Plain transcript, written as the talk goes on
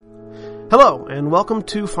Hello, and welcome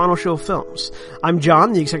to Final Show Films. I'm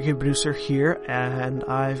John, the executive producer here, and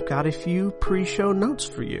I've got a few pre-show notes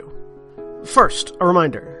for you. First, a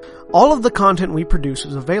reminder. All of the content we produce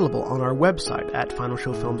is available on our website at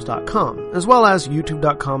finalshowfilms.com, as well as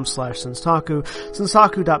youtube.com/Senstaku,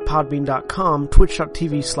 senstaku.podbean.com,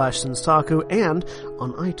 twitch.tv/Senstaku, and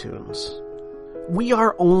on iTunes. We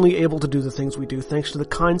are only able to do the things we do thanks to the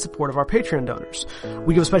kind support of our Patreon donors.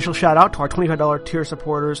 We give a special shout out to our $25 tier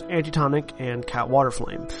supporters, Antitonic and Cat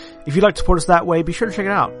Waterflame. If you'd like to support us that way, be sure to check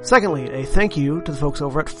it out. Secondly, a thank you to the folks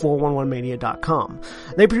over at 411mania.com.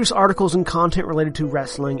 They produce articles and content related to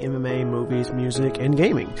wrestling, MMA, movies, music, and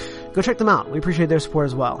gaming. Go check them out. We appreciate their support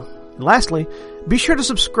as well. And lastly, be sure to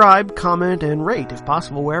subscribe, comment, and rate, if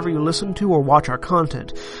possible, wherever you listen to or watch our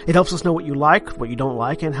content. It helps us know what you like, what you don't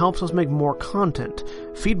like, and helps us make more content.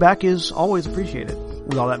 Feedback is always appreciated.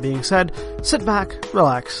 With all that being said, sit back,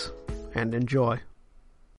 relax, and enjoy.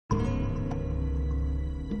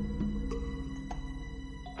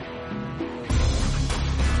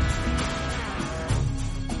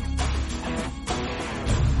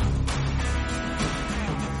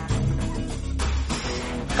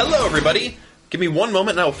 Hello, everybody. Give me one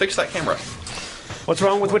moment and I will fix that camera. What's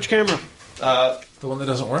wrong with which camera? The one that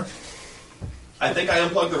doesn't work? I think I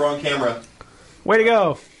unplugged the wrong camera. Way to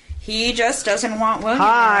go. He just doesn't want William.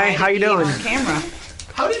 Hi, how you doing? On camera.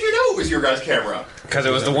 How did you know it was your guys' camera? Because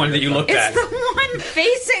it was the one that you looked at. It's the one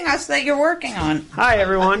facing us that you're working on. Hi,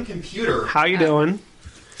 everyone. Computer. How you doing?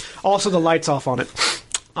 Also, the light's off on it.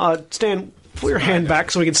 Stan, pull your hand back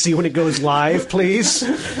so we can see when it goes live, please.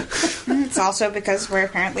 It's also because we're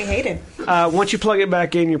apparently hated. Once you plug it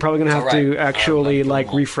back in, you're probably going to have to actually,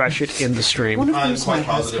 refresh it in the stream. I'm quite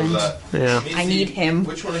positive of that. Yeah. I need him.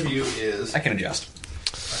 Which one of you is... I can adjust.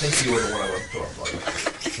 I think you were the one I would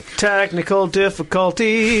unplug. Technical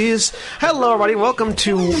difficulties. Hello, everybody. Welcome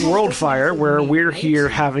to Worldfire, where we're here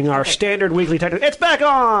having our standard weekly technical... It's back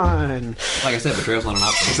on! Like I said, Betrayal's not an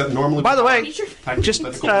option. Is that normally... By the way, just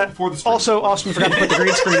also, Austin forgot to put the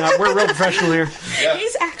green screen up. We're real professional here. Yeah.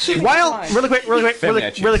 He's actually Really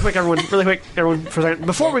quick, everyone, for a second.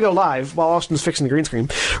 Before we go live, while Austin's fixing the green screen,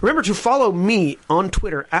 remember to follow me on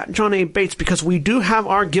Twitter, at John A. Bates, because we do have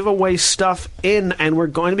our giveaway stuff in, and we're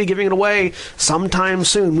going to be giving it away sometime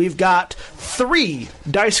soon. We've got 3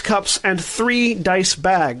 dice cups and 3 dice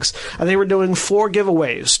bags. I think we're doing 4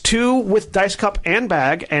 giveaways. 2 with dice cup and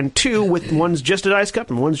bag, and 2 with one's just a dice cup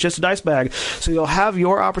and one's just a dice bag. So you'll have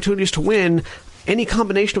your opportunities to win any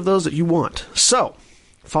combination of those that you want. So,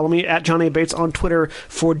 follow me at John A. Bates on Twitter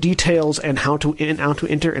for details and how to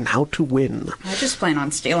enter and how to win. I just plan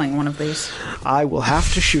on stealing one of these. I will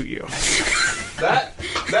have to shoot you. That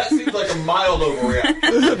seems like a mild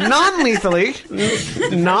overreaction.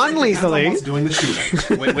 Non-lethally. Doing the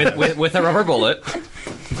shooting with a rubber bullet.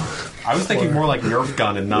 I was thinking more like Nerf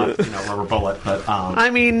gun and not rubber bullet, but I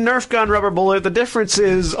mean, Nerf gun, rubber bullet. The difference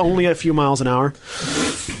is only a few miles an hour.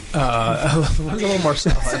 A little more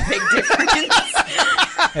stuff. Big difference.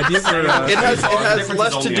 It has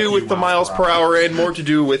less to do with the miles per hour and more to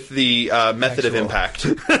do with the method of impact.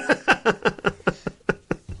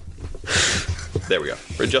 There we go.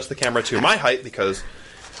 Adjust the camera to my height because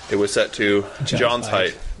it was set to John's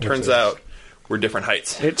height. Turns out we're different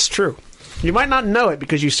heights. It's true. You might not know it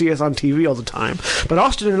because you see us on TV all the time, but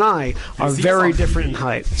Austin and I are very different in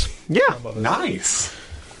heights. Yeah. nice.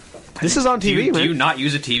 This is on TV, man. Do you not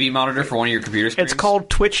use a TV monitor for one of your computer screens? It's called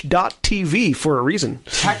twitch.tv for a reason.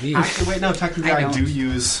 Technically, I do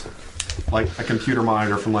use like a computer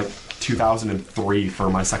monitor from like 2003 for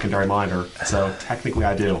my secondary monitor, so technically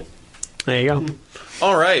I do. There you go.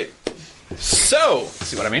 All right. So,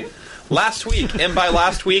 see what I mean? Last week, and by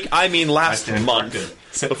last week, I mean last month,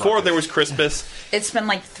 before there was Christmas. It's been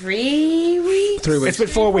like 3 weeks? 3 weeks. It's been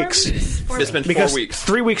 4 weeks. It's been 4 weeks.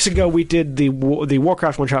 3 weeks ago, we did the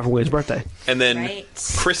Warcraft one-shot for William's birthday. And then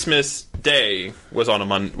Christmas Day was on a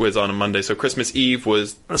Monday, so Christmas Eve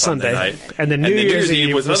was a Sunday night. And then New Year's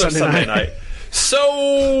Eve was another Sunday night.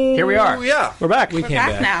 So here we are. Yeah, we're back. We're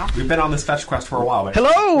back now. We've been on this fetch quest for a while. Right?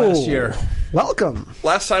 Hello. Last year. Welcome.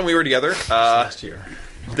 Last time we were together, last year,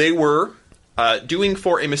 they were doing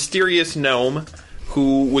for a mysterious gnome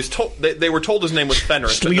who was told they were told his name was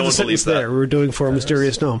Fenris, but no one believed that. We were doing for a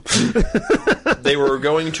mysterious gnome. They were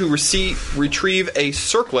going to retrieve a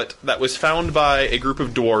circlet that was found by a group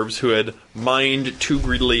of dwarves who had mined too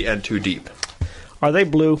greedily and too deep. Are they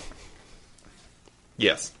blue?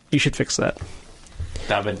 Yes. You should fix that.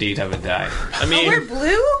 Dabba-dee, dabba-die. I mean, we're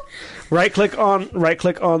blue? Right click on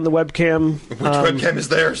the webcam. Which webcam is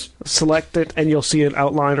theirs? Select it, and you'll see an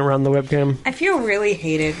outline around the webcam. I feel really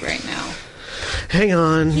hated right now. Hang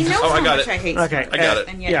on. He knows Oh, I how got much it. I hate Okay, Smurfs, I got it.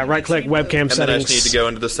 and yet Yeah, he right-click makes me webcam And then I settings. just need to go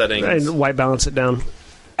into the settings. And white balance it down.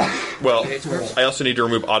 Well, I also need to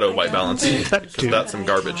remove auto white balance. That Because too. that's some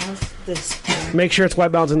garbage. Make sure it's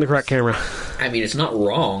white balance in the correct camera. I mean, it's not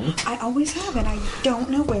wrong. I always have, and I don't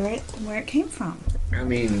know where it came from. I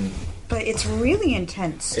mean, But it's really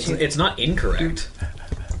intense. it's not incorrect.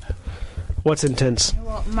 What's intense?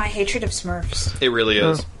 Well, my hatred of Smurfs. It really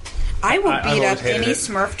is. I will I've beat always up hated any it.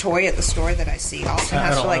 Smurf toy at the store that I see. Austin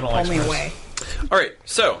has to I pull don't like me Smurfs. away. All right,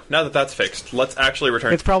 so now that that's fixed, let's actually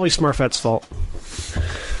return. It's probably Smurfette's fault.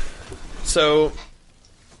 So,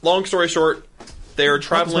 long story short, they are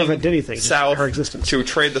traveling Smurfette did anything, just south her existence. to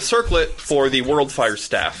trade the circlet for the Worldfire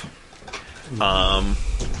staff.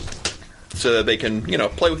 So that they can,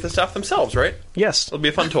 play with the staff themselves, right? Yes. It'll be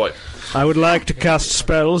a fun toy. I would like to cast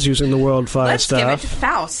spells using the Worldfire Let's give it staff. to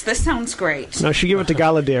Faust. This sounds great. Now, she give it to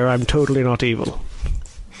Galadir. I'm totally not evil.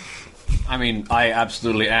 I mean, I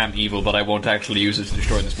absolutely am evil, but I won't actually use it to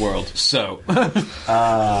destroy this world. So,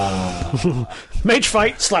 Mage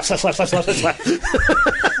fight. Slap, slap, slap, slap, slap, slap.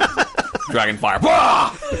 Dragonfire.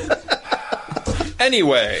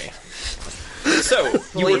 Anyway, so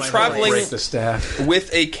you were traveling Break the staff.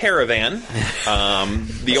 with a caravan.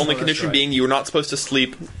 The only condition right. being you were not supposed to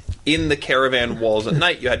sleep in the caravan walls at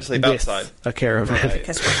night. You had to sleep With outside. a caravan.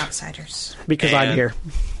 Because we're outsiders. Because I'm And- here.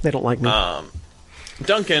 They don't like me.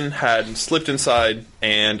 Duncan had slipped inside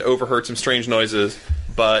and overheard some strange noises,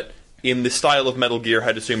 but in the style of Metal Gear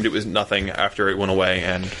had assumed it was nothing after it went away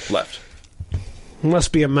and left.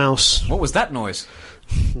 Must be a mouse. What was that noise?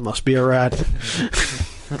 Must be a rat.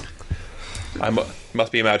 I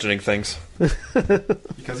must be imagining things.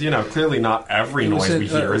 Because, clearly not every noise we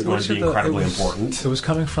hear is going to be incredibly important. It was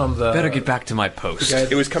coming from the... Better get back to my post. guy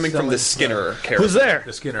It was coming from the selling Skinner character. Who's there?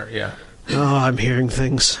 The Skinner, yeah. Oh, I'm hearing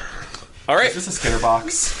things. All right, Is this a Skinner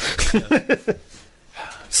box?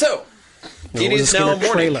 so it was is a now Skinner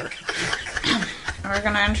morning. trailer. Are we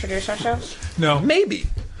going to introduce ourselves? No. Maybe.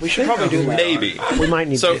 We should probably do that. Maybe. We might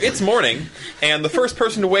need So to. it's morning, and the first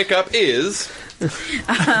person to wake up is...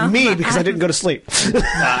 Me, because I didn't go to sleep.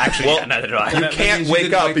 Actually, Well, neither do I. You That can't means you wake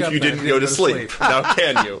didn't up wake if up you and didn't go to sleep. Now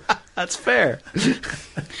can you? That's fair.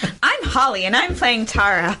 I'm Holly, and I'm playing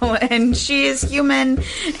Tara, and she is human,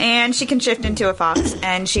 and she can shift into a fox,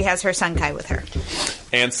 and she has her Sunkai with her.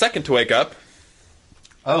 And second to wake up...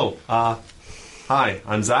 Hi,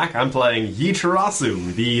 I'm Zach. I'm playing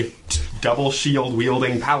Tarasu, the double shield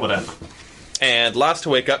wielding paladin. And last to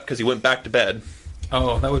wake up, because he went back to bed...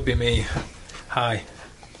 Oh, that would be me. Hi.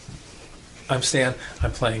 I'm Stan.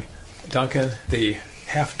 I'm playing Duncan, the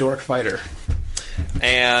half-dork fighter.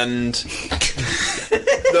 And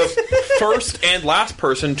the first and last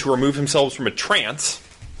person to remove themselves from a trance...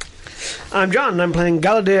 I'm John, and I'm playing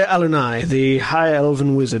Galadir Alunni, the High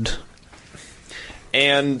Elven Wizard.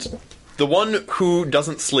 And the one who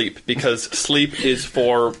doesn't sleep, because sleep is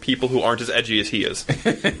for people who aren't as edgy as he is.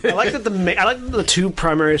 I like that the two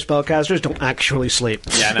primary spellcasters don't actually sleep.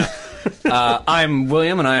 Yeah, no. I'm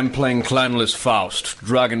William, and I am playing Clanless Faust,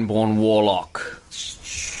 Dragonborn Warlock.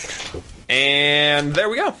 And there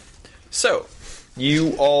we go. So,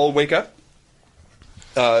 you all wake up.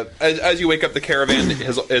 As you wake up, the caravan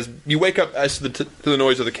as you wake up as to the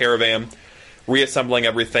noise of the caravan, reassembling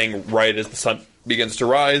everything right as the sun begins to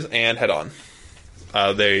rise, and head on.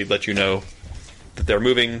 They let you know that they're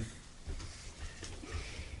moving.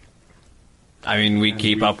 I mean, we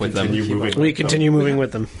keep up with them. We continue moving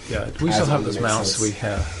with them. Yeah, we still have it those makes mounts sense. we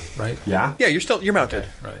have, right? Yeah? Yeah, you're mounted.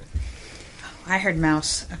 Right. I heard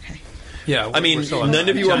mouse. Okay. Yeah, I mean, we're still on none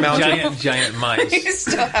of you are mounted. Giant mice. You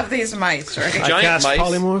still have these mice, right? Giant cast mice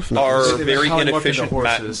polymorph? No. are They're very polymorphed into inefficient.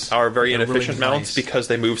 horses. Are very They're inefficient really mounts nice. because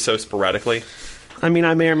they move so sporadically. I mean,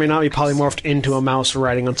 I may or may not be polymorphed into a mouse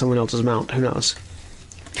riding on someone else's mount. Who knows?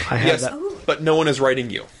 I have Yes, that. but no one is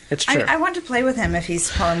riding you. It's true. I want to play with him if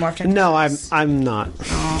he's polymorphed. into No, a I'm mouse. not.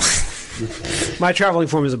 Oh. My traveling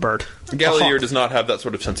form is a bird. Galadir does not have that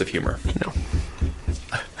sort of sense of humor. No.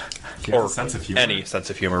 He has a sense of humor. Any sense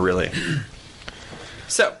of humor, really.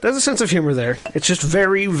 So, There's a sense of humor there. It's just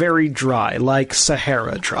very, very dry, like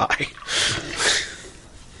Sahara dry.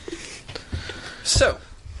 so,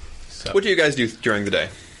 what do you guys do during the day?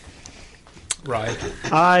 Ride.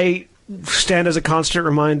 I stand as a constant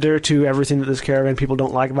reminder to everything that this caravan people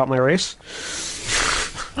don't like about my race.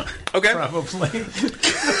 Okay. Probably.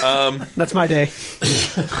 That's my day.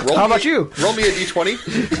 Roll How me- about you? Roll me a d20.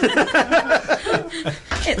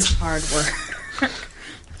 It's hard work.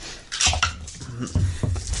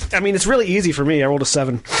 I mean, it's really easy for me. I rolled a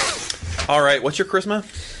 7. All right, what's your charisma?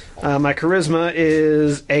 My charisma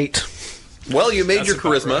is 8. Well, you made your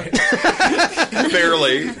about charisma.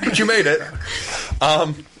 Barely, but you made it.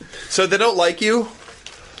 So they don't like you,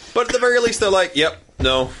 but at the very least they're like, yep,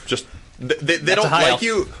 no, just... They don't like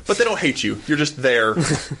you, but they don't hate you. You're just there.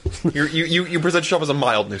 You present yourself as a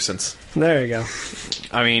mild nuisance. There you go.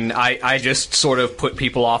 I mean, I just sort of put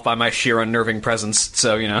people off by my sheer unnerving presence,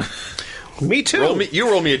 so, you know. Me too.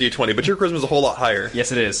 You roll me a d20, but your charisma's a whole lot higher.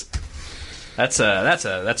 Yes, it is. That's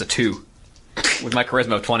a 2 with my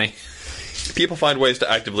charisma of 20. People find ways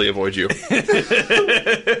to actively avoid you.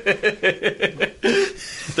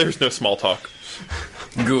 There's no small talk.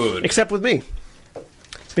 Good. Except with me.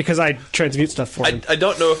 Because I transmute stuff for him. I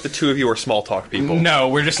don't know if the two of you are small talk people. No,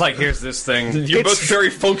 we're just like, here's this thing. You're both very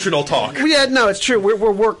functional talk. Yeah, no, it's true.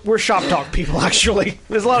 We're shop talk people, actually.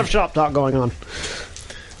 There's a lot of shop talk going on.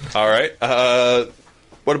 All right.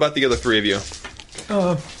 What about the other three of you?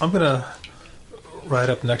 I'm going to ride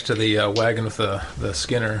up next to the wagon with the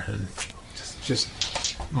Skinner and just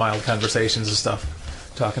mild conversations and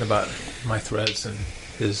stuff, talking about my threads and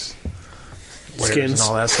his wares skins and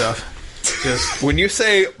all that stuff. Just when you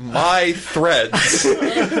say my threads,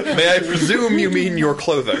 may I presume you mean your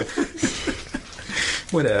clothing?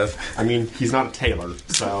 whatever. I mean, he's not a tailor,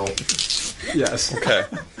 so Yes. Okay.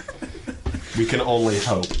 we can only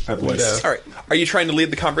hope, at least. Whatever. All right. Are you trying to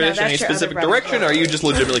lead the conversation in a that's your specific other brother. direction, or are you just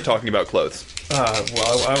legitimately talking about clothes?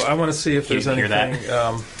 Well, I want to see if there's You hear anything.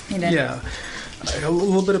 that? You didn't. Yeah. A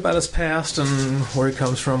little bit about his past and where he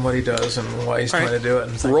comes from, what he does, and why he's All trying right. to do it.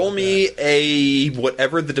 And things Roll like me a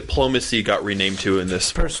whatever the diplomacy got renamed to in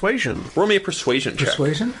this. Persuasion. Roll me a persuasion that. check.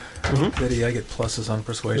 Persuasion? Did I get pluses on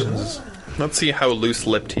persuasions? Let's see how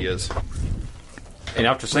loose-lipped he is.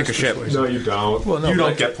 Enough to sink a ship. No, you don't. Well, no, you but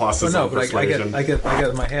don't get pluses no, on but persuasion. I get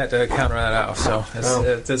my hat to counter that out. So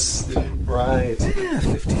it's Right.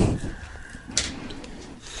 15.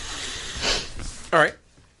 All right.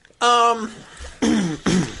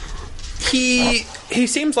 He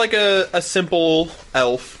seems like a simple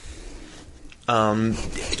elf.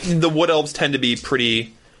 The wood elves tend to be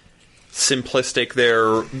pretty simplistic.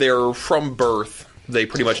 They're from birth. They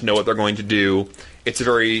pretty much know what they're going to do. It's a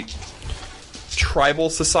very tribal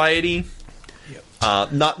society.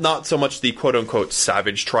 Yep. Not so much the quote unquote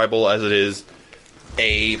savage tribal as it is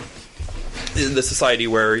the society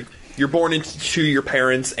where you're born into your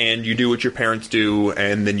parents and you do what your parents do,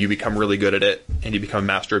 and then you become really good at it and you become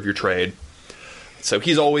master of your trade. So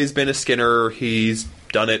he's always been a skinner. He's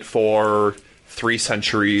done it for 3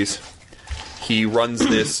 centuries. He runs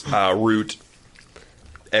this route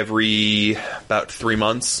every about 3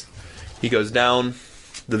 months. He goes down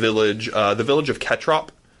the village of Ketrop,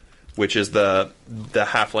 which is the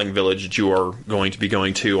halfling village that you are going to be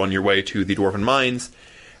going to on your way to the Dwarven Mines,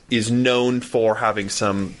 is known for having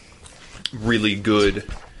some really good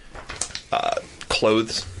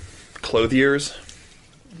clothiers.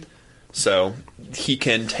 So he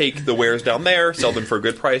can take the wares down there, sell them for a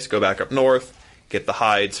good price, go back up north, get the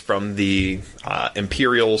hides from the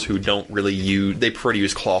Imperials who don't really use... They prefer to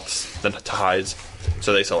use cloths than to hides,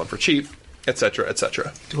 so they sell them for cheap, etc.,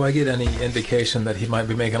 etc. Do I get any indication that he might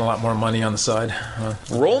be making a lot more money on the side?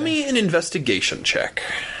 Roll me an investigation check.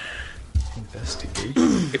 Investigation.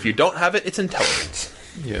 If you don't have it, it's intelligence.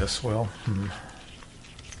 Yes. Well.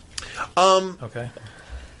 Okay.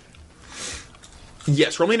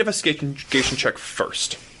 Yes, roll me an investigation check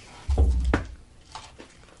first.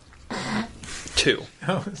 2.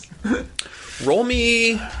 Roll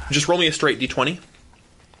me a straight d20.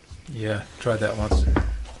 Yeah. Tried that once.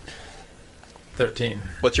 13.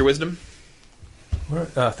 What's your wisdom?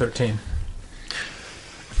 13.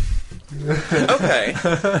 Okay.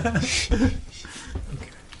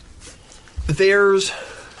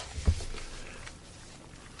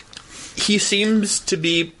 He seems to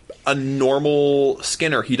be a normal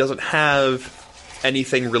skinner. He doesn't have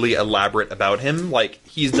anything really elaborate about him. Like,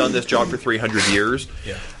 he's done this job for 300 years,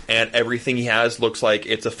 Yeah. and everything he has looks like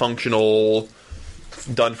it's a functional,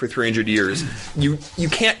 done for 300 years. You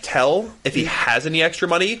can't tell if he has any extra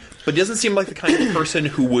money, but he doesn't seem like the kind of person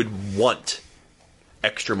who would want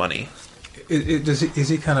extra money. Is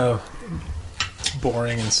he kind of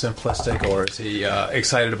boring and simplistic, or is he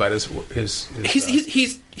excited about his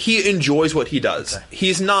He enjoys what he does. Okay.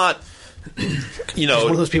 He's not, He's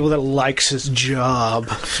one of those people that likes his job.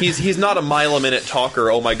 he's not a mile a minute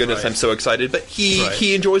talker. Oh my goodness, Right. I'm so excited. But he Right.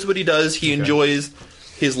 enjoys what he does. He enjoys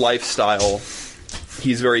his lifestyle.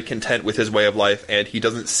 He's very content with his way of life, and he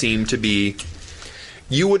doesn't seem to be...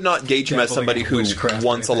 You would not gauge him as Gambling, somebody who witchcraft,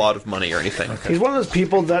 wants a anything. lot of money or anything. He's one of those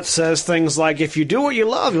people that says things like, if you do what you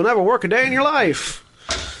love, you'll never work a day in your life.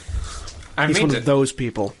 I He's mean, one of those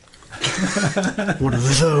people. One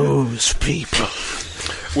of those people.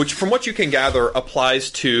 Which, from what you can gather,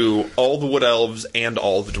 applies to all the wood elves and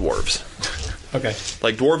all the dwarves. Okay.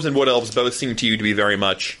 Like, dwarves and wood elves both seem to you to be very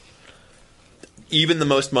much... Even the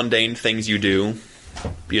most mundane things you do,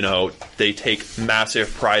 they take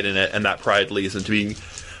massive pride in it, and that pride leads them to being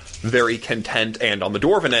very content, and on the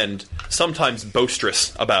dwarven end, sometimes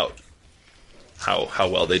boisterous about how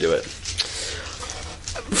well they do it.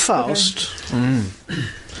 Faust,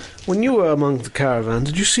 when you were among the caravan,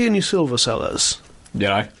 did you see any silver sellers? Did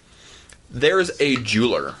I? There's a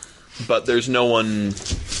jeweler, but there's no one,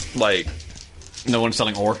 No one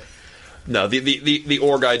selling ore? No, the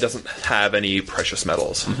ore guy doesn't have any precious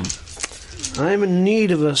metals. I am in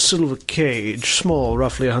need of a silver cage, small,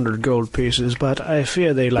 roughly 100 gold pieces, but I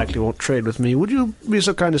fear they likely won't trade with me. Would you be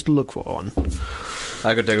so kind as to look for one?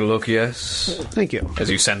 I could take a look, yes. Thank you.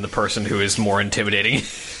 As you send the person who is more intimidating.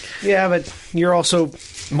 Yeah, but you're also...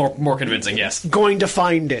 More convincing, yes. Going to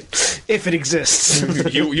find it, if it exists.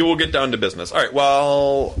 You will get down to business. All right,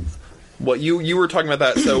 well... What you were talking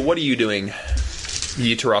about that, so what are you doing,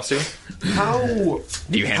 you Tarasu? How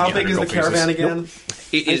big is the caravan again? Nope.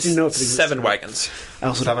 It is 7 wagons. I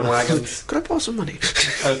also 7 wagons. Could I borrow some money?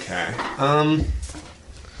 Okay.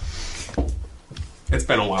 It's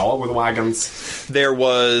been a while with wagons. There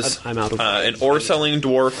was I'm out of an ore-selling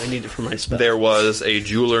dwarf. I need it for my spell. There was a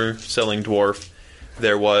jeweler-selling dwarf.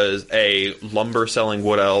 There was a lumber-selling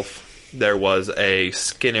wood elf. There was a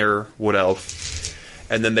skinner wood elf.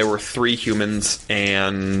 And then there were 3 humans,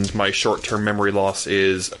 and my short-term memory loss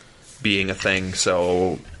is being a thing,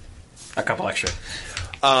 so... A couple extra.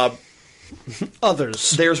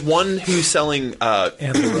 Others. There's one who's selling...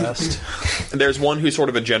 And the rest. There's one who's sort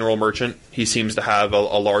of a general merchant. He seems to have a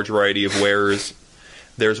large variety of wares.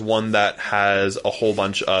 There's one that has a whole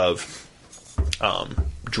bunch of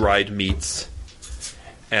dried meats.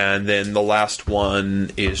 And then the last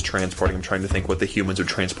one is transporting. I'm trying to think what the humans would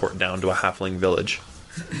transport down to a halfling village.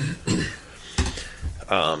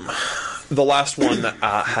 The last one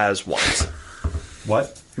has wines.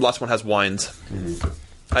 What? The last one has wines.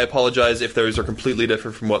 I apologize if those are completely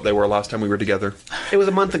different from what they were last time we were together. It was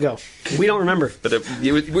a month ago. We don't remember. But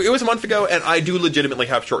it was a month ago, and I do legitimately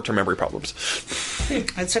have short-term memory problems.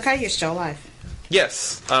 It's okay, you're still alive.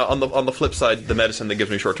 Yes. On the flip side, the medicine that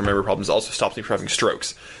gives me short-term memory problems also stops me from having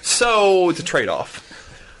strokes. So it's a trade-off.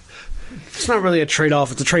 It's not really a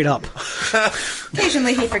trade-off, it's a trade-up.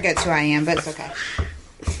 Occasionally he forgets who I am, but it's okay.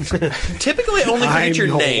 Typically, I only forget your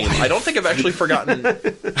know. name. I don't think I've actually forgotten.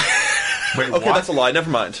 Wait, Okay, what? that's a lie. Never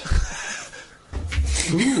mind.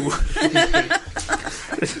 Ooh.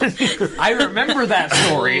 I remember that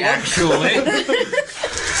story, actually.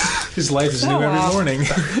 His life is new every morning.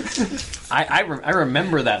 I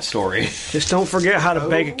remember that story. Just don't forget how to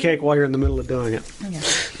bake a cake while you're in the middle of doing it.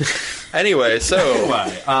 Anyway, so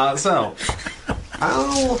I'm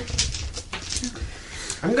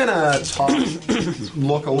gonna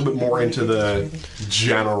look a little bit more into the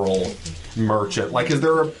general merchant. Like, is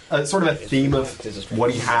there a sort of a theme of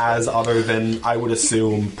what he has other than, I would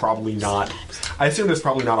assume, probably not. I assume there's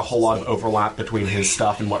probably not a whole lot of overlap between his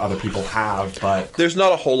stuff and what other people have, but... there's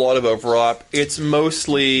not a whole lot of overlap. It's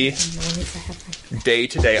mostly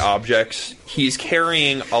day-to-day objects. He's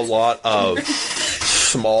carrying a lot of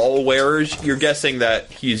small wares. You're guessing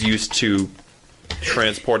that he's used to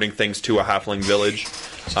transporting things to a halfling village.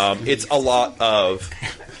 It's a lot of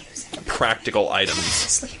practical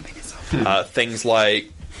items. Things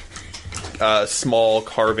like small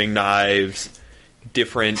carving knives,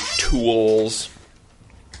 different tools,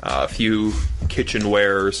 a few kitchen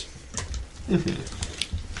wares.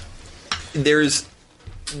 It's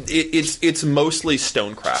mostly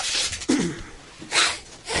stonecraft.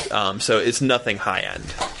 So it's nothing high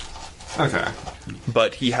end. Okay.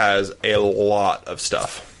 But he has a lot of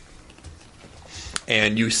stuff.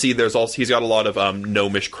 And you see he's got a lot of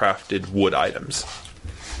gnomish crafted wood items.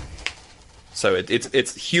 So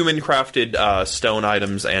it's human crafted stone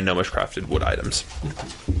items and gnomish crafted wood items.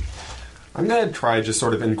 I'm going to try just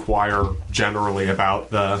sort of inquire generally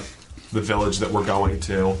about the village that we're going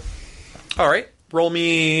to. Alright, roll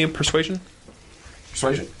me persuasion.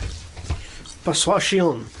 Persuasion.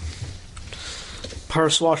 Persuasion. Per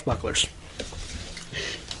swashbucklers.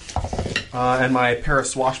 And my pair of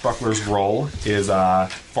swashbucklers roll is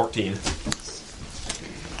 14.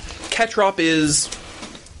 Ketrop is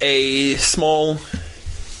a small...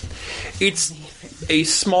 It's a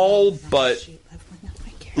small but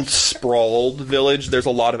sprawled village. There's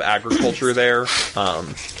a lot of agriculture there.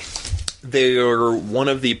 They are one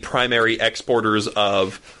of the primary exporters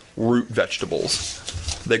of root vegetables.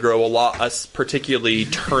 They grow a lot, particularly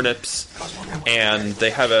turnips, and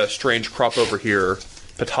they have a strange crop over here,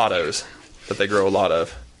 potatoes, that they grow a lot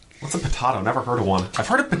of. What's a potato? Never heard of one. I've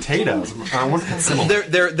heard of potatoes. I wonder if that's similar.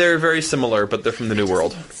 They're very similar, but they're from the New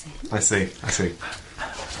World. I see.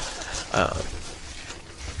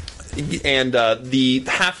 And the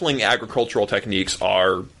halfling agricultural techniques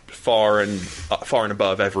are far and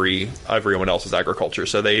above everyone else's agriculture.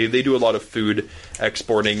 So they do a lot of food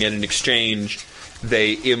exporting, and in exchange,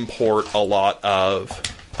 they import a lot of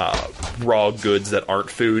raw goods that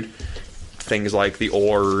aren't food. Things like the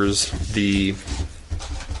ores, the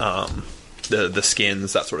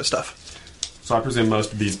skins, that sort of stuff. So I presume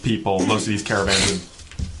most of these caravans would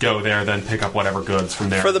go there, then pick up whatever goods from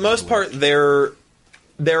there. For the most part, there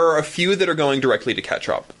are a few that are going directly to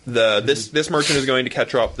Ketrop. This merchant is going to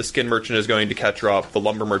Ketrop, the skin merchant is going to Ketrop, the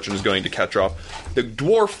lumber merchant is going to Ketrop. The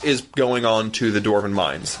dwarf is going on to the dwarven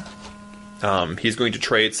mines. He's going to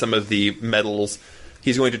trade some of the metals.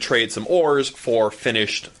 He's going to trade some ores for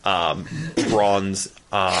finished bronze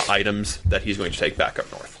items that he's going to take back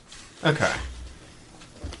up north. Okay.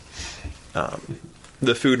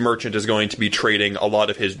 The food merchant is going to be trading a lot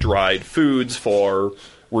of his dried foods for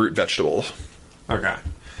root vegetables. Okay.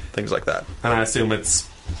 Things like that. And I assume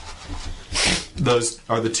those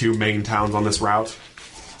are the two main towns on this route?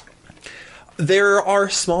 There are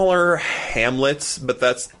smaller hamlets, but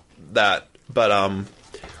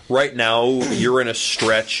right now you're in a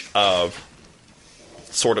stretch of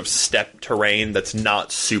sort of steppe terrain that's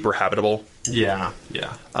not super habitable. Yeah.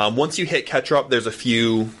 Once you hit Ketrop, there's a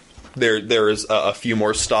few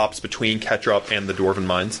more stops between Ketrop and the dwarven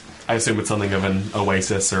mines. I assume it's something of an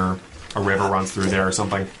oasis or a river runs through there or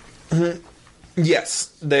something. Yes,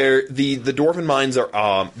 the dwarven mines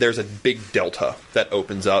are. There's a big delta that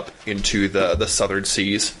opens up into the southern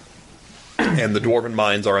seas, and the dwarven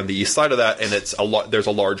mines are on the east side of that. And there's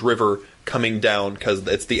a large river coming down because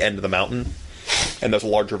it's the end of the mountain, and there's a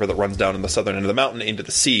large river that runs down in the southern end of the mountain into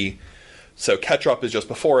the sea. So Ketrop is just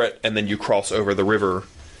before it, and then you cross over the river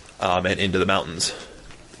and into the mountains,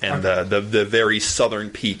 and the very southern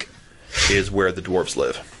peak is where the dwarves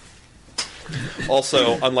live.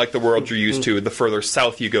 Also, unlike the world you're used to, the further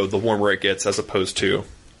south you go, the warmer it gets, as opposed to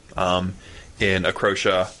in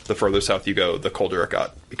Acrotia, the further south you go, the colder it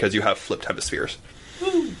got, because you have flipped hemispheres.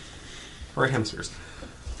 Right hemispheres.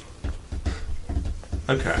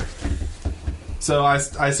 Okay. So I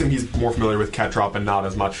assume he's more familiar with Ketrop and not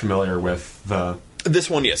as much familiar with the... This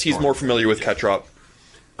one, yes. He's more familiar with Ketrop.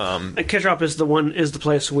 Ketrop is the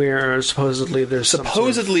place where supposedly there's some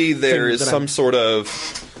sort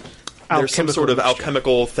of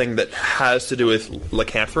alchemical thing that has to do with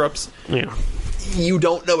lycanthropes. Yeah. You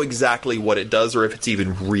don't know exactly what it does or if it's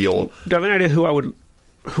even real. Do you have any idea who I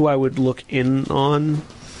would look in on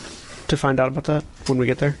to find out about that when we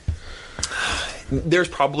get there? There's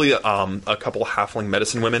probably a couple halfling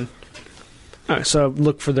medicine women. All right, so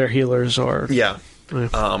look for their healers or... Yeah.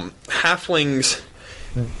 Halflings,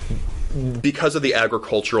 because of the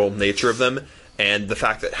agricultural nature of them and the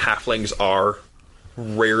fact that halflings are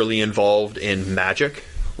rarely involved in magic,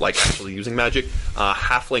 like actually using magic,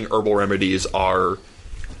 halfling herbal remedies are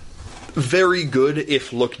very good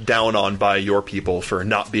if looked down on by your people for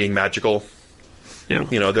not being magical. Yeah.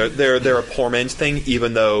 You know, they're a poor man's thing,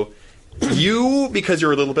 even though you, because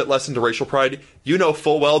you're a little bit less into racial pride, you know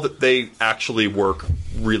full well that they actually work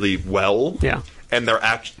really well. Yeah. And they're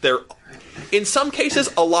in some cases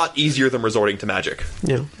a lot easier than resorting to magic.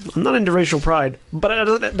 Yeah. I'm not into racial pride,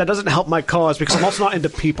 but that doesn't help my cause because I'm also not into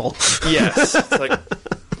people. Yes. It's like,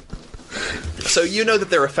 so you know that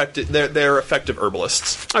they're effective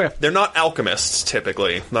herbalists. Okay. They're not alchemists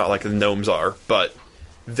typically, not like the gnomes are, but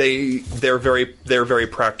they're very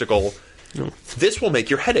practical. This will make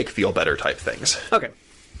your headache feel better type things. Okay. All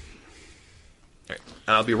right.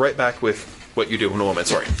 And I'll be right back with what you do in a moment.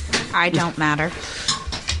 Sorry. I don't matter.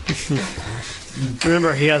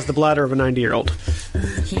 Remember, he has the bladder of a 90-year-old.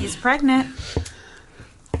 He's pregnant.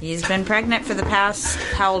 He's been pregnant for the past,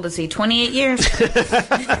 how old is he, 28 years? Tell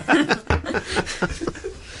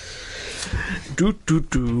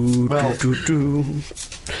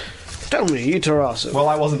me, Tarasu. Well,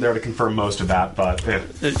 I wasn't there to confirm most of that, but... Yeah.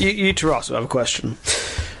 Tarasu, I have a question.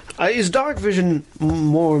 Is dark vision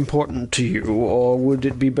more important to you, or would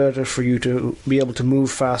it be better for you to be able to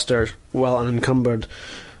move faster while unencumbered,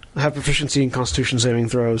 have proficiency in Constitution saving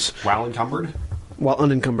throws? While encumbered? While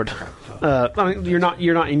unencumbered. I mean, you're not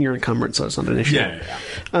in your encumbered, so it's not an issue.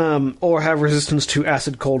 Yeah. Or have resistance to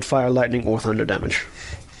acid, cold, fire, lightning, or thunder damage.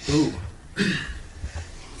 Ooh.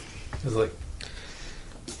 It's like...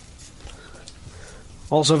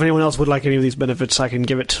 Also, if anyone else would like any of these benefits, I can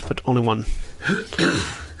give it, but only one.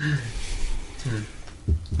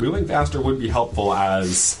 Moving faster would be helpful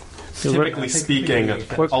as, typically speaking,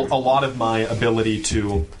 a lot of my ability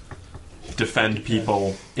to defend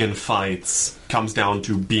people in fights comes down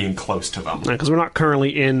to being close to them. Because we're not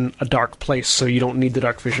currently in a dark place, so you don't need the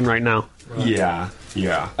dark vision right now. Right.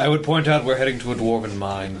 Yeah. I would point out we're heading to a dwarven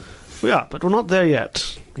mine. We are, but we're not there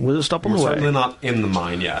yet. We'll just stop on We're the way. certainly not in the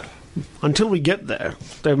mine yet. Until we get there,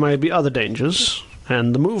 there may be other dangers,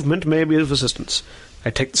 and the movement may be of assistance. I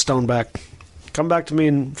take the stone back. Come back to me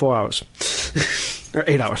in 4 hours. Or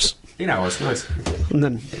 8 hours. 8 hours, nice. And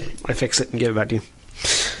then I fix it and give it back to you.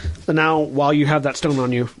 And now, while you have that stone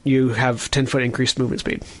on you, you have 10-foot increased movement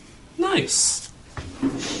speed. Nice.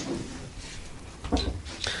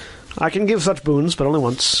 I can give such boons, but only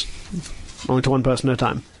once. Only to one person at a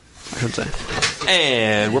time, I should say.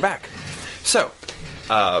 And we're back. So,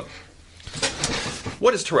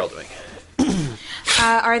 what is Tariel doing?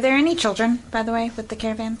 Are there any children, by the way, with the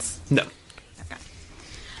caravans? No.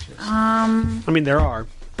 I mean, there are,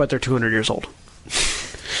 but they're 200 years old.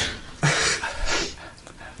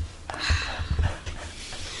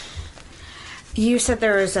 You said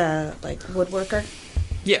there was a, woodworker?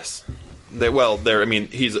 Yes.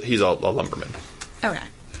 He's a lumberman. Okay.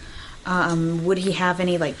 Would he have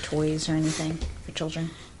any, toys or anything for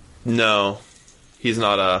children? No. He's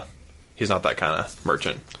not that kind of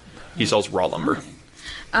merchant. He sells raw lumber.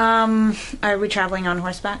 Are we traveling on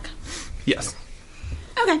horseback? Yes.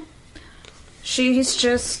 Okay. She's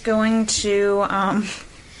just going to,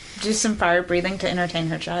 do some fire breathing to entertain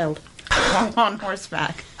her child while on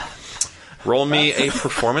horseback. Roll me a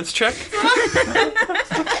performance check.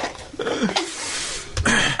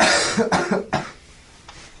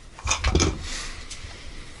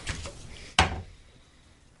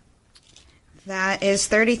 That is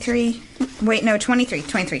 33. Wait, no, 23.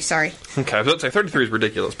 23, sorry. Okay, I was about to say 33 is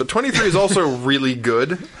ridiculous, but 23 is also really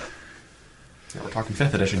good. Yeah, we're talking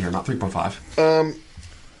 5th edition here, not 3.5.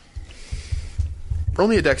 Roll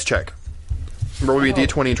me a dex check. Roll me a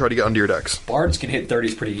d20 and try to get under your dex. Bards can hit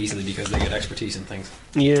 30s pretty easily because they get expertise in things.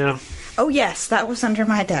 Yeah. Oh, yes, that was under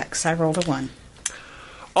my dex. I rolled a 1.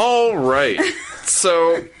 All right.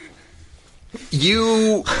 So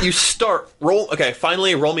you start roll. Okay,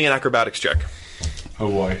 finally, roll me an acrobatics check. Oh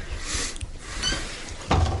boy.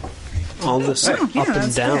 All this yeah, up and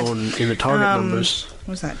that's down in the target numbers.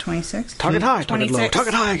 What was that, 26? Target high, target low, 26.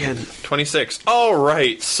 target high again. 26. All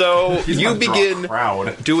right. So He's you gonna draw a begin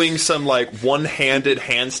crowd. doing some one-handed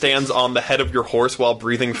handstands on the head of your horse while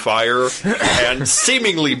breathing fire and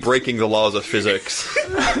seemingly breaking the laws of physics.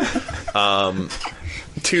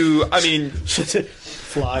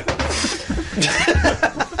 Fly.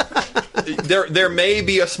 There may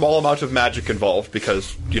be a small amount of magic involved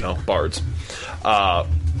because, bards.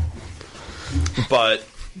 But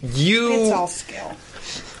It's all skill.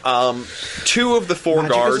 2 of the 4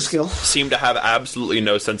 Magic is a guards skill. seem to have absolutely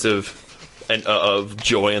no sense of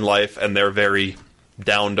joy in life, and they're very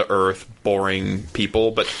down-to-earth, boring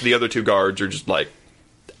people. But the other 2 guards are just,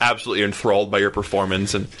 absolutely enthralled by your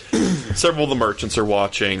performance, and several of the merchants are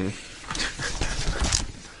watching.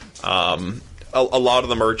 A lot of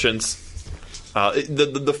the merchants...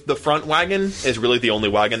 the front wagon is really the only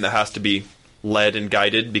wagon that has to be led and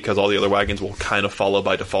guided, because all the other wagons will kind of follow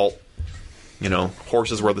by default.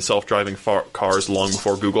 Horses were the self-driving cars long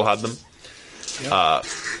before Google had them. Yep.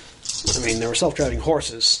 There were self-driving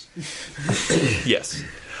horses. Yes.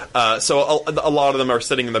 So a lot of them are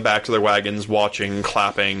sitting in the backs of their wagons, watching,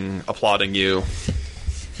 clapping, applauding you.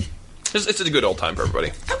 It's a good old time for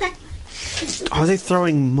everybody. Okay. Are they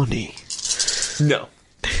throwing money? No.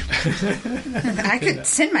 I could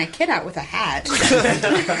send my kid out with a hat.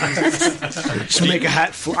 Just make a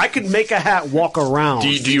hat. I could make a hat walk around.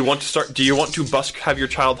 Do you want to start? Do you want to have your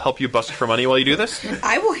child help you busk for money while you do this?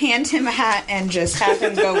 I will hand him a hat and just have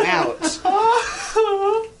him go out.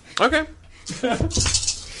 Okay.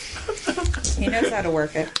 He knows how to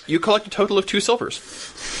work it. You collect a total of 2 silvers.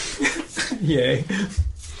 Yay.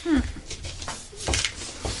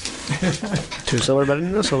 2 silver better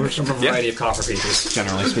than no silver. A variety of copper pieces,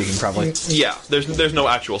 generally speaking, probably. Yeah, there's no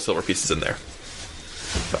actual silver pieces in there.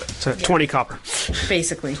 So 20 copper.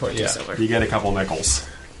 Basically, 20 silver. You get a couple nickels.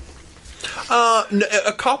 No,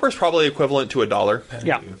 a copper is probably equivalent to $1.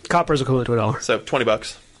 Yeah, copper is equivalent to $1. So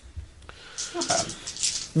 $20. Not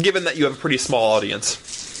bad. Given that you have a pretty small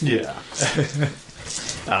audience. Yeah.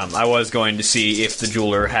 I was going to see if the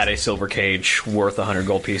jeweler had a silver cage worth 100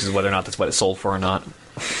 gold pieces, whether or not that's what it sold for or not.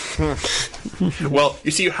 Well,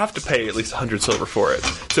 you see, you have to pay at least 100 silver for it.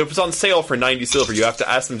 So if it's on sale for 90 silver, you have to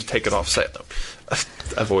ask them to take it off sale.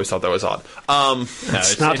 I've always thought that was odd. No,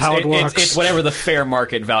 it's not how it works. It's whatever the fair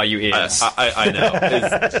market value is. I know.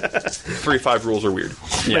 3-5 rules are weird.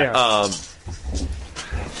 Yeah.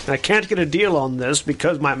 I can't get a deal on this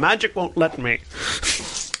because my magic won't let me.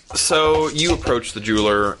 So you approach the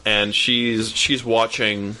jeweler, and she's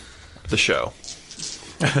watching the show.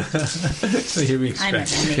 So here we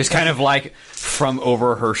expect. It's kind of like from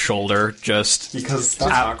over her shoulder, just Because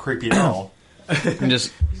that's not creepy at all.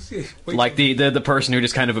 just like the person who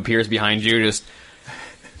just kind of appears behind you, just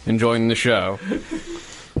enjoying the show.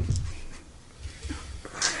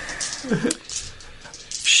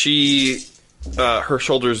 She, her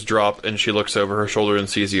shoulders drop, and she looks over her shoulder and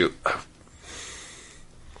sees you.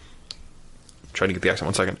 Trying to get the accent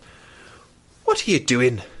 1 second. What are you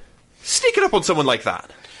doing? Sneaking up on someone like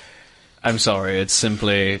that? I'm sorry, it's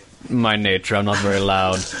simply my nature. I'm not very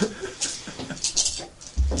loud.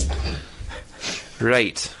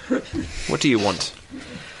 Right. What do you want?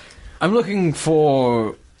 I'm looking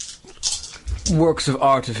for works of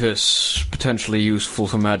artifice potentially useful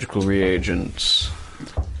for magical reagents.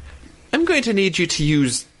 I'm going to need you to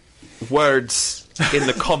use words in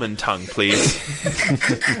the common tongue, please.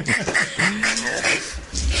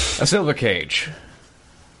 A silver cage.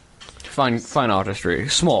 Fine artistry.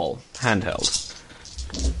 Small. Handheld.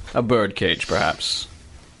 A bird cage, perhaps.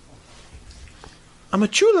 I'm a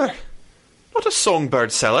jeweler, not a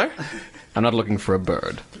songbird seller. I'm not looking for a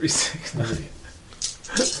bird.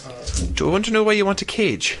 369. Do I want to know why you want a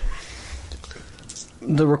cage?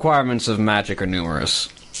 The requirements of magic are numerous.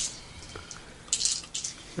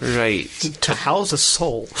 Right. To house a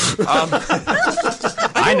soul.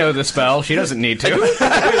 I know the spell. She doesn't need to.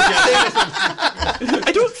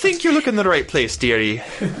 I don't think you're looking in the right place, dearie.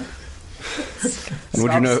 And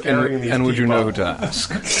would you know? scaring these And would you know who people. to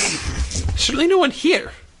ask? Certainly no one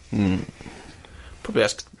here. Probably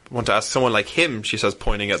want to ask someone like him, she says,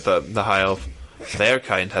 pointing at the high elf. Their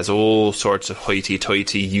kind has all sorts of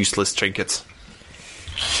hoity-toity, useless trinkets.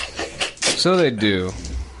 So they do.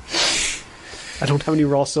 I don't have any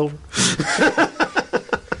raw silver.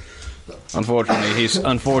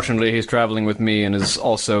 Unfortunately, he's traveling with me and is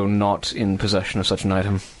also not in possession of such an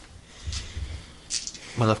item.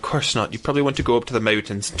 Well, of course not. You probably want to go up to the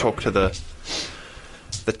mountains, talk to the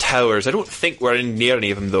towers. I don't think we're near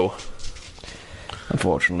any of them, though.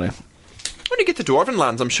 Unfortunately. When you get to Dwarven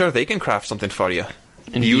lands, I'm sure they can craft something for you.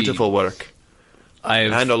 Indeed. Beautiful work.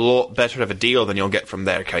 And And a lot better of a deal than you'll get from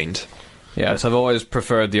their kind. yes, I've always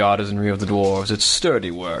preferred the artisanry of the dwarves. It's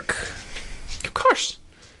sturdy work. Of course.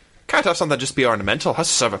 Can't have something just be ornamental. Has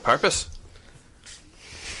to serve a purpose.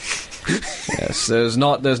 Yes, there's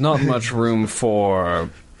not much room for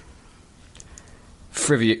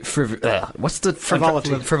what's the Frivolity.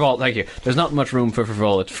 Thank you. There's not much room for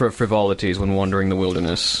frivolities when wandering the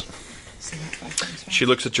wilderness. She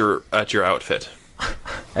looks at your outfit.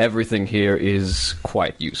 Everything here is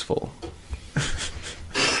quite useful.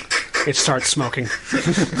 It starts smoking.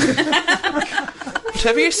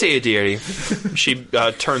 Whatever you say, dearie. She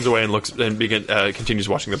turns away and looks and continues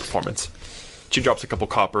watching the performance. She drops a couple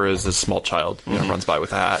copper as a small child runs by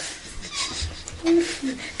with a hat.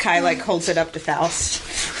 Kai holds it up to Faust.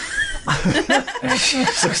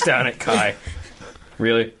 Looks down at Kai.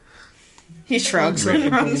 Really? He shrugs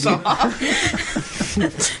and runs off.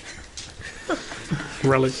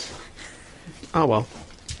 Really? Oh well.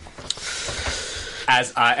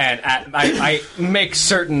 I make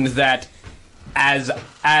certain that as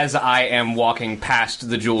I am walking past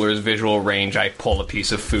the jeweler's visual range, I pull a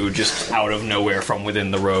piece of food just out of nowhere from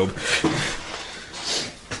within the robe.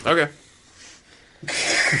 Okay.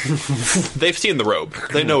 They've seen the robe.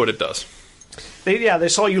 They know what it does. They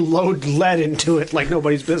saw you load lead into it like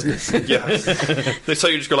nobody's business. Yeah. They saw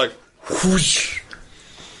you just go like, whoosh.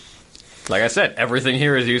 Like I said, everything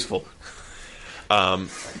here is useful.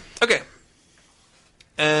 Okay.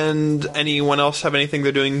 And anyone else have anything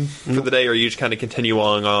they're doing for the day, or you just kind of continue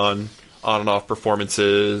on and off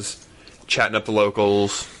performances, chatting up the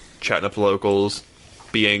locals,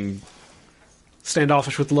 being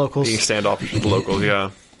Standoffish with the locals. standoffish with the locals, yeah.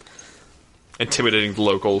 Intimidating the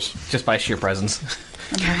locals. Just by sheer presence.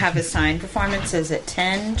 I have his sign performances at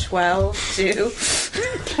 10, 12, 2.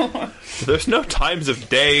 There's no times of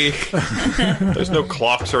day. There's no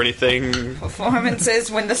clocks or anything.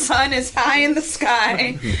 Performances when the sun is high in the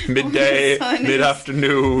sky. Midday, Sun is-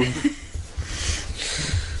 mid-afternoon.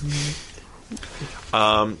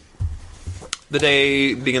 The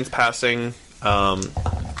day begins passing.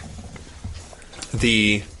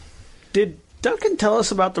 Did Duncan tell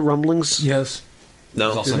us about the rumblings? Yes. No,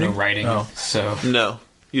 There's also Didn't no he? writing, Oh. so... no,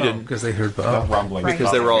 you didn't. Because they heard. Rumbling.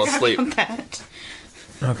 Because they were all asleep. That.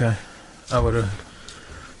 Okay. I would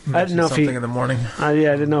have I didn't know if he... something in the morning. I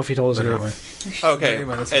didn't know if he told us But or anyway. Okay.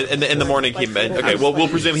 And in the morning he meant. Okay, we'll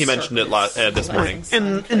presume he mentioned it this morning.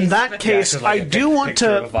 In that case, I do want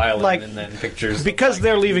to, like, and then pictures because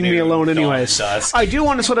they're leaving me alone anyways, I do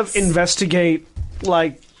want to sort of investigate,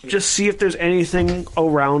 like, just see if there's anything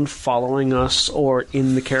around following us or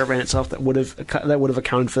in the caravan itself that would have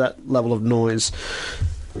accounted for that level of noise.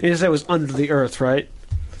 You said it was under the earth, right?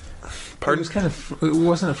 Pardon? It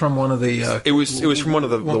wasn't from one of the. It was from one of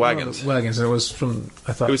the wagons. Wagons, and it was from.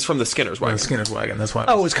 I thought it was from the Skinner's wagon. The Skinner's wagon. That's why.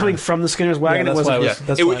 Oh, it was coming from the Skinner's wagon. Yeah, it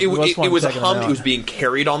wasn't. It was hummed. It was being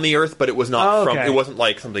carried on the earth, but it was not from. It wasn't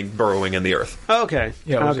like something burrowing in the earth. Okay.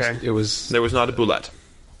 Yeah. It was. There was not a boulette.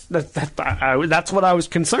 That's what I was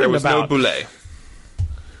concerned about. There was no boulet.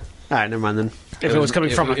 All right, never mind then. If it was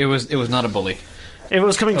coming from, it was not a bully. If it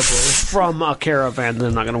was coming from a caravan, then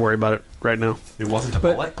I'm not going to worry about it right now. It wasn't a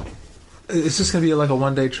bullet. Is this going to be like a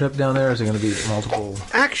one-day trip down there, or is it going to be multiple?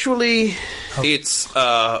 Actually, it's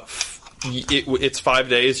 5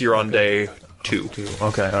 days. You're on day 2.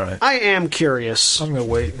 Okay, all right. I am curious. I'm going to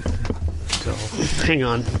wait until. Hang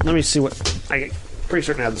on. Let me see what. I'm pretty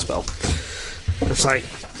certain I have the spell. It's like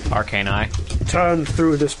Arcane Eye. Turn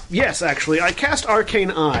through this. Yes, actually, I cast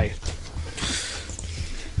Arcane Eye.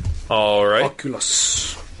 All right.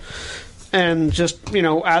 Oculus. And just,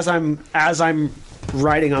 as I'm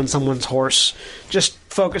riding on someone's horse, just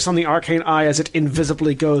focus on the Arcane Eye as it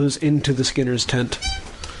invisibly goes into the Skinner's tent.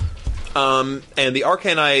 And the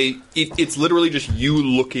Arcane Eye, it's literally just you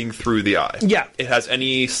looking through the eye. Yeah. It has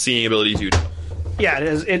any seeing abilities you do. Yeah, it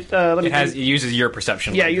is. It uses your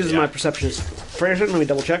perception. Yeah, it uses my perception. For a second, let me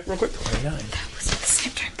double check real quick. That was at the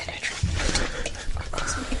same time that I tried.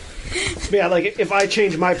 Yeah, like, if I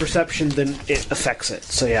change my perception, then it affects it.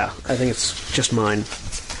 So yeah, I think it's just mine.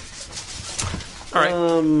 All right.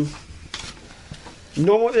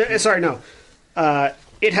 Normal. Sorry, no.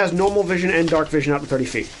 It has normal vision and dark vision out to 30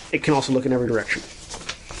 feet. It can also look in every direction.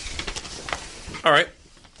 All right.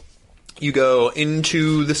 You go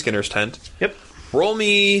into the Skinner's tent. Yep. Roll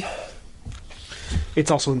me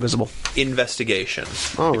It's also invisible. investigation.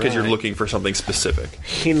 All because you're right. looking for something specific.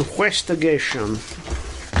 Investigation.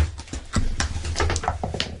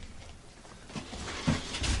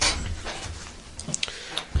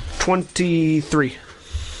 $23.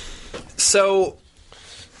 So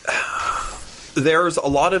there's a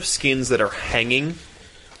lot of skins that are hanging,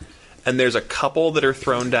 and there's a couple that are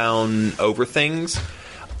thrown down over things.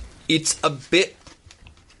 It's a bit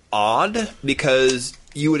odd because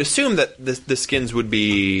you would assume that the skins would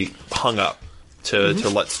be hung up to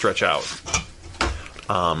let stretch out.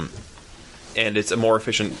 And it's a more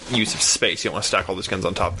efficient use of space. You don't want to stack all the skins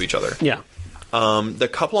on top of each other. Yeah. The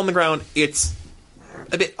couple on the ground, it's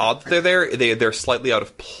a bit odd that they're there. They're slightly out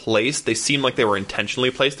of place. They seem like they were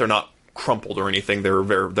intentionally placed. They're not crumpled or anything. They're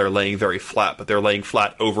laying very flat, but they're laying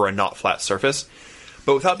flat over a not flat surface.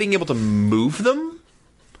 But without being able to move them,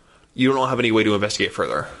 you don't have any way to investigate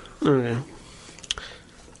further. Okay.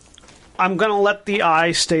 I'm going to let the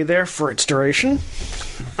eye stay there for its duration,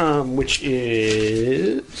 which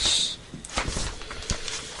is...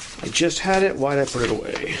 I just had it. Why did I put it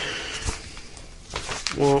away?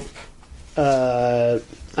 Well,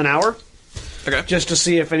 an hour? Okay. Just to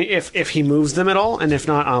see if he moves them at all, and if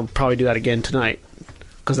not, I'll probably do that again tonight,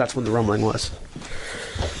 because that's when the rumbling was.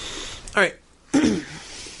 All right.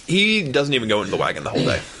 He doesn't even go into the wagon the whole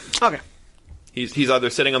day. Okay. He's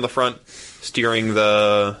either sitting on the front, steering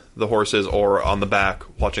the horses, or on the back,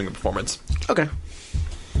 watching the performance. Okay.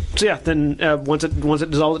 So yeah, then once it dissolves,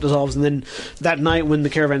 it dissolves, and then that night when the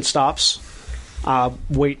caravan stops,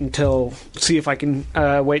 wait until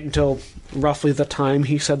roughly the time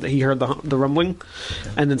he said that he heard the rumbling,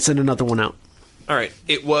 and then send another one out. All right.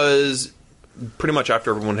 It was pretty much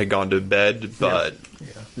after everyone had gone to bed, but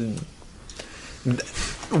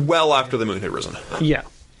well after the moon had risen. Yeah.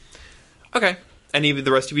 Okay. Any of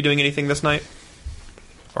the rest of you doing anything this night?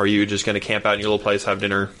 Or are you just going to camp out in your little place, have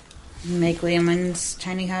dinner? Make Leomund's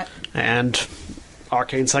tiny hut. And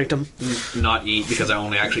Arcane Sanctum. Not eat, because I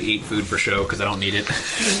only actually eat food for show, because I don't need it.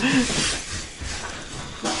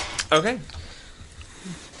 Okay.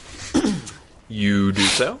 You do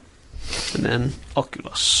so. And then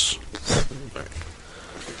Oculus.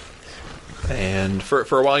 And for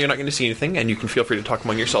a while you're not going to see anything, and you can feel free to talk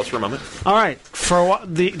among yourselves for a moment. All right. For a while,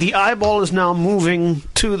 the eyeball is now moving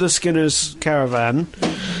to the Skinner's caravan.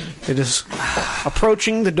 It is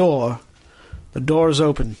approaching the door. The door is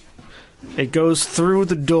open. It goes through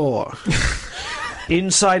the door.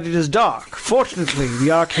 Inside it is dark. Fortunately,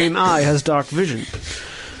 the Arcane Eye has dark vision.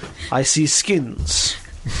 I see skins.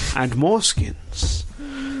 And more skins.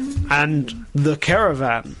 And the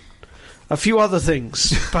caravan. A few other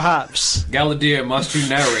things, perhaps. Galadir, must you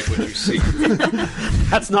narrate what you see?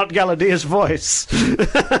 That's not Galadir's voice.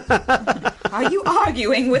 Are you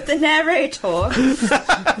arguing with the narrator?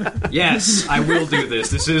 Yes, I will do this.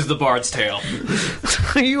 This is the Bard's Tale.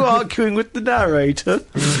 Are you arguing with the narrator?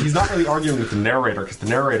 He's not really arguing with the narrator because the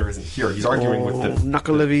narrator isn't here. He's arguing with the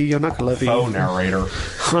Knuckle-levy, knuckle-levy. faux narrator.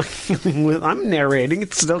 I'm narrating.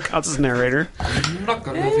 It still counts as narrator.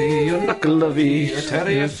 Knuckle-levy, Knuckle-levy.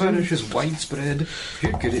 Tariel furnishes widespread.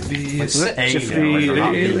 Here could it be? Let you feel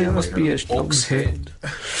it, there must be a oak's head.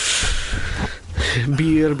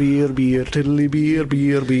 Beer, beer, beer, tiddly beer,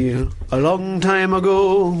 beer, beer. A long time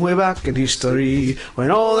ago, way back in history,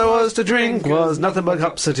 when all there was to drink was nothing but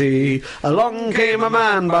cups of tea, along came a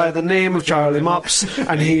man by the name of Charlie Mops,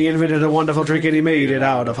 and he invented a wonderful drink and he made it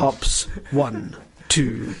out of hops. 1,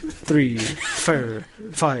 2, 3, 4,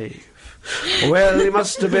 5. Well, he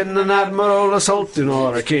must have been an admiral, a sultan,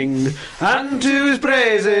 or a king, and to his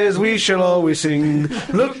praises we shall always sing.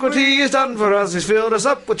 Look what he has done for us, he's filled us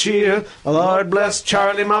up with cheer. Lord bless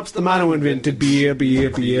Charlie Mops, the man who invented beer,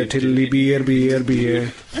 beer, beer, tiddly beer, beer,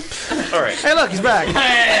 beer. All right. Hey, look, he's back.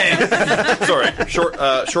 Hey! Sorry,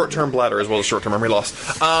 short-term bladder as well as short-term memory loss.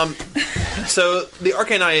 So the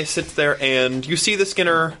Arcane Eye sits there, and you see the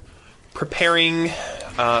Skinner preparing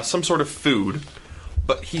some sort of food.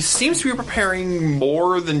 But he seems to be preparing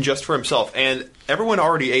more than just for himself, and everyone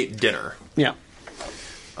already ate dinner. Yeah.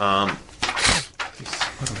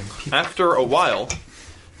 After a while,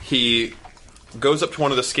 he goes up to one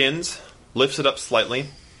of the skins, lifts it up slightly,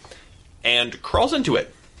 and crawls into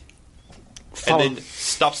it. Follow. And then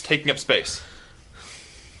stops taking up space.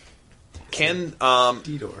 Can,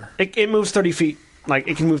 It moves 30 feet. Like,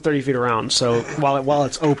 it can move 30 feet around, so while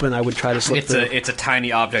it's open, I would try to slip through. It's a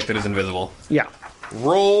tiny object that is invisible. Yeah.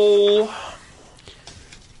 roll...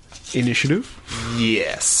 Initiative.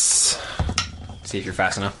 Yes. See if you're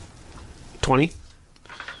fast enough. 20.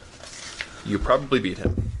 You probably beat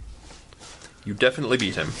him. You definitely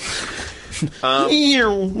beat him.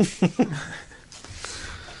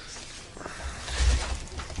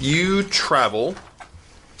 You travel.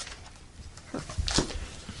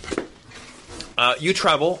 You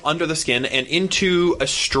travel under the skin and into a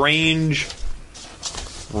strange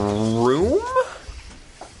room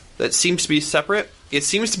that seems to be separate. It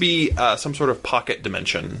seems to be some sort of pocket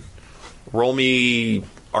dimension. Roll me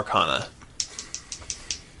Arcana.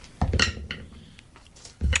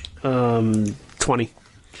 20.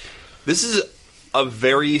 This is a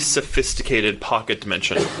very sophisticated pocket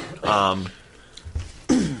dimension.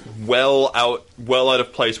 Well out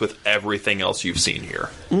of place with everything else you've seen here.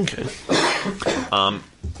 Okay. Let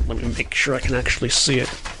me make sure I can actually see it.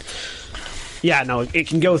 Yeah, no, it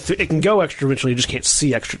can go through. It can go extra dimensionally. You just can't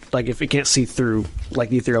see extra. Like if it can't see through, like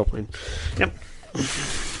the ethereal plane. Yep.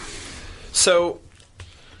 So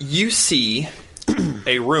you see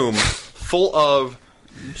a room full of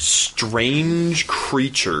strange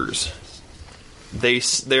creatures.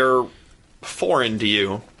 They're foreign to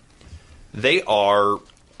you. They are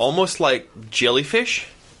almost like jellyfish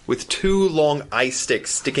with two long eye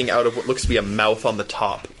sticks sticking out of what looks to be a mouth on the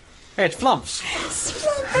top. Hey, it's Flumps.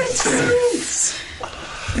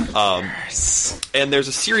 And there's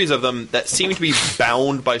a series of them that seem to be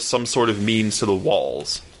bound by some sort of means to the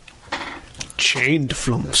walls. Chained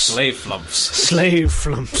Flumps. Slave flumps. Slave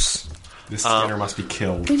Flumps. This Skinner must be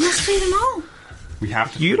killed. We must free them all. We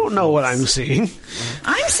have to. You don't know what I'm seeing.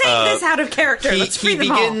 I'm saying this out of character. Let's free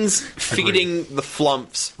them all. He begins feeding the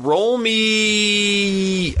flumps. Roll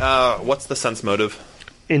me... what's the sense motive?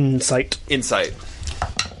 Insight. Insight.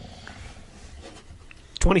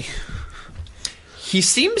 20. He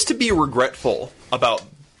seems to be regretful about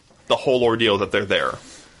the whole ordeal that they're there.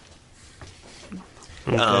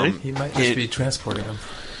 Okay. He might just be transporting them.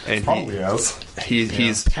 And Probably is.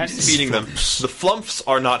 he's feeding them. The flumps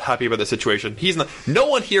are not happy about the situation. He's not. No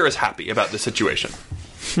one here is happy about the situation.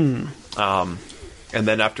 And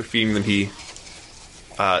then after feeding them, he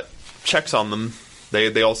checks on them.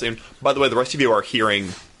 They all seem. By the way, the rest of you are hearing.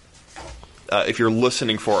 If you're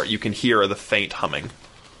listening for it, you can hear the faint humming.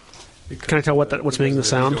 Can I tell what's making the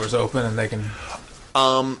sound? Doors open and they can.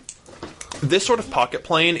 This sort of pocket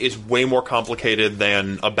plane is way more complicated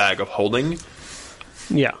than a bag of holding.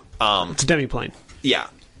 Yeah. It's a demi-plane. Yeah.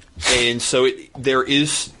 And so there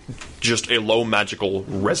is just a low magical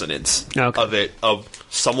resonance of it, of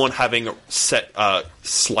someone having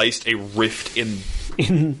sliced a rift in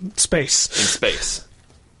space. In space.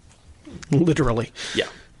 Literally. Yeah.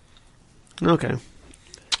 Okay.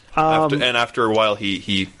 After a while,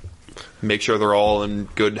 he makes sure they're all in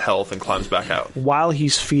good health and climbs back out. While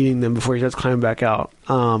he's feeding them before he starts climbing back out,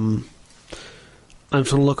 I'm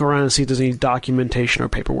just going to look around and see if there's any documentation or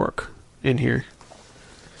paperwork in here.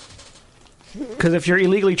 Because if you're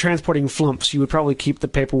illegally transporting flumps, you would probably keep the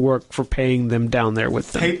paperwork for paying them down there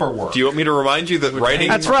with them. Paperwork. Do you want me to remind you that writing...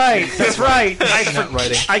 That's right. That's right. Not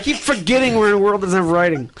writing. I keep forgetting we're in a world that doesn't have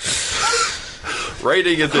writing.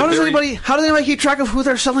 Writing is How does anybody keep track of who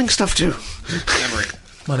they're selling stuff to? Memory.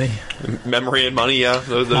 Money. Memory and money, yeah.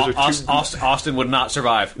 Those are two... Austin would not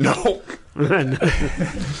survive. No.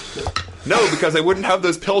 No, because I wouldn't have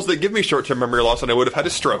those pills that give me short-term memory loss, and I would have had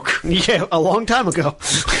a stroke. Yeah, a long time ago.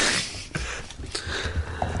 Okay.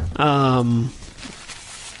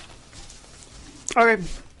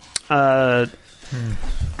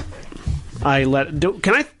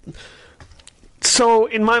 So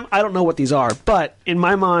in my, I don't know what these are, but in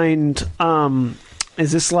my mind,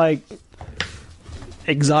 is this like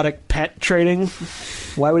exotic pet trading?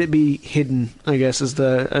 Why would it be hidden? I guess is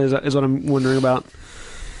what I'm wondering about.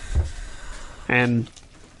 And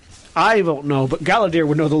I don't know, but Galadir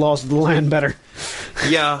would know the laws of the land better.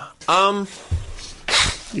 Yeah.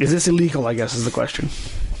 Is this illegal? I guess is the question.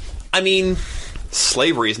 I mean,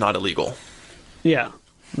 slavery is not illegal. Yeah,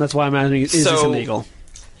 that's why I'm asking. Is this illegal?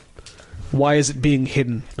 Why is it being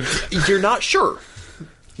hidden? You're not sure.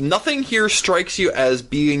 Nothing here strikes you as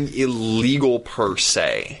being illegal per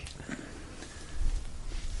se.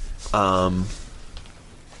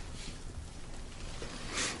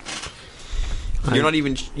 You're not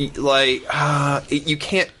even like you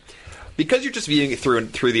can't, because you're just viewing it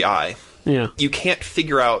through the eye. Yeah, you can't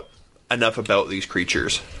figure out enough about these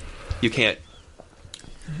creatures. You can't.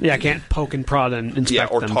 Yeah, I can't poke and prod and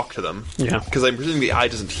inspect or them. talk to them. Yeah, because I'm presuming the eye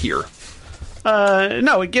doesn't hear.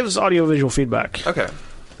 No, it gives audio-visual feedback. Okay,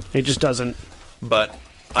 it just doesn't. But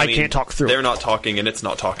I mean, can't talk through. They're not talking, and it's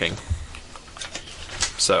not talking.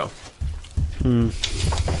 So. I'm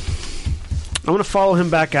going to follow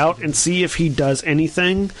him back out and see if he does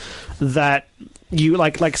anything that you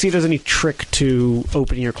like see if there's any trick to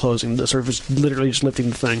opening or closing this, or if it's literally just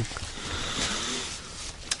lifting the thing.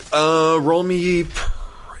 Roll me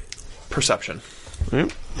perception.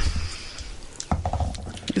 Right.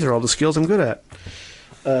 These are all the skills I'm good at.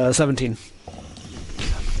 17.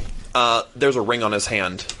 There's a ring on his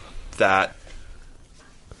hand that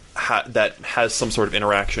has some sort of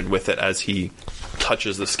interaction with it as he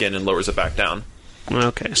touches the skin and lowers it back down.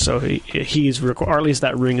 Okay, so he's or at least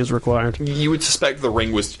that ring is required. You would suspect the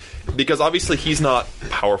ring was, because obviously he's not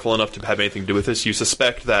powerful enough to have anything to do with this. You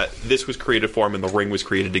suspect that this was created for him and the ring was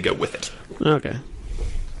created to go with it. Okay.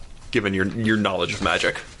 Given your knowledge of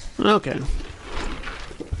magic. Okay.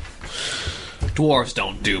 Dwarves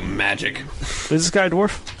don't do magic. Is this guy a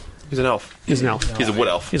dwarf? He's an elf. He's an elf. He's a wood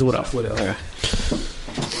elf. He's a wood elf. Wood elf. Okay.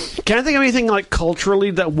 Can I think of anything like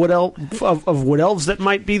culturally that wood elves that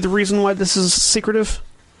might be the reason why this is secretive?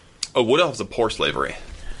 Oh, wood elves abhor slavery.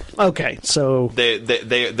 Okay, so They're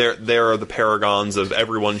the paragons of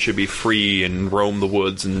everyone should be free and roam the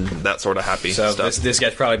woods and that sort of happy So stuff. this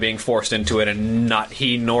guy's probably being forced into it, and not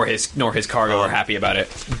he nor his cargo are happy about it.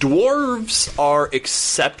 Dwarves are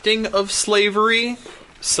accepting of slavery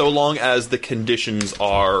so long as the conditions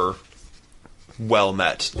are well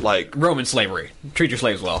met. Like Roman slavery. Treat your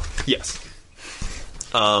slaves well. yes.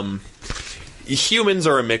 Humans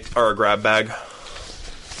are a grab bag.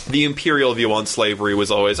 The imperial view on slavery was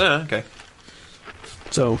always, okay.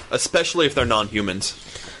 So Especially if they're non-humans.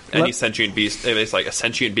 Any sentient beast, it's like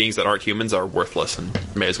sentient beings that aren't humans are worthless and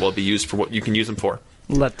may as well be used for what you can use them for.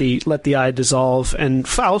 let the eye dissolve, and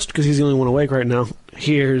Faust, because he's the only one awake right now,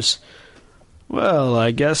 hears, well,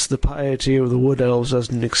 I guess the piety of the wood elves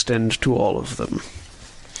doesn't extend to all of them.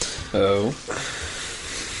 Oh.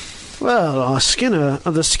 Well, the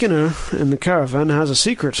Skinner in the caravan has a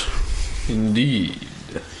secret. Indeed.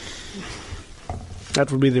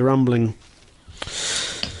 That would be the rumbling.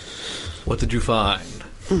 What did you find?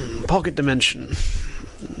 Pocket dimension.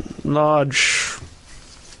 Large,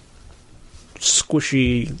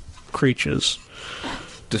 squishy creatures.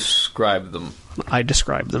 Describe them. I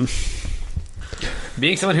describe them.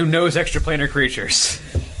 Being someone who knows extraplanar creatures,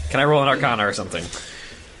 can I roll an Arcana or something?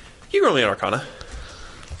 You can roll me an Arcana.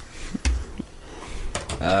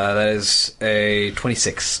 That is a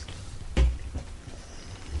 26.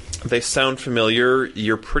 They sound familiar.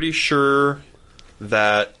 You're pretty sure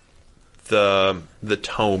that the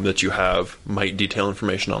tome that you have might detail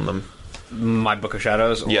information on them. My Book of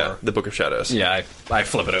Shadows? Or... Yeah, the Book of Shadows. Yeah, I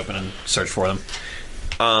flip it open and search for them.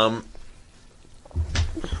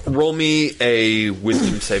 Roll me a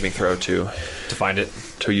wisdom saving throw to find it.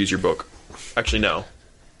 To use your book. Actually, no.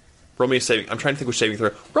 Roll me a saving... I'm trying to think which saving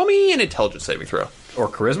throw. Roll me an intelligence saving throw. Or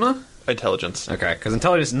Charisma? Intelligence. Okay, because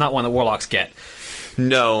intelligence is not one that warlocks get.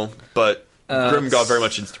 No, but Grimgod very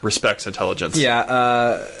much respects intelligence.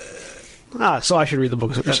 Yeah, So I should read the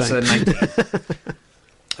book, is what you're that's saying. a 19.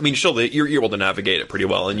 I mean, still, you're able to navigate it pretty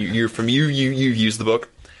well, and you use the book.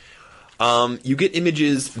 You get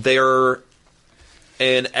images. They're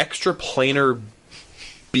an extraplanar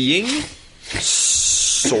being,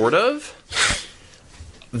 sort of.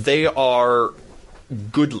 They are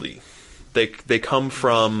goodly. They come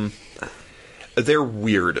from. They're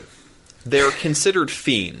weird. They're considered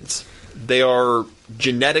fiends. They are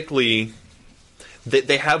genetically.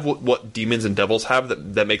 They have what demons and devils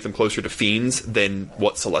have that make them closer to fiends than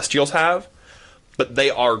what celestials have, but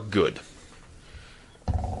they are good.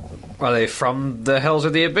 Are they from the Hells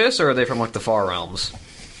of the Abyss, or are they from, like, the Far Realms?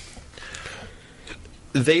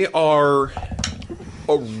 They are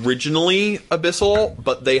originally abyssal,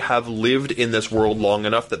 but they have lived in this world long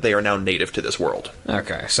enough that they are now native to this world.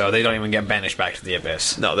 Okay, so they don't even get banished back to the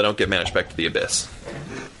Abyss. No, they don't get managed back to the abyss.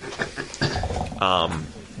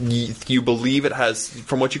 You believe it has,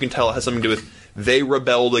 from what you can tell, it has something to do with they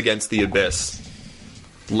rebelled against the abyss,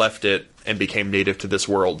 left it, and became native to this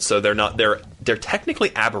world. So they're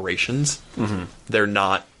technically aberrations. Mm-hmm. They're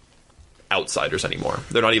not outsiders anymore.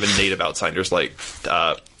 They're not even native outsiders like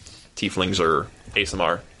tieflings or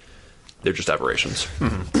ASMR. They're just aberrations.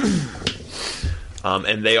 Mm-hmm.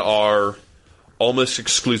 And they are almost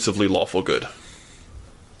exclusively lawful good.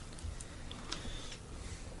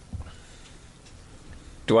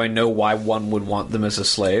 Do I know why one would want them as a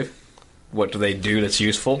slave? What do they do that's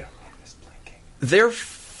useful? Their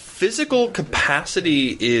physical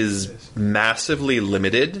capacity is massively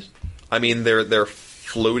limited. I mean, they're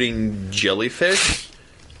floating jellyfish.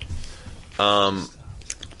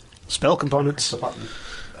 Spell components.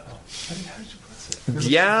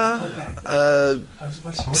 Yeah,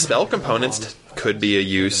 spell components could be a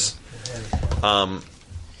use.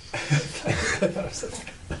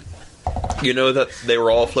 You know that they were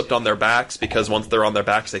all flipped on their backs because once they're on their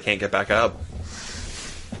backs, they can't get back up.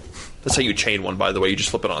 That's how you chain one, by the way. You just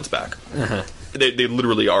flip it on its back. Uh-huh. They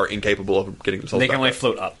literally are incapable of getting themselves back. They can only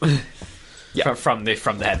float up. Yeah, from the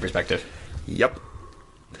head perspective. Yep.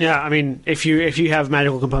 Yeah, I mean, if you have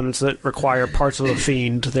magical components that require parts of a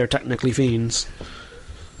fiend, they're technically fiends.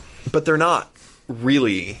 But they're not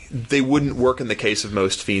really. They wouldn't work in the case of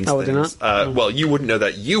most fiends. Oh, things. they're not? Well, you wouldn't know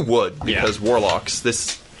that. You would, because warlocks.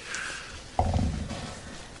 This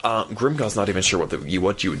Grimgod's not even sure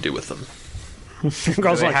what you would do with them. Do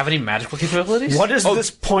they have any magical capabilities? What is this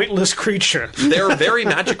pointless creature? They're very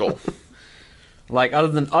magical. Like, other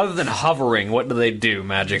than hovering, what do they do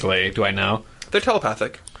magically? Do I know? They're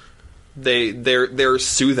telepathic. They're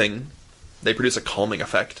soothing. They produce a calming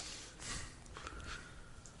effect.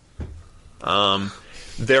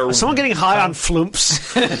 They're Is someone getting high on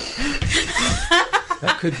flumps?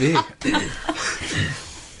 That could be.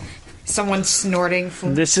 Someone snorting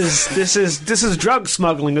from... This is drug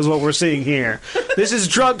smuggling, is what we're seeing here. This is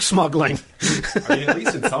drug smuggling. I mean, at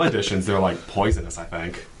least in some editions, they're like poisonous, I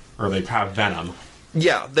think, or they have venom.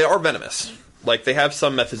 Yeah, they are venomous. Like, they have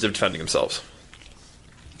some methods of defending themselves.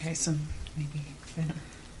 Okay, some maybe venom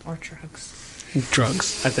or drugs.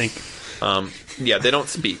 Drugs, I think. Yeah, they don't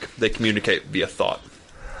speak. They communicate via thought.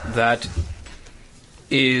 That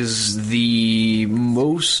is the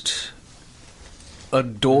most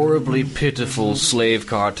adorably pitiful slave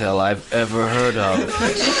cartel I've ever heard of.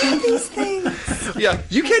 These things. Yeah,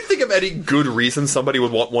 you can't think of any good reason somebody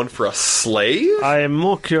would want one for a slave? I am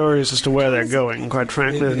more curious as to where they're going, quite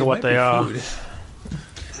frankly, than what they are.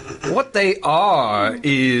 What they are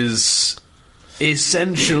is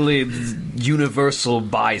essentially universal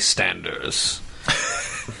bystanders.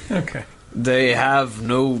 Okay. They have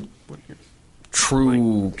no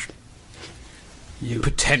true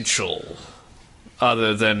potential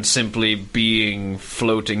other than simply being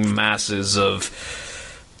floating masses of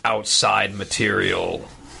outside material.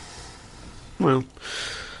 Well,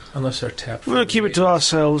 Unless they're tapped. we'll keep it to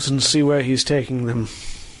ourselves and see where he's taking them.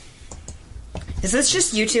 Is this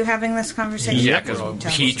just you two having this conversation? Yeah,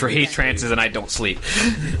 because he trances and I don't sleep.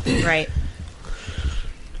 Right.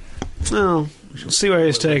 Well, we'll see where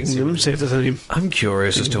he's taking them, see if there's any... I'm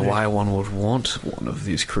curious as to why one would want one of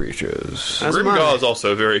these creatures. As am Grimgaw I. is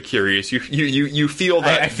also very curious. You feel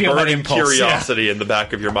that I feel that burning impulse, curiosity in the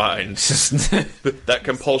back of your mind. That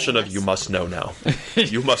compulsion of, you must know now.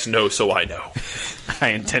 You must know so I know. I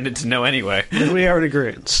intended to know anyway. Then we are in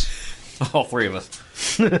agreement. All three of us.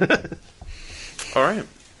 All right.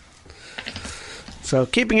 So,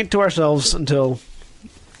 keeping it to ourselves until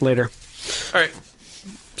later. All right.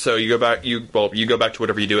 So you go back. You go back to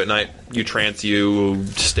whatever you do at night. You trance. You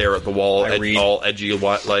stare at the wall. I read. All edgy.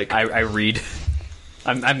 Like I read.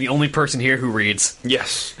 I'm the only person here who reads.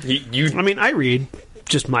 Yes. I mean, I read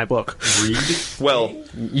just my book. Read? Well,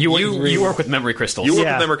 You work with memory crystals. you work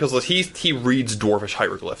Yeah. with memory crystals. He reads dwarvish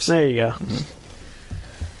hieroglyphs, There you go.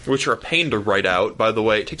 which are a pain to write out. By the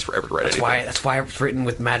way, it takes forever to write anything. That's why it's written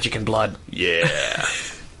with magic and blood. Yeah.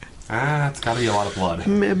 It's got to be a lot of blood.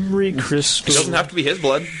 Memory It crystal. doesn't have to be his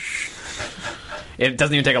blood. It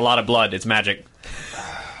doesn't even take a lot of blood. It's magic.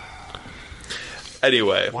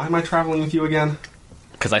 Anyway, Why am I traveling with you again?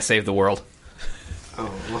 Because I saved the world.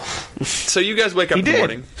 so you guys wake up in the did.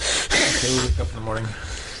 morning. Okay, we wake up in the morning.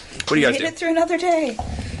 What do you guys Made do? it through another day.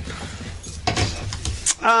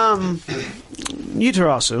 You,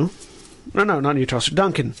 Tarasu. No, not you, Tarasu.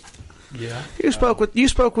 Duncan. Yeah. You spoke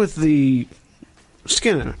with the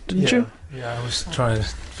Skinner, didn't you? Yeah, I was trying to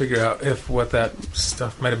figure out what that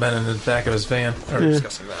stuff might have been in the back of his van. Or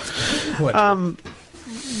Discussing that. what?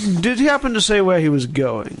 Did he happen to say where he was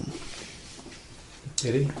going?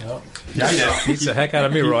 Did he? No. Yeah, I did. Beats the heck out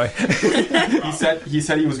of me, Roy. He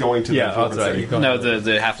said he was going to Yeah, the that's right. city. No,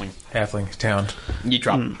 the halfling. Halfling town. You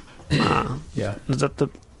drop. Yeah. Is that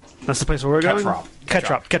that's the place where we're going?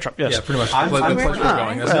 Ketrop, yes. Yeah, pretty much. I'm the place pretty we're sure-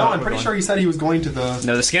 going. That's No, where I'm we're pretty going. sure he said he was going to the...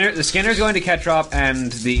 No, the scanner's going to Ketrop,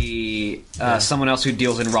 and the someone else who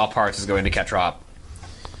deals in raw parts is going to Ketrop.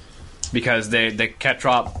 Because the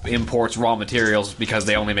Ketrop imports raw materials because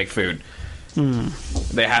they only make food.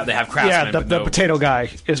 They have craftsmen. Yeah, but the no- potato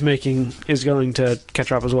guy is going to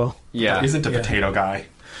Ketrop as well. Yeah, Isn't a potato guy.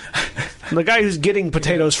 The guy who's getting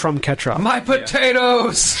potatoes from Ketrop. my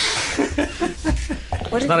potatoes.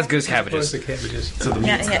 What It's not as good as cabbages. The cabbages. So the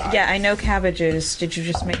meat's guy. Yeah, I know cabbages. Did you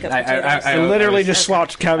just make up potatoes? I literally just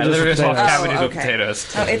swapped I cabbages literally for swapped potatoes. cabbages with okay.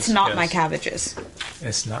 potatoes. Oh, it's not Yes. my cabbages.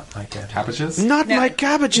 It's not my cabbage. Cabbages? Not No. my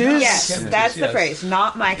cabbages. Yes, that's the yes. phrase.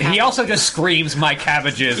 Not my cabbages. He also just screams "my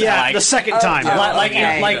cabbages." Yeah, like, the second time. like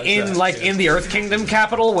in the Earth Kingdom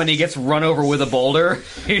capital when he gets run over with a boulder.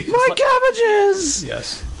 He's My like- cabbages.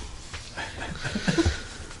 Yes.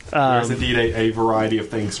 There's indeed a variety of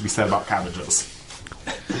things to be said about cabbages.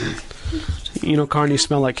 You know, carnies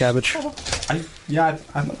smell like cabbage. I thought he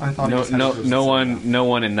said it was- no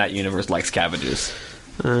one in that universe likes cabbages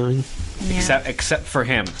Yeah. except for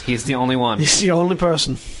him. He's the only one. He's the only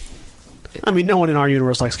person. I mean, no one in our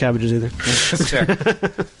universe likes cabbages either. That's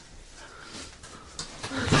fair.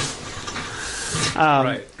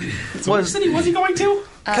 Right. So which city was he going to?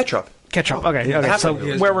 Ketchup. Ketchup. Okay. So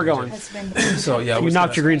where we're going? So yeah, You we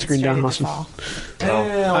knocked your green screen down, Austin.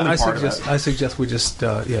 I suggest we just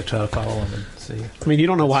try to follow him and see. I mean, you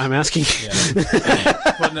don't know why I'm asking.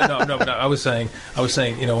 Well, no. But I was saying, when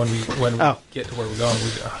we Oh. get to where we're going,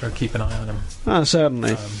 we ought to keep an eye on him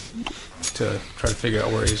Certainly. to try to figure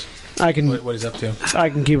out where he's I can what he's up to. I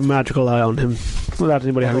can keep a magical eye on him without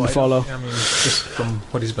anybody having to follow. I mean, just from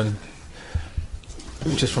what he's been,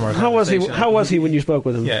 just from our How was he? conversation. How was he when you spoke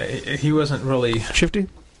with him? Yeah, he wasn't really. Shifty.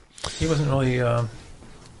 He wasn't really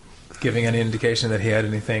giving any indication that he had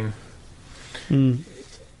anything,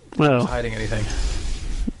 Well, hiding anything.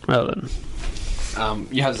 well then,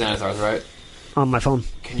 You have Xanathar's, right? on my phone.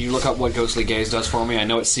 Can you look up what Ghostly Gaze does for me? I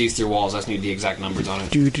know it sees through walls. I just need the exact numbers on it.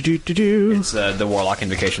 Do. It's the Warlock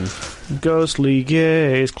invocation. Ghostly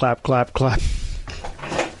gaze. Clap, clap, clap.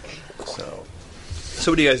 So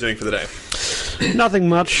what are you guys doing for the day? Nothing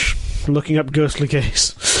much. Looking up ghostly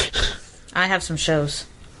gaze. I have some shows.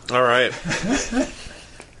 All right.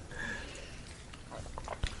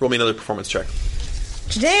 Roll me another performance check.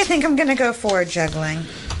 Today I think I'm going to go for juggling.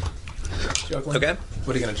 Juggling? Okay.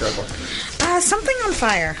 What are you going to juggle? Something on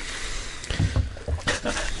fire.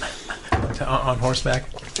 On horseback?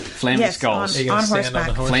 Flaming Yes, skulls. Are you on gonna stand on the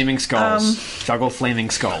horseback. horse? Flaming skulls. Juggle flaming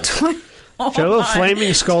skulls. Juggle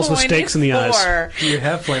flaming skulls with stakes in the eyes. 24. You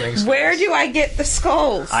have flaming skulls. Where do I get the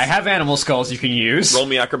skulls? I have animal skulls you can use. Roll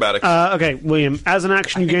me acrobatics. Okay, William. As an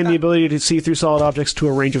action, you gain the ability to see through solid objects to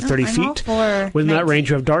a range of 30 I'm all feet. for Within that 19. range,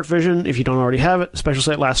 you have dark vision. If you don't already have it, special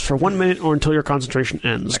sight lasts for 1 minute or until your concentration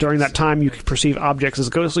ends. During that time, you can perceive objects as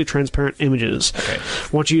ghostly, transparent images. Okay.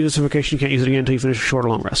 Once you use this invocation, you can't use it again until you finish a short or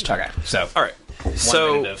long rest. Okay, so All right. 1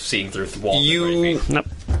 So minute of seeing through walls. you Nope.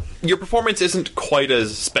 your performance isn't quite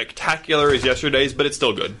as spectacular as yesterday's, but it's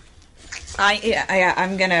still good.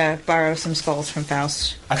 I'm gonna borrow some skulls from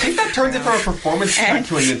Faust, I think that turns it from a performance check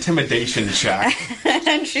to an intimidation check.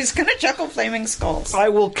 and she's gonna juggle flaming skulls. I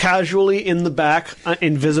will casually, in the back,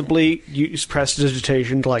 invisibly use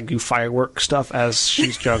prestidigitation to like do firework stuff as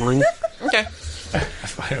she's juggling. Okay.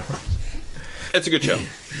 It's a good show.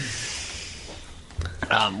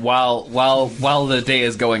 While the day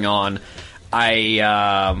is going on,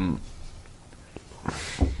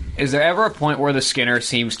 is there ever a point where the Skinner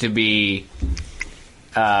seems to be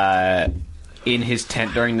in his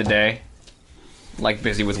tent during the day, like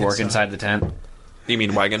busy with work inside the tent. You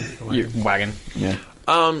mean wagon? Wagon. Yeah.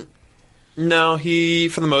 No, he,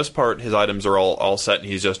 for the most part, his items are all set and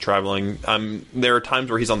he's just traveling. There are times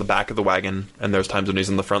where he's on the back of the wagon, and there's times when he's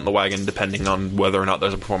on the front of the wagon, depending on whether or not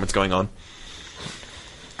there's a performance going on.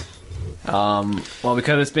 Well,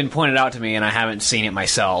 because it's been pointed out to me and I haven't seen it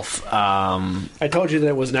myself. I told you that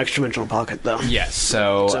it was an extra-dimensional pocket, though. Yes,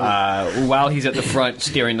 so while he's at the front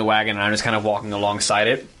steering the wagon and I'm just kind of walking alongside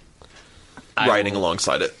it. Riding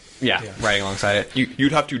alongside it. Yeah, riding alongside it.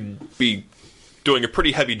 You'd have to be doing a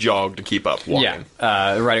pretty heavy jog to keep up walking.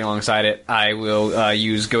 Yeah, riding alongside it, I will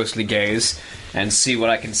use Ghostly Gaze and see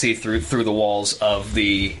what I can see through the walls of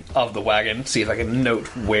the wagon. See if I can note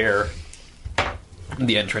where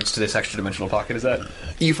the entrance to this extra-dimensional pocket is at.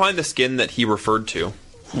 You find the skin that he referred to,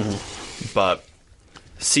 but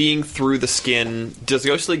seeing through the skin...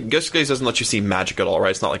 Ghostly Gaze doesn't let you see magic at all,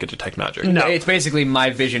 right? It's not like a detect magic. No, it's basically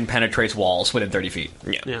my vision penetrates walls within 30 feet.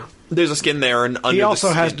 Yeah. There's a skin there, and under He also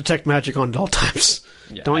the has skin... detect magic on all types.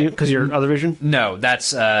 Yeah, Don't you? Because your other vision? No,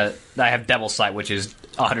 that's... I have Devil's Sight, which is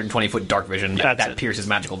 120-foot dark vision that pierces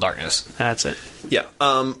magical darkness. That's it. Yeah.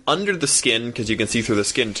 Under the skin, because you can see through the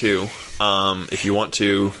skin too, if you want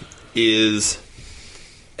to, is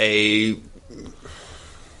a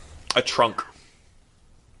trunk.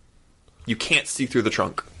 You can't see through the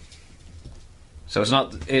trunk. So it's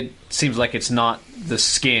not... It seems like it's not the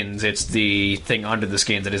skins, it's the thing under the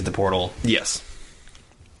skins that is the portal. Yes.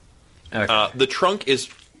 Okay. The trunk is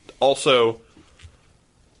also...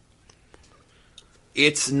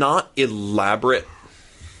 It's not elaborate.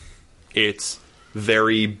 It's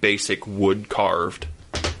very basic wood carved.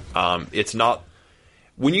 It's not...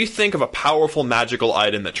 When you think of a powerful magical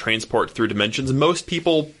item that transports through dimensions, most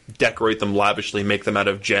people decorate them lavishly, make them out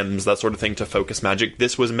of gems, that sort of thing, to focus magic.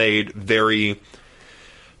 This was made very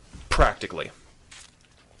practically.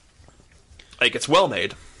 Like, it's well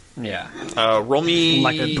made. Yeah. Roll me...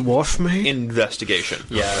 Like a dwarf made? Investigation.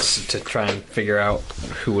 Yes, to try and figure out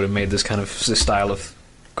who would have made this kind of this style of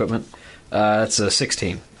equipment. That's a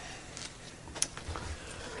 16.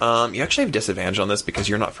 You actually have disadvantage on this because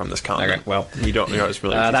you're not from this continent. Okay, well... You don't... It's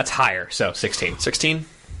really that's higher, so 16. 16?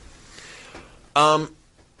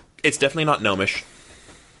 It's definitely not gnomish.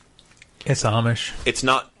 It's Amish. It's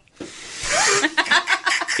not...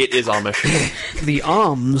 It is Amish. The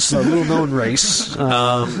Alms, a little-known race.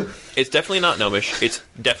 It's definitely not gnomish. It's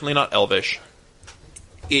definitely not elvish.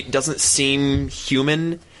 It doesn't seem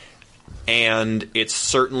human, and it's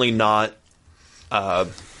certainly not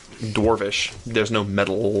dwarvish. There's no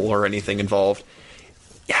metal or anything involved.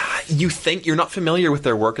 Yeah, you think you're not familiar with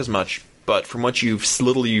their work as much, but from what you've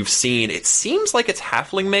seen, it seems like it's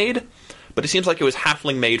halfling made, but it seems like it was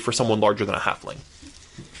halfling made for someone larger than a halfling.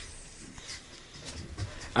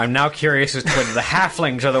 I'm now curious as to whether the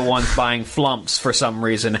halflings are the ones buying flumps for some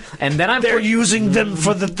reason, and then They're using them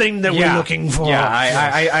for the thing that we're looking for. Yeah,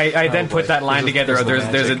 I then put that line together.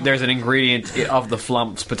 there's There's an ingredient of the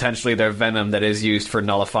flumps, potentially their venom, that is used for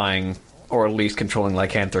nullifying or at least controlling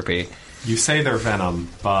lycanthropy. You say they're venom,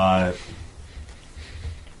 but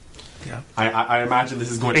Yeah. I imagine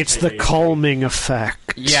this is going to It's take the calming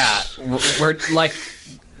effect. Yeah, we're like,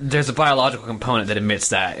 there's a biological component that emits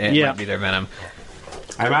that. And it might be their venom.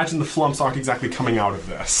 I imagine the flumps aren't exactly coming out of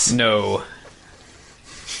this. No.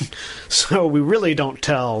 So we really don't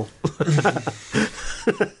tell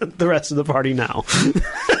the rest of the party now.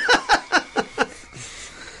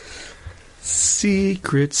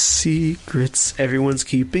 Secrets. Everyone's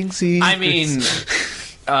keeping secrets. I mean...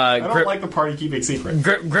 I don't like the party keeping secrets.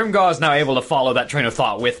 Grimgar is now able to follow that train of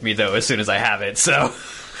thought with me, though, as soon as I have it, so...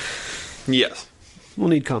 Yes. We'll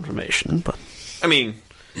need confirmation, but... I mean,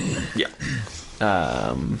 yeah.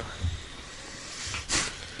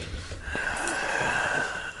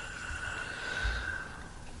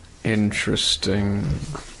 Interesting.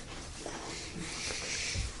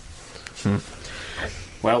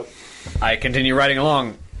 Well, I continue riding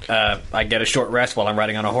along. I get a short rest while I'm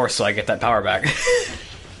riding on a horse, so I get that power back.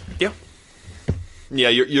 Yeah. Yeah,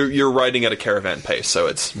 you're riding at a caravan pace, so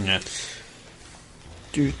it's... Yeah.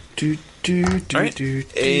 Are you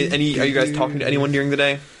guys talking to anyone during the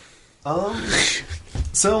day?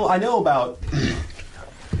 So I know about...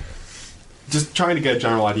 Just trying to get a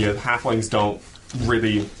general idea, halflings don't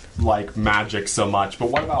really like magic so much,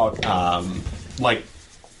 but what about, like,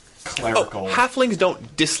 clerical... Halflings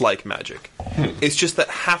don't dislike magic. It's just that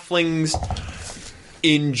halflings,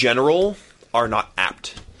 in general, are not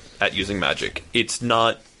apt at using magic. It's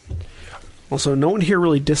not... Also, no one here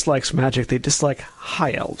really dislikes magic. They dislike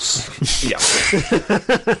high elves. Yeah.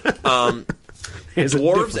 There's a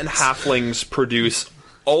Dwarves and difference. halflings produce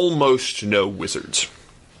almost no wizards.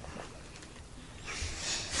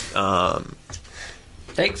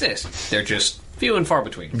 They exist. They're just few and far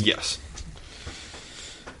between. Yes.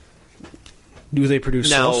 Do they produce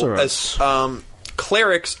Now, sorcerers?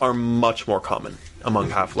 clerics are much more common among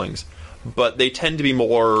halflings, but they tend to be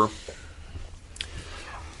more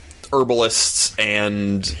herbalists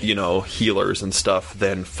and, healers and stuff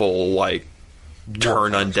than full,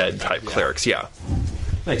 turn undead type clerics. Yeah.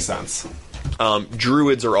 Makes sense.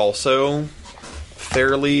 Druids are also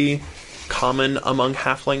fairly common among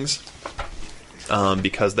halflings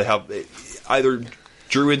because they have either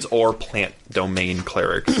druids or plant domain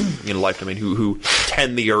clerics, life domain, who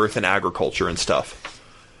tend the earth and agriculture and stuff.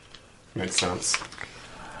 Makes sense.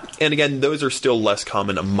 And again, those are still less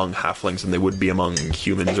common among halflings than they would be among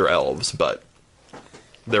humans or elves, but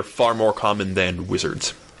they're far more common than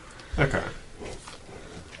wizards. Okay.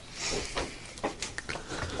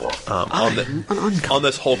 On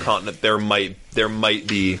this whole continent, there might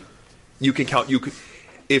be. You can count.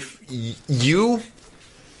 If you,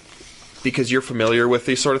 because you're familiar with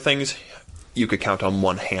these sort of things, you could count on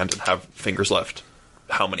one hand and have fingers left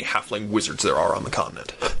how many halfling wizards there are on the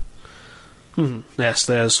continent. Yes,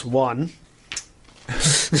 there's one.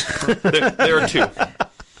 There are two.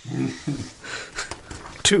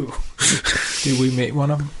 Two. Did we meet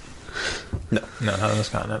one of them? No. No, not on this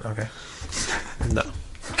continent. Okay. No.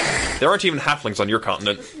 There aren't even halflings on your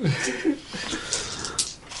continent.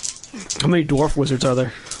 How many dwarf wizards are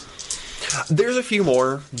there? There's a few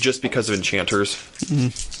more, just because of enchanters.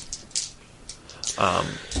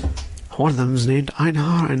 One of them is named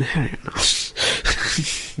Einar and Helen.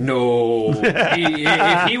 No.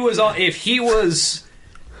 If he was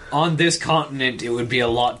on this continent, it would be a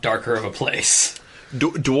lot darker of a place.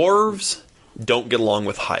 Dwarves don't get along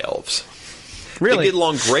with high elves. Really? They get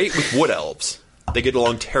along great with wood elves. They get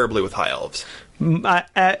along terribly with high elves.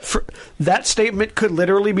 That statement could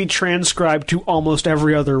literally be transcribed to almost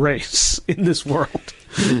every other race in this world.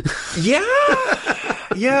 Yeah,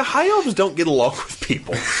 high elves don't get along with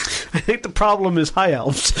people. I think the problem is high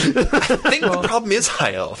elves. I think the problem is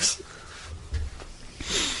high elves.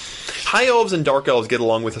 High elves and dark elves get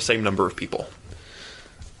along with the same number of people.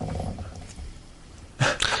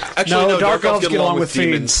 Actually, no, dark elves get along with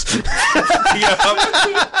demons. fiends. Yeah.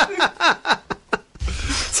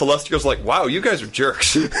 Celestial's like, wow, you guys are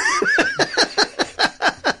jerks. Go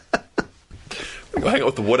hang out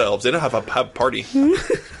with the wood elves. They don't have a party.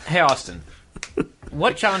 Hey, Austin.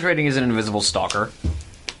 What challenge rating is an invisible stalker?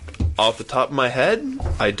 Off the top of my head,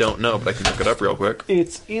 I don't know, but I can look it up real quick.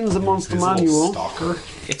 It's in the monster Invisible manual. Stalker.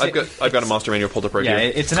 I've got a monster manual pulled up right Yeah,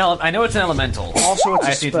 here. it's I know it's an elemental. Also, it's I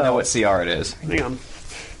a just need to know spell. what CR it is. Hang on.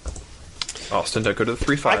 Austin, don't go to the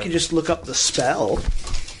 3-5. I can just look up the spell.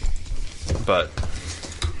 But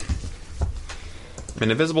an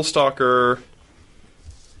invisible stalker.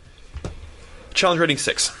 Challenge rating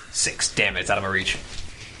 6. 6. Damn it, it's out of my reach.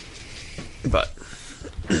 But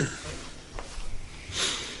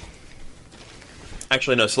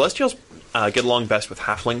actually, no. Celestials get along best with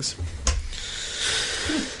halflings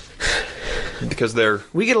because they're.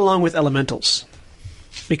 We get along with elementals.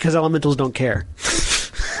 Because elementals don't care.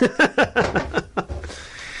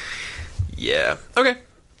 Yeah. Okay.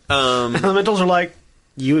 Elementals are like,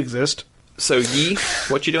 you exist. So Yi,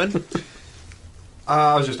 what you doing?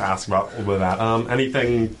 I was just asking about a little bit of that.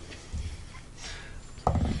 Anything?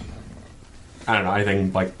 I don't know.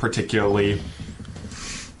 Anything particularly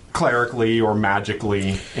clerically or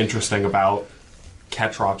magically interesting about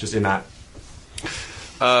Ketrop? Just in that.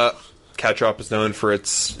 Ketrop is known for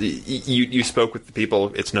its. You spoke with the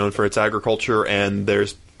people. It's known for its agriculture, and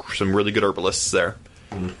there's some really good herbalists there.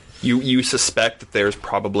 Mm. You suspect that there's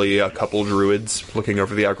probably a couple druids looking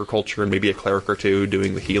over the agriculture, and maybe a cleric or two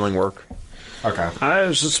doing the healing work. Okay.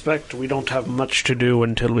 I suspect we don't have much to do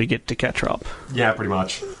until we get to Ketrop. Yeah, pretty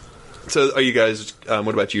much. So, are you guys? What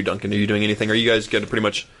about you, Duncan? Are you doing anything? Are you guys getting pretty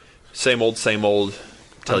much same old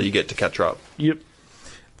till you get to Ketrop? Yep.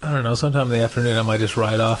 I don't know. Sometime in the afternoon, I might just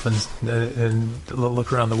ride off and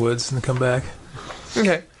look around the woods and come back.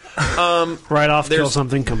 Okay. Right off, kill There's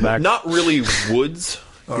something, come back. Not really woods.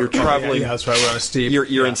 You're traveling. Yeah, that's right. We're on a steep.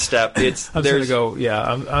 You're in step. I'm just gonna go. Yeah,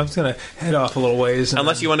 I'm just gonna head off a little ways.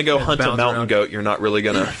 Unless you want to go hunt a bounce mountain around. goat, you're not really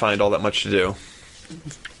gonna find all that much to do.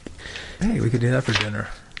 Hey, we could do that for dinner.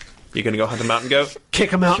 You gonna go hunt a mountain goat?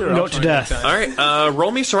 Kick him out Sure, and I'll go to find death. it. All right.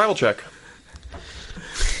 Roll me a survival check.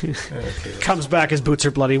 Okay. Comes back, his boots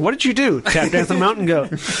are bloody. What did you do? Tap dance the mountain goat.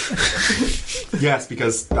 Yes,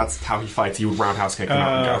 because that's how he fights. He would roundhouse kick him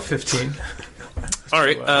out and go. 15. All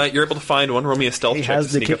right. You're able to find one. Roll me a stealth He check has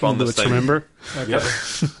to the sneak up kicking on this boots, thing. remember? Yep.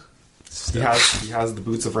 He has the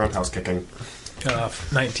boots of roundhouse kicking.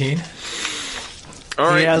 19. All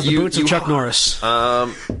right, He has the boots of Chuck Norris. I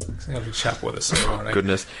think I'll be chap with us.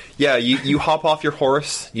 Goodness. Yeah, you hop off your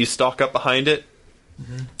horse. You stalk up behind it.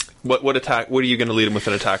 Mm-hmm. What attack? What are you going to lead him with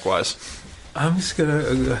an attack wise? I'm just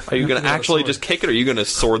gonna. Are you going to actually just kick it, or are you going to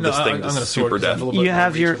sword this thing to super death? You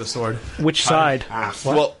have your sword. Which side?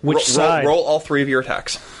 Well, Which side? Roll all 3 of your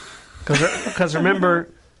attacks. Because remember,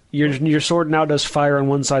 your sword now does fire on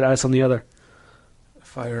one side, ice on the other.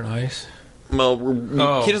 Fire and ice. Well,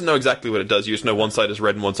 he doesn't know exactly what it does. You just know one side is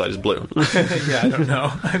red and one side is blue. Yeah, I don't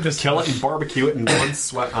know. I'm just Kill it and barbecue it in one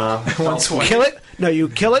sweat. one sweat. Kill it? No, you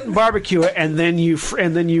kill it and barbecue it, and then you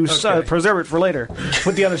preserve it for later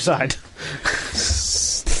with the other side.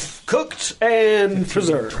 Cooked and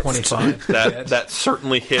preserved. 25. That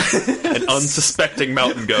certainly hit an unsuspecting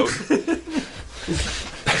mountain goat.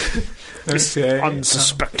 Okay.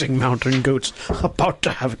 Unsuspecting mountain goats about to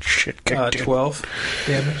have its shit kicked in. 12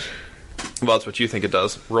 damage. Well, that's what you think it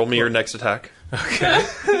does. Roll me your next attack. Okay.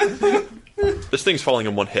 This thing's falling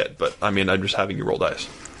in one hit, but I mean, I'm just having you roll dice.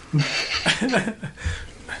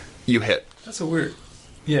 You hit. That's a weird.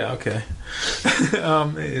 Yeah. Okay.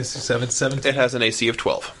 It's 17. It has an AC of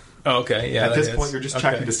 12. Oh, okay. Yeah. At this point, you're just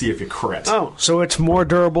checking to see if you crit. Oh, so it's more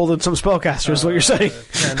durable than some spellcasters, is what you're saying.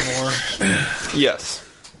 10 more. Yes.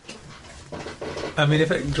 I mean,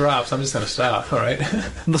 if it drops, I'm just going to stop. All right.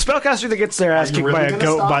 The spellcaster that gets their ass Are you kicked by really a gonna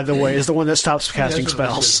goat, stop? by the way, is the one that stops casting That's what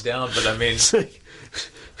I'm spells. down, but I mean,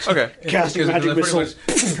 Okay. Casting because magic I pretty missile.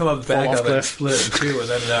 much come up back off of it, cliff. split it in two, and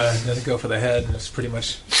then go for the head, and it's pretty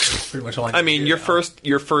much all. I mean, your first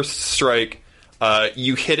strike,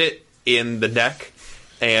 you hit it in the neck,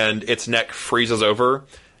 and its neck freezes over,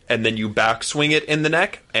 and then you backswing it in the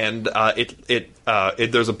neck, and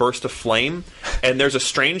there's a burst of flame, and there's a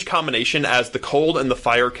strange combination as the cold and the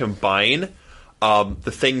fire combine.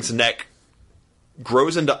 The thing's neck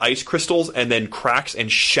grows into ice crystals and then cracks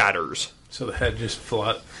and shatters. So the head just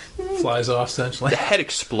flies off, essentially. The head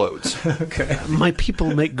explodes. Okay. My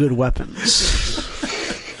people make good weapons.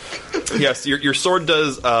 Yes, your sword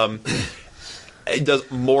does it does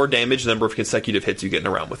more damage the number of consecutive hits you get in a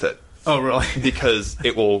round with it. Oh, really? Because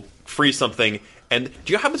it will freeze something. And do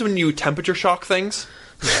you know what happens when you temperature shock things?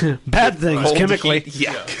 Bad things, Cold chemically. heat,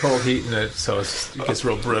 yeah. Cold heat, and it gets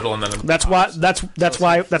real brittle, and then That's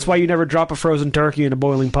why you never drop a frozen turkey in a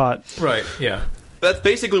boiling pot. right. Yeah. That's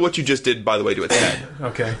basically what you just did, by the way, to its head.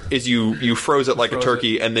 Okay. Is you froze it like a Froze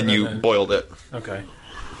turkey, it, and then and you then- boiled it. Okay.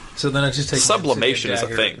 So then I just take Sublimation my is a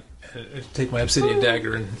obsidian thing. dagger, take my obsidian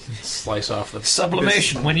dagger and slice off the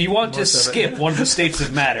Sublimation, when you want to most of it. skip one of the states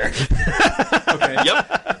of matter. Okay.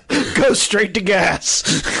 Yep. Go straight to gas.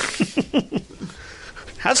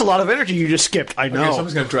 That's a lot of energy you just skipped. I know. so I'm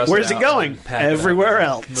just gonna dress Where's it it out going? and pack it up. Everywhere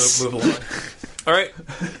else. Move along. All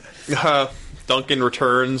right. Duncan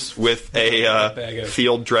returns with Bag a of-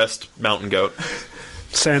 field-dressed mountain goat.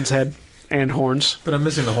 Sans head and horns. But I'm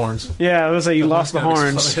missing the horns. Yeah, I was like, you lost the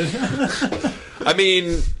horns. I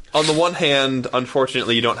mean, on the one hand,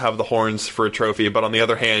 unfortunately, you don't have the horns for a trophy, but on the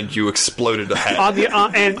other hand, you exploded a head.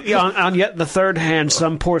 On yet the third hand,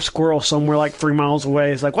 some poor squirrel somewhere like 3 miles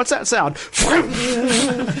away is like, "What's that sound?"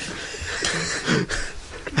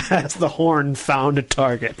 As the horn found a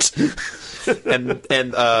target. and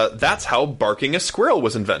that's how barking a squirrel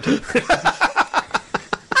was invented.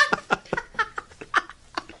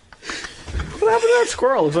 What happened to that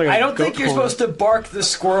squirrel? It's like a I don't think goat you're horn. supposed to bark the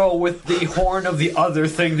squirrel with the horn of the other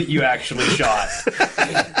thing that you actually shot.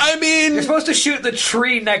 I mean, You're supposed to shoot the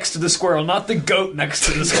tree next to the squirrel, not the goat next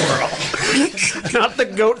to the squirrel. Not the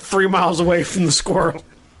goat 3 miles away from the squirrel.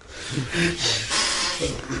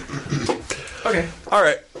 Okay. all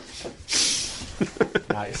right.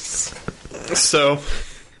 Nice. So,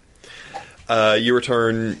 you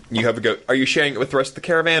return. You have a goat. Are you sharing it with the rest of the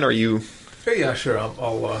caravan? Or are you? Yeah, sure. I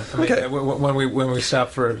mean, Okay. when we stop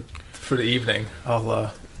for the evening,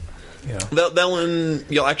 I'll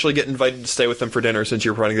You'll actually get invited to stay with them for dinner since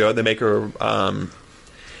you're running the goat. They make a.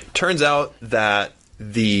 Turns out that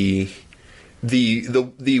the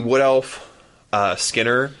wood elf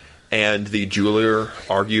Skinner and the jeweler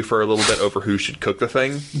argue for a little bit over who should cook the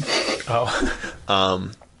thing. Oh.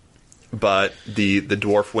 But the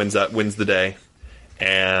dwarf wins the day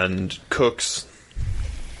and cooks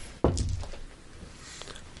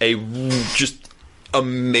a just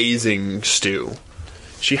amazing stew.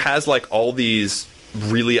 She has like all these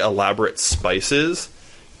really elaborate spices,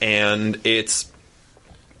 and it's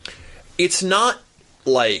not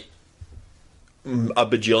like a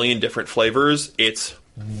bajillion different flavors. It's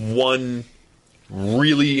one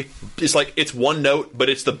really. It's like it's one note, but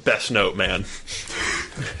it's the best note, man.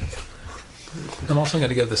 I'm also going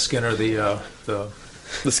to give the Skinner the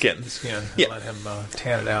The skin. skin. Yeah. Let him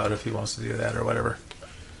tan it out if he wants to do that or whatever.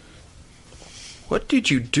 What did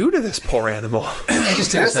you do to this poor animal? I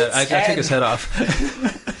just take his head. I take his head off.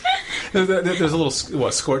 There's a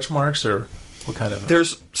little scorch marks or what kind of?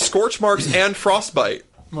 There's scorch marks and frostbite.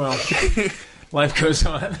 Well, life goes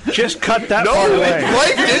on. Just cut that No, part away.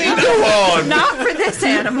 life didn't go on. Not for this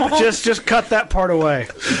animal. Just cut that part away.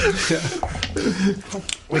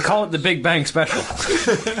 We call it the Big Bang Special.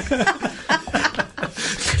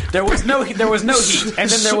 There was no heat, and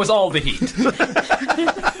then there was all the heat.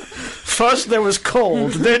 First there was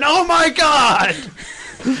cold, then oh my god!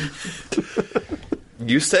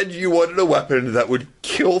 You said you wanted a weapon that would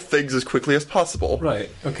kill things as quickly as possible. Right.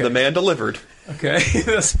 Okay. The man delivered. Okay.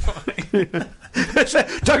 That's fine.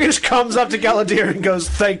 Duncan just comes up to Galadir and goes,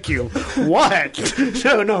 "Thank you." What?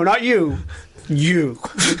 No, not you. You.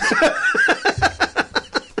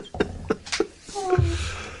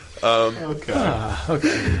 Okay.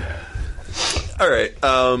 Okay. All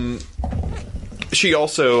right. She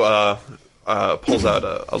also pulls out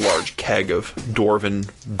a large keg of dwarven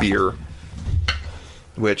beer,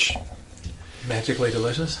 which, Magically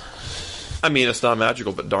delicious. I mean, it's not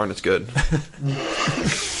magical, but darn, it's good.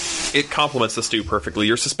 It complements the stew perfectly.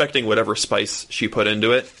 You're suspecting whatever spice she put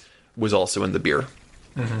into it was also in the beer.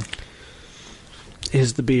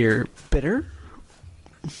 Is the beer bitter?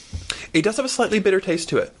 It does have a slightly bitter taste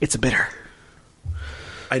to it. It's a bitter.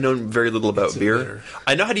 I know very little about beer. bitter.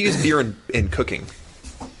 I know how to use beer in cooking,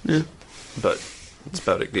 Yeah. but it's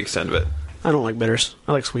about the extent of it. I don't like bitters.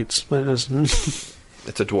 I like sweets, but it doesn't.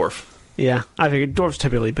 It's a dwarf. Yeah, I figured dwarf's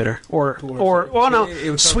typically bitter, or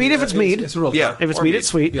sweet if it's mead. It's real Yeah. If it's or mead, it's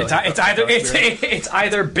sweet. Yeah. It's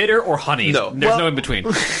either bitter or honey. No. There's Well- no in between.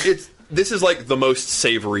 This is like the most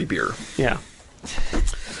savory beer. Yeah,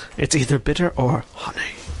 it's either bitter or honey.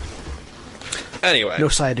 Anyway, No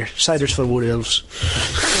cider. Cider's for wood elves.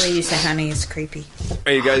 The way you say honey is creepy.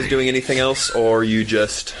 are you guys doing anything else, or you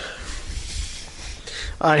just...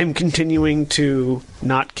 I am continuing to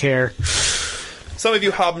not care. Some of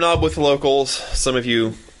you hobnob with the locals, some of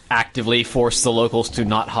you... Actively force the locals to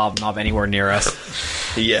not hobnob anywhere near us.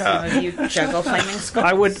 Yeah. You juggle flaming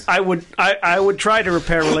skulls. I would try to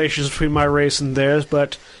repair relations between my race and theirs,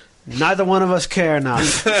 but neither one of us care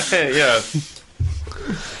enough. Yeah.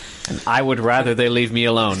 I would rather they leave me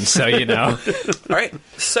alone, so you know. All right,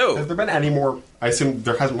 Has so... there been any more? I assume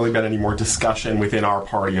there hasn't really been any more discussion within our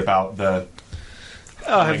party about the.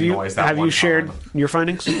 Have you noise that one shared time. your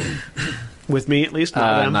findings with me at least?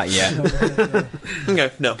 Not with them. Not yet.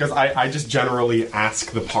 Okay, no. Because I just generally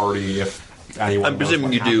ask the party if anyone. I'm knows presuming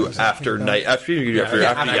what you do happens. after night... After you do after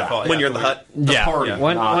nightfall, when you're in the hut. The Yeah, party. yeah.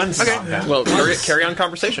 not- Once- not Okay, them. well, carry on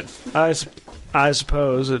conversation. I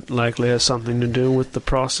suppose it likely has something to do with the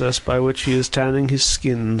process by which he is tanning his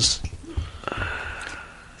skins.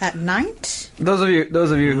 At night? Those of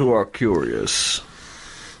you who are curious,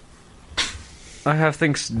 I have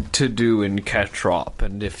things to do in Catrop,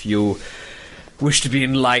 and if you wish to be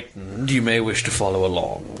enlightened, you may wish to follow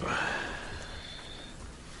along.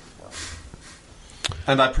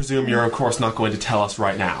 And I presume you're, of course, not going to tell us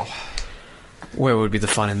right now. Where would be the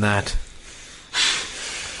fun in that?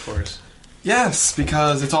 Of course. Yes,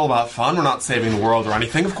 because it's all about fun. We're not saving the world or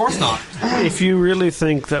anything. Of course not. If you really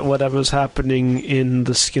think that whatever's happening in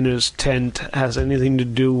the Skinner's tent has anything to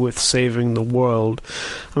do with saving the world,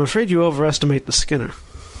 I'm afraid you overestimate the Skinner.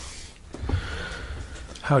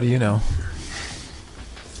 How do you know?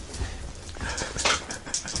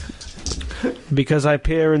 Because I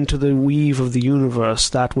peer into the weave of the universe,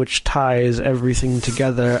 that which ties everything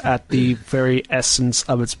together at the very essence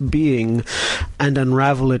of its being, and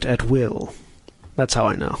unravel it at will. That's how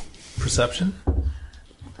I know. Perception?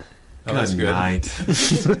 Oh, that's good. night.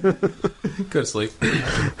 Good sleep.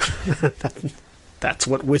 That's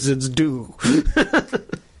what wizards do.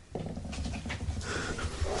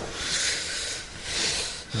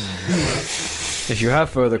 If you have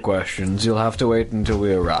further questions, you'll have to wait until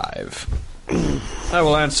we arrive. I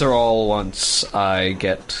will answer all once I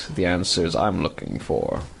get the answers I'm looking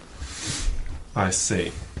for. I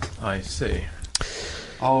see. I see.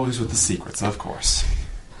 Always with the secrets, of course.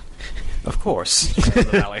 Of course. The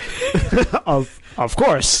valley. Of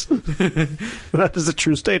course. That is a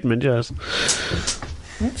true statement, yes.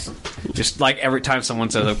 Just like every time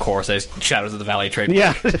someone says "of course," I just Shadows of the Valley trademark.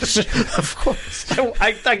 Yeah, of course.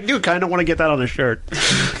 I do kind of want to get that on a shirt.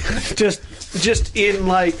 just in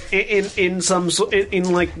like in some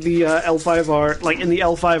in like the L5R, like in the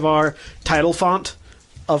L5R title font.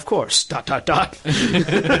 Of course. ...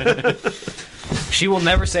 She will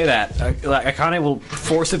never say that. Akane will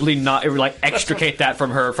forcibly not extricate that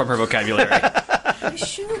from her vocabulary.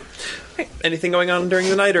 Are Anything going on during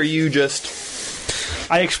the night, or are you just...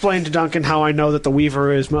 I explained to Duncan how I know that the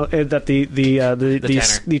Weaver is that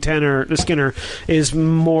the Skinner is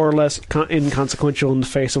more or less inconsequential in the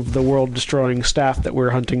face of the world-destroying staff that we're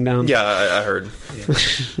hunting down. Yeah, I heard.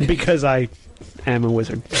 Because I am a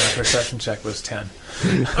wizard. My perception check was 10.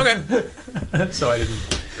 Okay. So I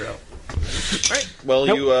didn't drill. All right. Well,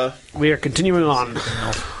 Nope. We are continuing on.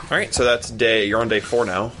 All right. So that's you're on day 4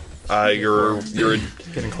 now. You're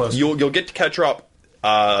Getting close. You'll get to catch up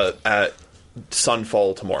at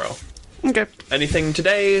sunfall tomorrow. Okay. Anything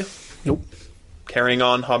today? Nope. Carrying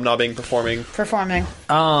on, hobnobbing, performing.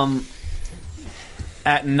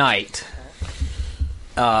 At night,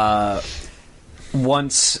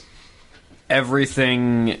 once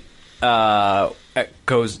everything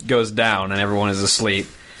goes down and everyone is asleep,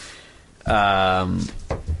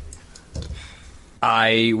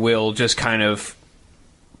 I will just kind of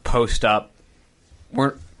post up.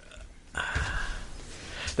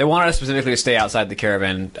 They wanted us specifically to stay outside the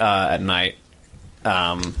caravan at night.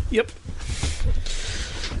 Yep.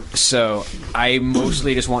 So I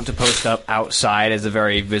mostly just want to post up outside as a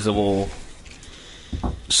very visible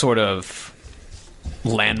sort of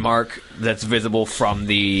landmark that's visible from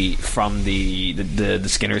the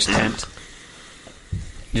Skinner's tent,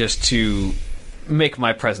 just to make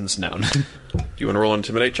my presence known. Do you want to roll an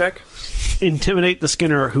intimidate check? Intimidate the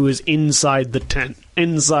Skinner who is inside the tent,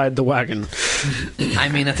 inside the wagon, I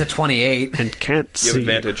mean, that's a 28. and can't You see. have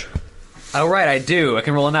advantage. Oh, right, I do. I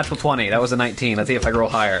can roll a natural 20. That was a 19. Let's see if I can roll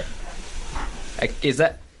higher. Is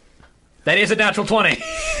that... That is a natural 20.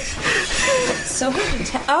 So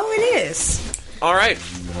oh, it is. All right.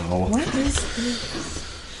 What is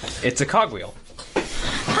this? It's a cogwheel.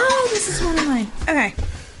 Oh, this is one of mine. Okay.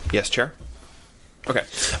 Yes, chair. Okay.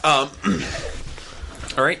 All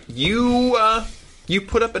right. You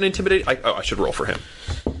put up an intimidate. I should roll for him.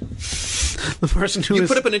 The person who You is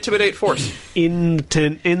put up an intimidate force. in the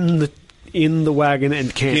tent, in the wagon,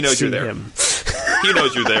 and can't He knows see you're there. him. He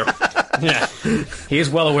knows you're there. Yeah. He is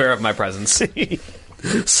well aware of my presence.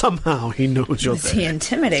 Somehow he knows you're Is there. he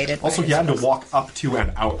intimidated? Also, he had to walk up to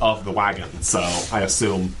and out of the wagon, so I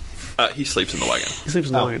assume... He sleeps in the wagon, He sleeps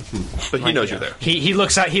in the wagon. but he knows you're there. He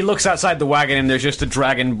looks outside the wagon, and there's just a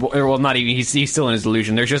dragon. Well, not even. He's still in his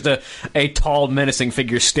illusion. There's just a tall, menacing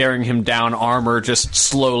figure staring him down, armor just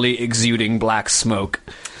slowly exuding black smoke.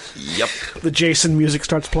 Yep. The Jason music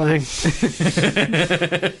starts playing.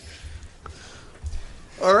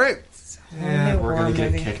 All right. Yeah, we're going to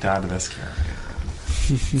get kicked out of this caravan.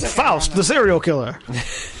 Faust, the serial killer.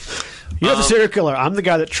 You're the serial killer. I'm the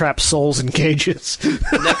guy that traps souls in cages.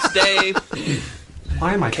 Next day,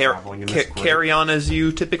 Why am I traveling in this group? carry on as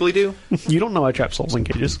you typically do. You don't know I trap souls in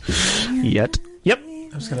cages. Yet. Yep.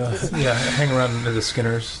 I was gonna hang around the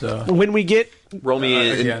Skinners. When we get... Roll me.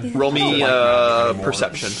 Again. Roll me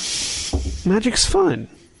perception. Magic's fun.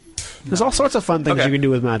 There's all sorts of fun things Okay. you can do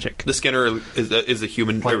with magic. The Skinner is a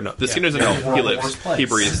human. Or no, the Skinner's an elf. He lives. He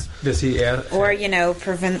breathes. Does he? Or,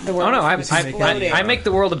 prevent the world Oh no, from exploding. I make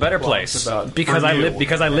the world a better place about because for I you.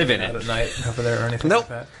 live in Out it. at night over there or anything Nope.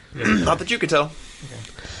 like that? Not that you could tell.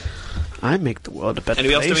 I make the world a better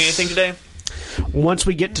Anybody else place. doing anything today? Once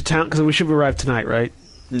we get to town, because we should arrive tonight, right?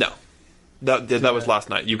 No. That was last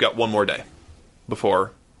night. You've got one more day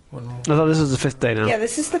before. One more. I thought this is the 5th day now. Yeah,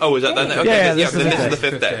 this is the Oh, is that? day. Okay, Yeah, then this this is is the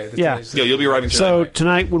 5th day. Yeah. Yeah, you'll be arriving So tonight.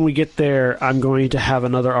 tonight, when we get there, I'm going to have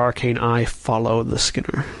another arcane eye follow the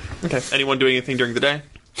Skinner, Okay. Anyone doing anything during the day?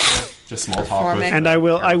 Just small talk with... Performing. and I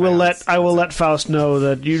will let Faust know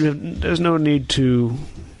that there's no need to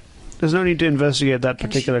investigate that Can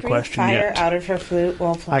particular she breathe question fire yet. out of her flute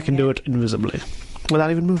while playing I can do it invisibly,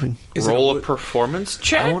 without even moving. Roll a performance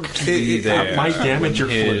check. I want to be there. might damage your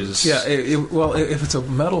His Yeah, well, if it's a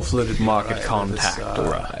metal fluted market right, contact, it's,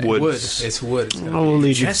 right. Wood. wood. It's wood. It's gonna I will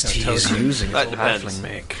lead you. Just he's using That a depends. halfling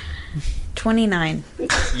make. 29.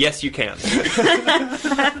 Yes, you can.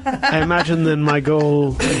 I imagine then my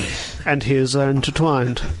goal and his are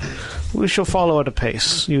intertwined. We shall follow at a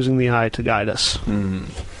pace, using the eye to guide us. All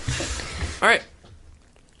right.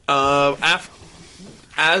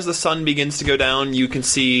 As the sun begins to go down, you can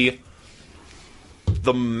see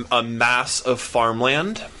a mass of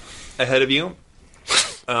farmland ahead of you.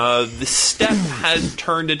 The steppe has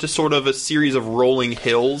turned into sort of a series of rolling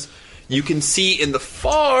hills. You can see in the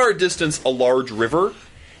far distance a large river,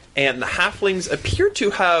 and the halflings appear to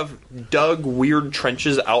have dug weird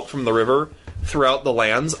trenches out from the river throughout the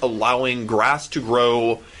lands, allowing grass to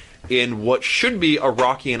grow in what should be a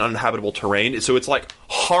rocky and uninhabitable terrain. So it's like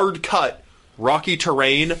hard cut, rocky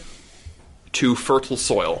terrain to fertile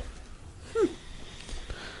soil.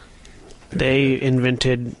 They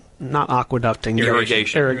invented not aqueducting.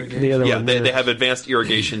 Irrigation. The other one. They have advanced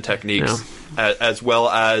irrigation techniques, as well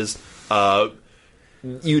as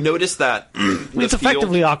you notice that it's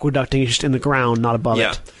effectively aqueducting, just in the ground, not above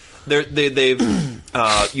it. They've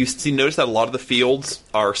notice that a lot of the fields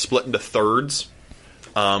are split into thirds.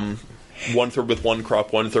 1/3 with one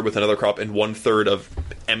crop, 1/3 with another crop, and 1/3 of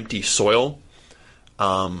empty soil.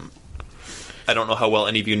 I don't know how well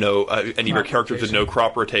any of you know any of your characters would know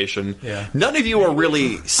crop rotation. Yeah. None of you are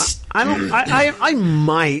really. I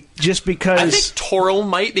might, just because. I think Tariel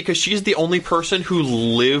might, because she's the only person who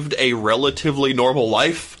lived a relatively normal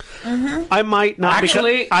life. Mm-hmm. I might not.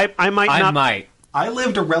 Actually, I might not. I might. I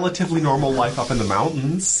lived a relatively normal life up in the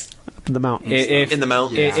mountains. In the mountains. In the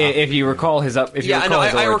mountains. If you recall his up. If you recall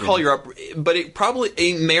his I origin. recall your up, but it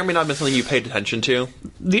may or may not have been something you paid attention to.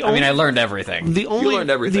 I learned everything. You learned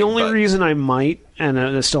everything. The only reason I might, and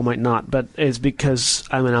I still might not, but is because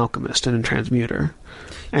I'm an alchemist and a transmuter.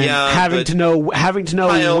 And having to know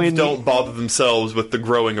high elves when don't bother themselves with the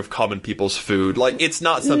growing of common people's food. Like, it's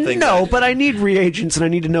not something. No, but I need reagents and I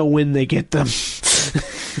need to know when they get them.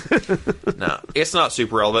 No, it's not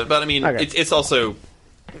super relevant. But I mean, it's also.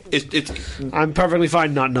 I'm perfectly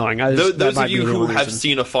fine not knowing. Those of you who have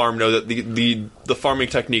seen a farm know that the farming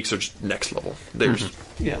techniques are just next level. There's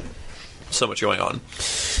so much going on.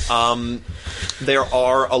 There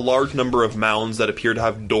are a large number of mounds that appear to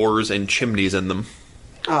have doors and chimneys in them.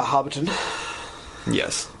 Hobbiton.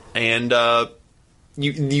 Yes, and there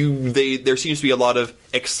seems to be a lot of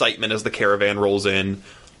excitement as the caravan rolls in.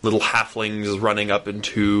 Little halflings running up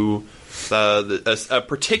into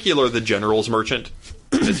the general's merchant,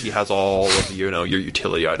 because he has all of your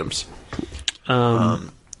utility items. And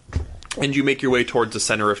you make your way towards the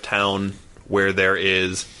center of town, where there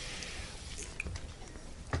is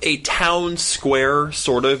a town square,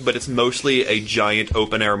 sort of, but it's mostly a giant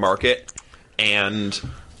open-air market, and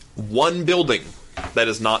one building that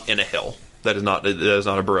is not in a hill, that is not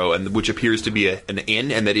a burrow, and which appears to be an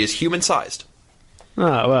inn, and that is human-sized.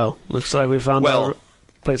 Ah, well, looks like we found our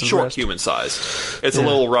place of short rest. human-sized. It's a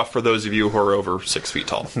little rough for those of you who are over 6 feet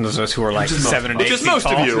tall. Those of us who are like 7 and 8 Which is feet most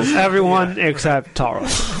tall. of you. Everyone except Tara.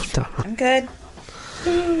 I'm good.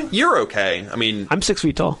 You're okay. I mean, I'm 6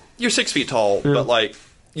 feet tall. you're 6 feet tall, but like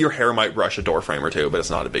your hair might brush a door frame or two, but it's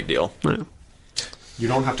not a big deal. No. You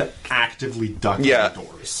don't have to actively duck Yeah. in the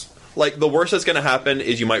doors. Like, the worst that's going to happen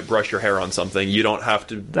is you might brush your hair on something. You don't have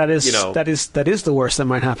to. That is the worst that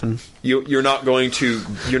might happen. You're not going to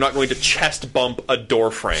chest bump a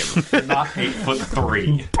door frame. You're not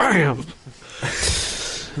 8'3". Bam.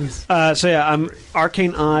 I'm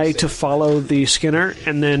arcane eye to follow the Skinner,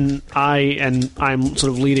 and then I'm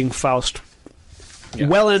sort of leading Faust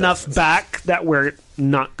well enough back that we're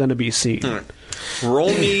not going to be seen. Right.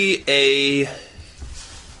 Roll me a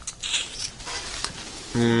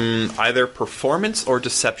either performance or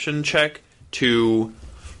deception check to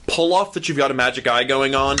pull off that you've got a magic eye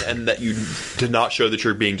going on and that you did not show that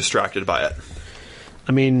you're being distracted by it.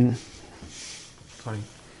 I mean, 20.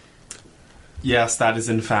 Yes, that is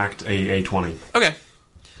in fact a 20. Okay.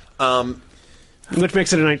 which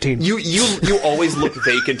makes it a 19. You always look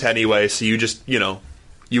vacant anyway, so you just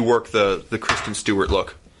you work the Kristen Stewart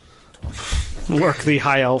look. Work the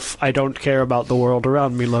high elf. I don't care about the world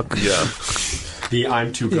around me look. Yeah. The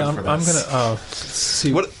I'm too good for this. I'm gonna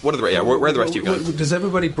see. What are the where are the rest of you going? Does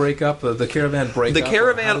everybody break up? The caravan break The up?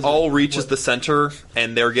 caravan all reaches the center,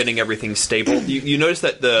 and they're getting everything stable. You notice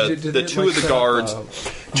that the two of the guards,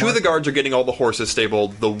 two of the guards are getting all the horses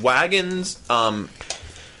stabled. The wagons, one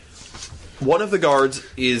of the guards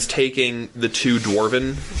is taking the two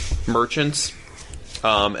dwarven merchants,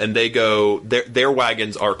 and they go. Their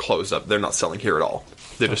wagons are closed up. They're not selling here at all.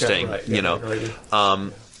 They're just staying. Right,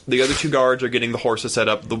 Right. The other two guards are getting the horses set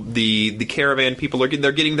up. The caravan people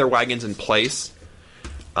they're getting their wagons in place,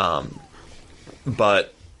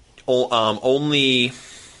 but only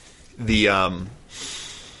the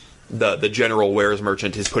general wares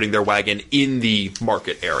merchant is putting their wagon in the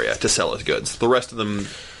market area to sell his goods. The rest of them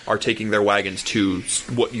are taking their wagons to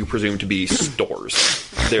what you presume to be stores.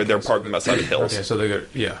 They're parking them outside of hills. Okay, so they go.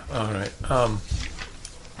 Yeah. All right.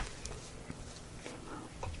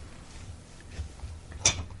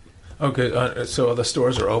 Okay, so the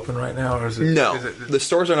stores are open right now, or is it? No, is it, the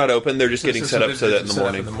stores are not open. They're just getting set up so that in the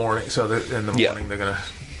morning. In the morning, so that in the morning they're gonna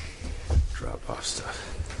drop off stuff.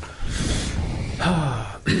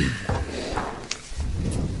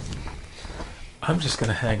 I'm just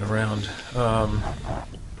gonna hang around. Well,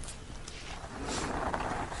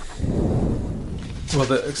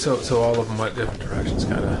 so all of them went different directions,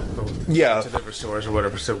 kind of. Yeah. To different stores or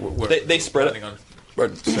whatever. So they spread it.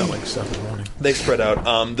 selling stuff in the morning. They spread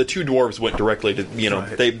out. The two dwarves went directly to,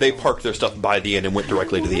 Right. they parked their stuff by the inn and went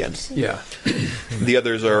directly to the inn. Yeah. The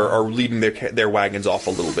others are leading their wagons off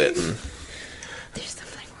a little bit. And There's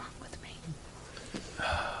something wrong with me.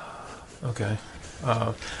 Okay.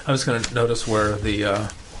 I'm just going to notice where the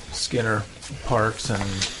Skinner parks and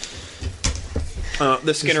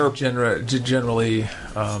the Skinner... generally, I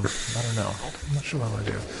don't know. I'm not sure what I want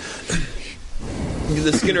to do.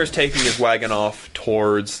 The Skinner is taking his wagon off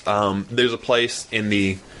towards... there's a place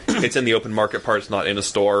it's in the open market part, it's not in a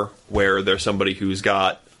store, where there's somebody who's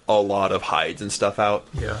got a lot of hides and stuff out.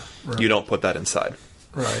 Yeah. Right. You don't put that inside.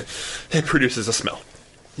 Right. It produces a smell.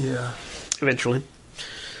 Yeah. Eventually.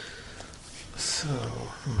 So...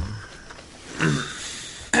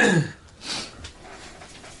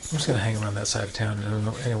 I'm just going to hang around that side of town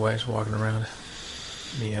anyways, walking around.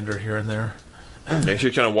 Meander here and there. Okay, so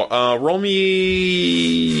you're trying to roll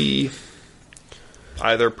me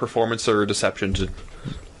either performance or deception to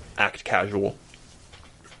act casual.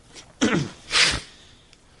 Did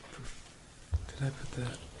I put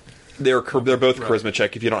that? They're both Right. charisma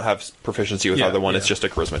check. If you don't have proficiency with Yeah, either one, yeah. it's just a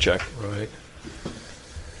charisma check. Right.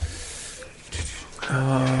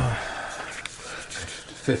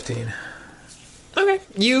 15. Okay,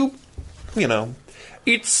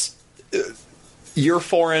 it's you're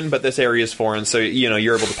foreign, but this area is foreign, so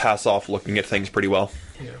you're able to pass off looking at things pretty well.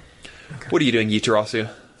 Yeah. What are you doing, Tarasu?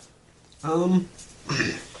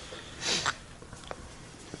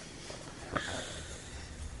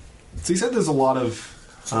 So you said there's a lot of...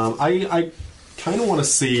 I kind of want to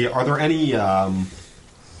see, are there any...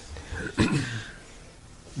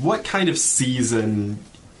 what kind of season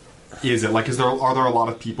is it? Like, are there a lot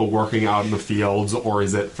of people working out in the fields, or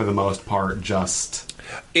is it, for the most part, just...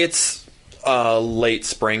 It's late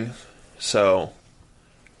spring, so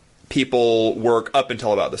people work up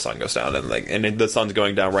until about the sun goes down, and the sun's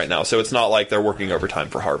going down right now, so it's not like they're working overtime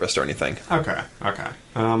for harvest or anything. Okay.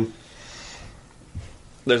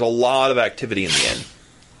 There's a lot of activity in the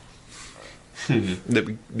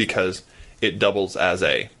inn because it doubles as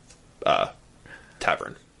a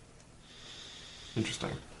tavern.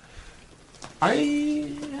 Interesting.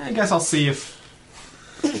 I guess I'll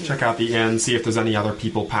check out the inn, see if there's any other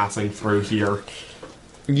people passing through here.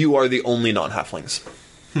 You are the only non-halflings.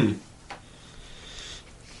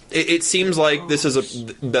 It seems like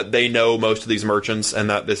that they know most of these merchants, and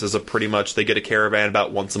that this is pretty much they get a caravan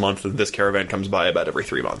about once a month, and this caravan comes by about every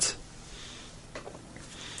 3 months.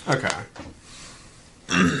 Okay.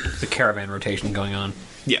 The caravan rotation going on.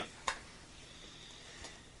 Yeah.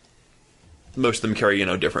 Most of them carry,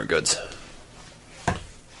 different goods.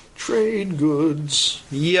 Trade goods.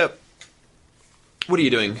 Yep. What are you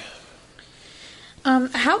doing?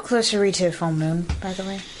 How close are we to full moon, by the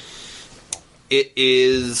way? It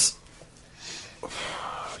is...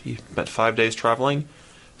 You spent 5 days traveling,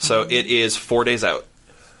 so it is 4 days out.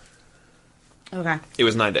 Okay. It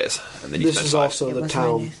was 9 days, and then you This spent is 5. also the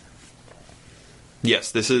town.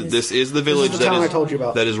 Yes, this is the village the town I told you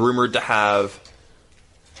about. that is rumored to have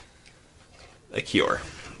a cure.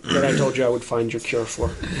 That I told you I would find your cure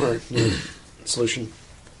for, or your solution.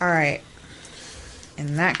 All right.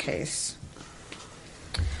 In that case,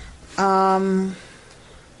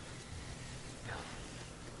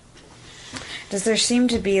 does there seem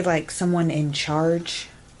to be like someone in charge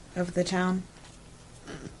of the town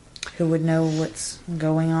who would know what's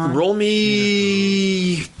going on? Roll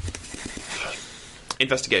me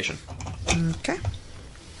investigation. Okay.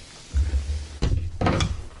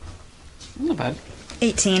 Not bad.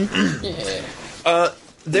 18.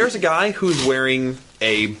 There's a guy who's wearing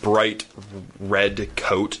a bright red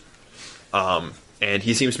coat, and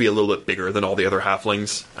he seems to be a little bit bigger than all the other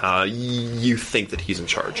halflings. You think that he's in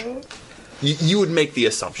charge. You would make the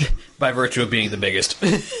assumption. By virtue of being the biggest.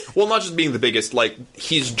 Well, not just being the biggest, like,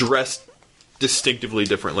 he's dressed distinctively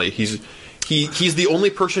differently. He's the only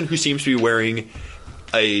person who seems to be wearing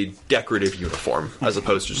a decorative uniform, as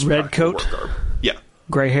opposed to just Red practical coat? work garb. Yeah.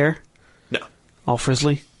 Gray hair? No. All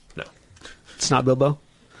frizzly? No. It's not Bilbo?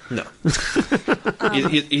 No.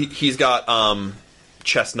 He's got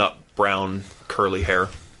chestnut brown curly hair,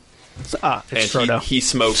 It's and Frodo. he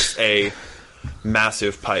smokes a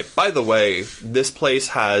massive pipe. By the way, this place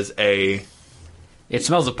has a... It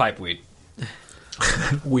smells of pipeweed.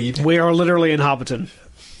 Weed. We are literally in Hobbiton.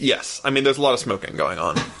 Yes, I mean there's a lot of smoking going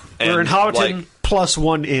on. And, We're in Hobbiton like, plus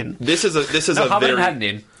one inn. this is a No, Hobbit very... had an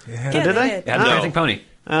inn. Yeah, Did they? It had the No. prancing pony. It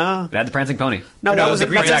Oh. had the prancing pony. No, Or that it was the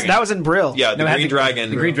in, Green Dragon. that was in Brill. Yeah, the No, it had Green the- Dragon.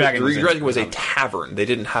 the Green Dragon was in- was a tavern. They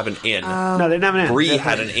didn't have an inn. No, they didn't have an inn. Bree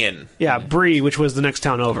had an inn. Yeah, Bree, which was the next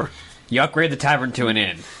town over. You upgrade the tavern to an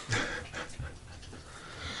inn.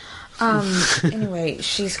 Anyway,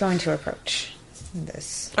 she's going to approach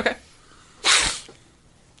this. Okay.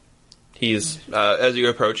 He's as you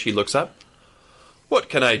approach, he looks up. What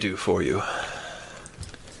can I do for you?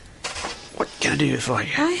 What can I do for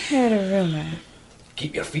you? I heard a rumor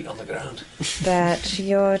Keep your feet on the ground. that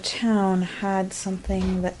your town had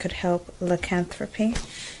something that could help lycanthropy.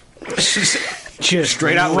 Just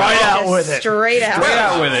straight out, right out with it. Straight out. Straight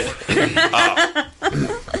out with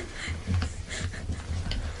it.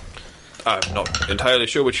 I'm not entirely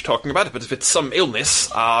sure what you're talking about, but if it's some illness,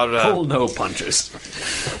 Pull no punches.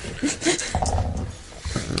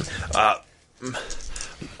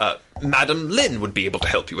 Madam Lynn would be able to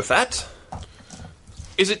help you with that.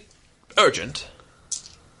 Is it urgent?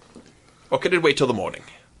 Or can it wait till the morning?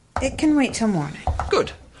 It can wait till morning.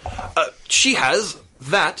 Good. She has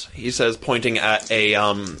that, he says, pointing at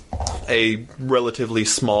a relatively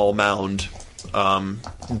small mound.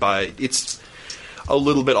 It's a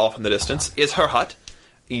little bit off in the distance. Is her hut.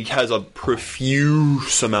 He has a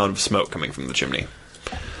profuse amount of smoke coming from the chimney.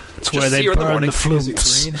 It's where they burn the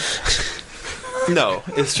flukes. No,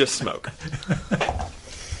 it's just smoke.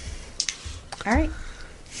 All right.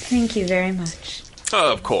 Thank you very much.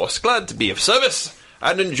 Of course, glad to be of service,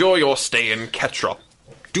 and enjoy your stay in Ketrop.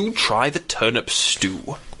 Do try the turnip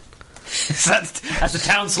stew. That's the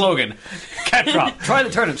town slogan. Ketrop, try the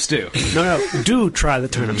turnip stew. No, do try the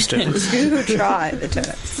turnip stew. Do try the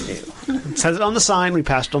turnip stew. It says it on the sign. We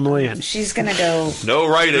passed on the way in. She's gonna go. No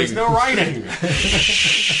writing. There's no writing.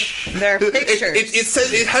 There are pictures. It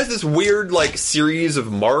says it has this weird series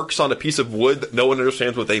of marks on a piece of wood that no one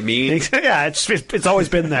understands what they mean. Yeah, it's always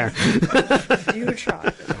been there. Do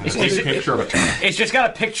try. Take a picture of a turnip. It's just got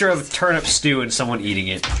a picture of turnip stew and someone eating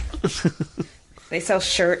it. They sell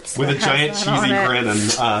shirts With a that giant has that on cheesy it. grin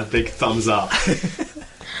and big thumbs up.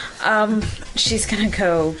 She's gonna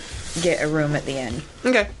go get a room at the inn.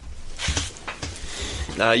 Okay.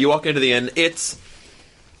 You walk into the inn. It's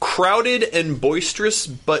crowded and boisterous,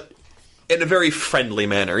 but in a very friendly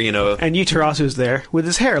manner, you know. And Tarasu's there with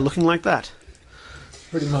his hair looking like that.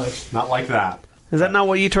 Pretty much. Not like that. Is that not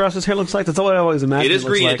what Tarasu's hair looks like? That's what I always imagined. It is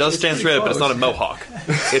green. Like. It does stand straight up, but it's not a mohawk.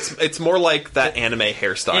 It's more like that anime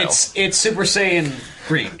hairstyle. It's Super Saiyan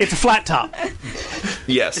green. It's a flat top.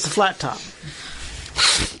 Yes. It's a flat top.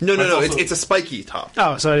 No. also- It's a spiky top.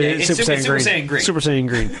 Oh, so it's it's Super Saiyan Super green. Saiyan green. Super Saiyan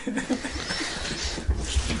green.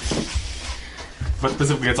 But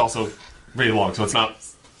specifically, it's also really long, so it's not.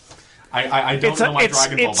 I don't know my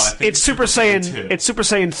Dragon Ball, but I think it's Super Saiyan. two. It's Super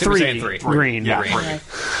Saiyan 3, Saiyan 3. green. Yeah, Green. right.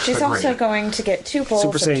 She's But also green. going to get 2 bowls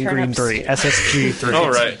Super of Saiyan turnip green 3. stew. SSG 3.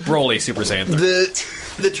 All right. Broly Super Saiyan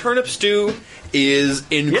 3. The turnip stew is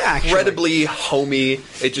incredibly homey.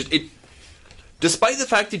 It despite the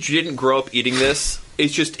fact that you didn't grow up eating this,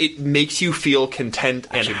 it makes you feel content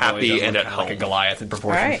and Actually, Broly happy does and look at kinda like a home. Goliath in All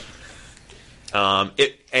proportion. right.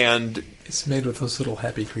 It's made with those little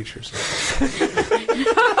happy creatures.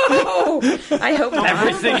 Oh, I hope not.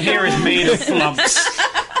 Everything here is made of flumps.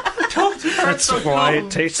 That's why it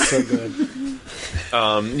tastes so good.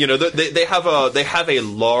 They have a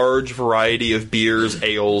large variety of beers,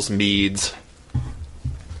 ales, meads,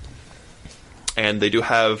 and they do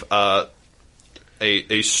have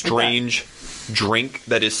a strange drink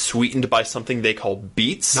that is sweetened by something they call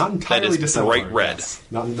beets. Not entirely that is dissimilar. bright red. Yes.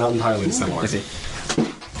 Not entirely dissimilar.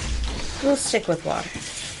 We'll stick with water.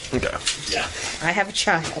 Okay. I have a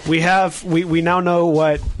child. We now know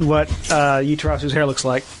what Tarasu's hair looks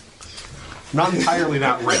like. Not entirely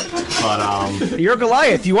that ripped, but You're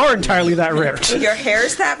Goliath. You are entirely that ripped. Your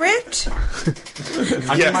hair's that ripped?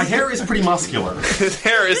 I mean, my hair is pretty muscular. His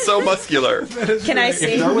hair is so muscular. Can I If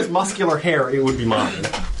see? there was muscular hair, it would be mine.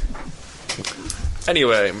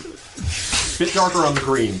 Anyway, Bit darker on the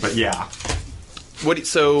green, but yeah. what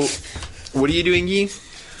are you doing, Yi?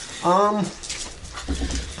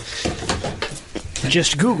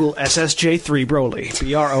 Just Google SSJ3 Broly.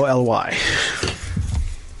 Broly.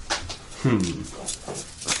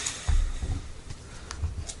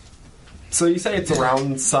 So you say it's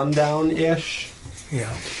around sundown-ish?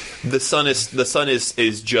 Yeah. The sun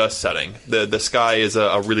is just setting. The sky is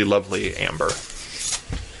a really lovely amber.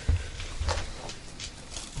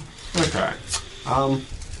 Okay.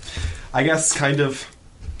 I guess kind of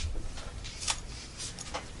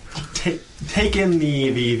take in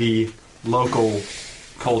the local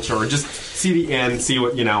culture, just see the inn, see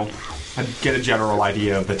what, and get a general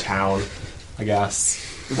idea of the town, I guess.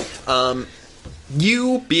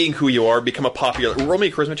 You, being who you are, become a popular... Roll me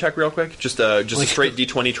a charisma check real quick. Just a straight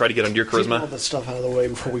D20, try to get under your All charisma. that stuff out of the way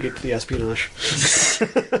before we get to the espionage.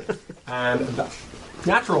 And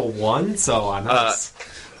natural 1, so nice.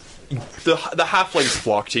 The halflings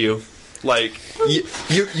flock to you. Like,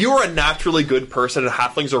 you are a naturally good person, and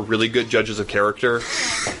halflings are really good judges of character.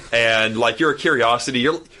 And, like, you're a curiosity.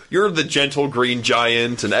 You're the gentle green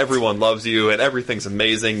giant, and everyone loves you, and everything's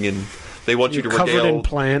amazing, and they want you to covered regale... in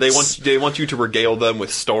plants. They want you to regale them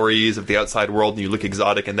with stories of the outside world, and you look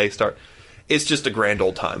exotic, and they start... It's just a grand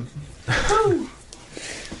old time.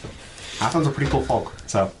 Halflings are pretty cool folk,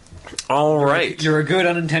 so... All right. You're a good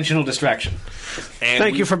unintentional distraction. And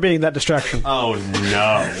Thank you for being that distraction. Oh,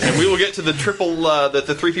 no. And we will get to the triple,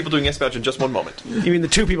 the three people doing espionage in just one moment. You mean the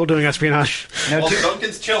two people doing espionage? No, Well,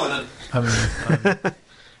 Duncan's chilling.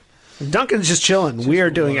 Duncan's just chilling. We are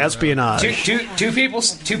doing espionage. two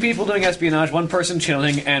people doing espionage, one person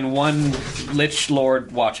chilling, and one Lich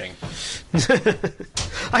Lord watching.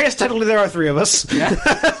 I guess technically there are three of us. Yeah.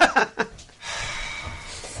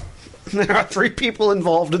 There are three people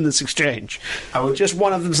involved in this exchange. Just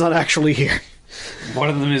one of them's not actually here. One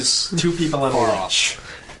of them is 2 people and a lich.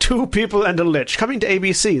 2 people and a lich. Coming to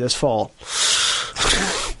ABC this fall.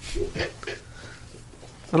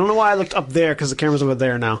 I don't know why I looked up there, because the camera's over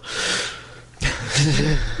there now.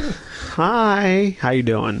 Hi. How you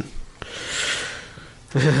doing?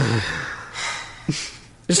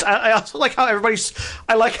 I also like how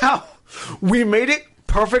I like how we made it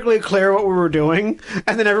perfectly clear what we were doing,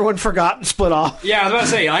 and then everyone forgot and split off. Yeah, I was about to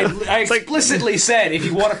say, I explicitly said, if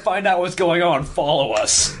you want to find out what's going on, follow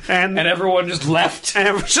us. And everyone just left.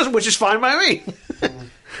 Which is fine by me.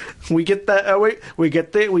 We get the we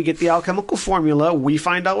get the alchemical formula, we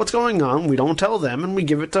find out what's going on, we don't tell them, and we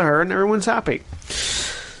give it to her, and everyone's happy.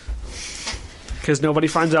 Because nobody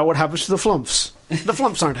finds out what happens to the flumps. The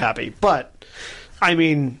flumps aren't happy, but, I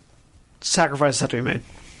mean, sacrifices have to be made.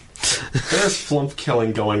 There's flump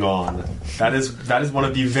killing going on. That is one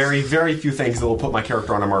of the very, very few things that will put my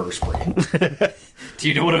character on a murder spree. Do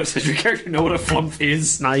you know does your character know what a flump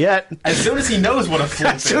is? Not yet. As soon as he knows what a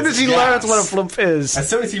flump is. As soon as he learns what a flump is. As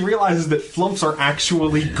soon as he realizes that flumps are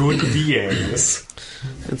actually good beings.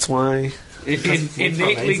 That's why...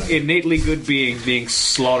 Innately good beings being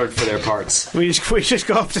slaughtered for their parts. We just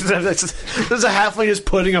go up to them. There's a halfling just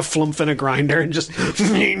putting a flump in a grinder and just...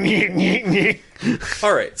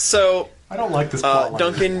 Alright, so... I don't like this plot line.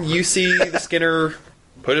 Duncan, you see the Skinner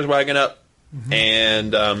put his wagon up,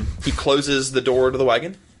 and he closes the door to the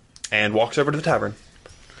wagon and walks over to the tavern.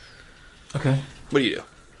 Okay. What do you do?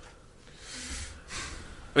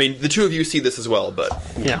 I mean, the two of you see this as well, but...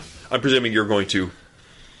 Yeah. I'm presuming you're going to...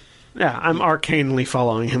 Yeah, I'm arcanely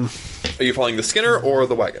following him. Are you following the Skinner or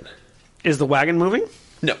the wagon? Is the wagon moving?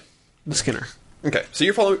 No. The Skinner. Okay, so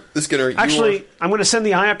you're following the Skinner. Actually, I'm going to send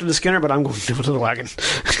the eye after the Skinner, but I'm going to go to the wagon.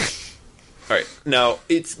 Alright, now,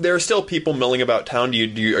 there are still people milling about town. Are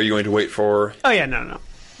you going to wait for... Oh, yeah, no.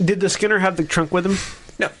 Did the Skinner have the trunk with him?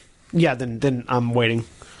 No. Yeah, then I'm waiting.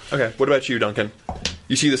 Okay, what about you, Duncan?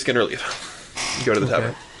 You see the Skinner leave. You go to the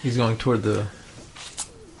tavern. He's going toward the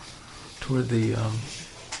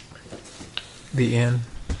inn.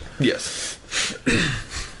 Yes.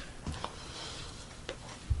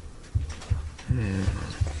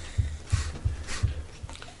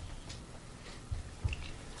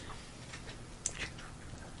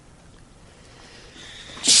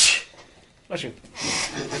 Bless you.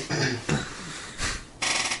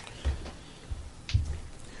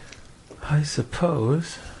 I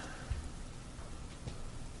suppose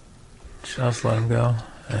just let him go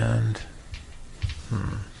and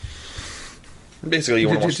Basically, you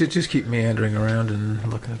want to just keep meandering around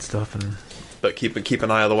and looking at stuff and but keep an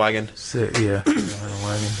eye on the wagon. sit. Yeah, on the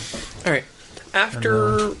wagon. All right.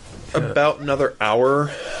 After about another hour,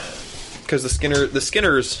 because the Skinner's, the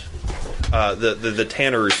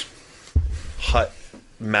Tanner's hut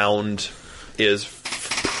mound is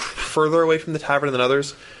further away from the tavern than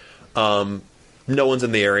others. No one's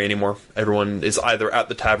in the area anymore. Everyone is either at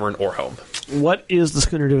the tavern or home. What is the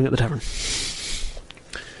Skinner doing at the tavern?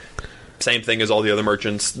 Same thing as all the other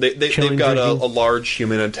merchants. They've Chilling, got a drinking. large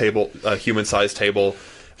human-sized table.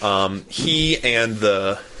 He and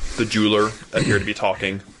the jeweler appear to be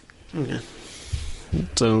talking. Okay.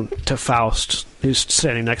 So, to Faust, who's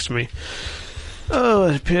standing next to me. Oh,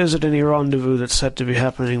 it appears that any rendezvous that's said to be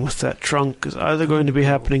happening with that trunk is either going to be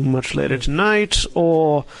happening much later tonight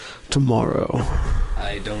or tomorrow.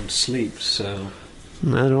 I don't sleep, so...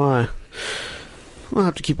 Neither do I. We'll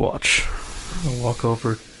have to keep watch. I'll walk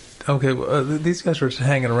over. Okay, well, these guys are just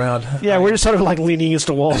hanging around. Yeah, we're just sort of like leaning against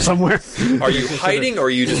a wall somewhere. Are you hiding, or are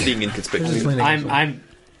you just being inconspicuous?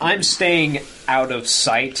 I'm staying out of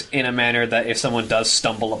sight in a manner that if someone does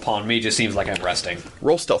stumble upon me, it just seems like I'm resting.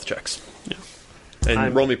 Roll stealth checks. Yeah.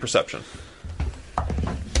 And roll me perception.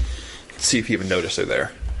 See if you even notice they're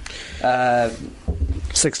there.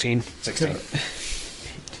 16. 16.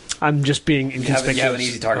 I'm just being You have inconspicuous. an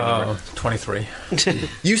easy target number. 23.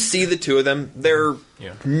 You see the two of them. They're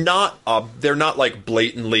Yeah. not like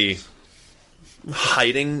blatantly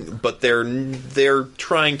hiding, but they're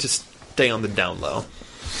trying to stay on the down low.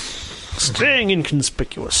 Staying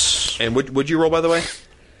inconspicuous. And would you roll, by the way?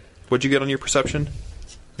 What'd you get on your perception?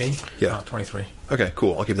 Me? Yeah. 23. Okay,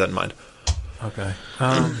 cool. I'll keep that in mind. Okay.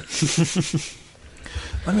 I'm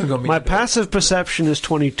going to go meet My the guy. passive perception is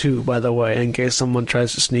 22, by the way, in case someone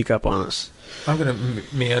tries to sneak up on us. I'm going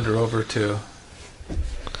to meander over to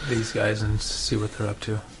these guys and see what they're up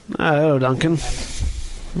to. Hello, Duncan.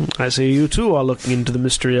 I see you too are looking into the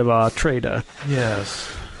mystery of our trader. Yes.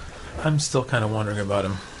 I'm still kind of wondering about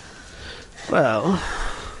him. Well,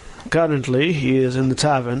 currently he is in the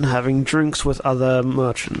tavern having drinks with other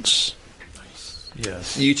merchants.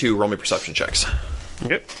 Yes. You two roll me perception checks.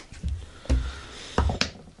 Yep.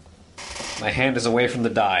 My hand is away from the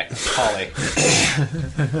die. Holly.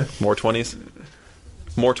 More 20s?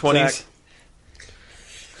 More 20s? Zach.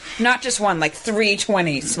 Not just one, like 3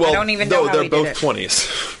 20s. Well, I don't even know no, how they're he both did it. 20s.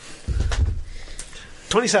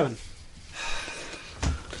 27.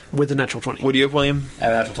 With the natural 20. What do you have, William? I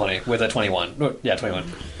have a natural 20 with a 21. Oh, yeah, 21.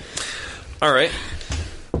 All right.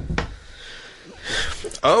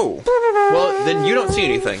 Oh. Well, then you don't see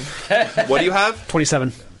anything. What do you have?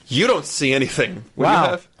 27. You don't see anything. What do Wow. you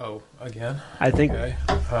have? Oh, again? I think... Okay.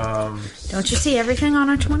 Don't you see everything on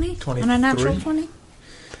a 20? On a natural 23? 20?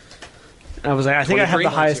 I was like, I think I have 23? the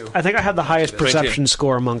highest. I think I have the highest 22. perception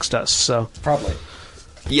score amongst us. So Probably.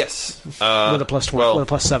 Yes. with a plus 20, well, with a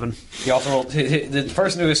plus 7, He also rolled. The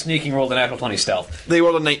person who was sneaking rolled a natural 20 stealth. they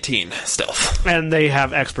rolled a 19 stealth. and they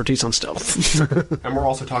have expertise on stealth. And we're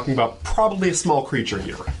also talking about probably a small creature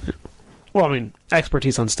here. Well, I mean,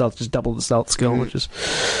 expertise on stealth just double the stealth skill, which is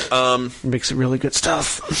makes it really good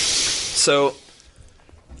stuff. So,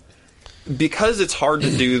 because it's hard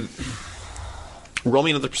to do, roll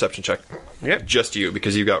me another perception check. Yep. Just you,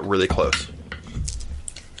 because you got really close.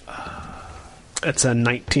 It's a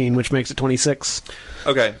 19, which makes it 26.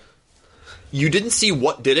 Okay. You didn't see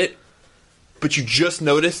what did it, but you just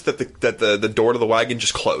noticed that the door to the wagon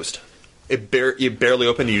just closed. It barely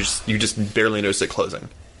opened. You just barely noticed it closing.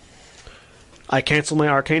 I cancel my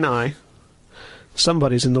arcane eye.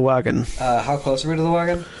 Somebody's in the wagon. How close are we to the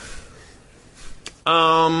wagon?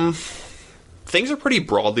 Things are pretty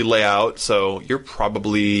broadly laid out, so you're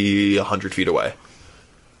probably 100 feet away.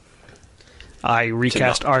 I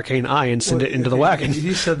recast arcane eye and send it into the wagon.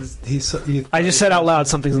 He said I just said out loud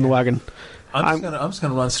something's in the wagon. I'm just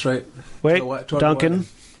gonna run straight. Wait, toward the Duncan.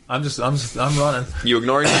 wagon. I'm running. You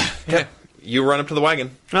ignoring it? Okay. You run up to the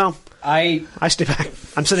wagon. No, I stay back.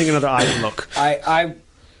 I'm sending another eye and look. I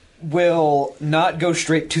will not go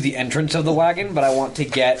straight to the entrance of the wagon, but I want to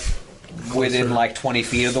get within like 20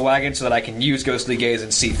 feet of the wagon so that I can use ghostly gaze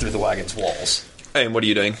and see through the wagon's walls. Hey, and what are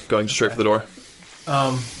you doing? Going straight for the door?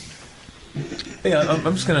 Yeah,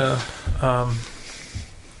 I'm just gonna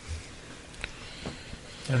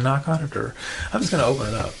knock on it, or I'm just gonna open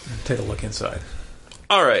it up and take a look inside.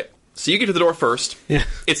 All right. So you get to the door first. Yeah.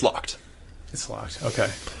 It's locked. It's locked. Okay.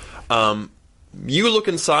 You look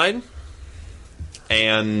inside,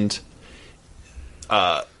 and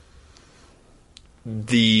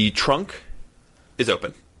the trunk is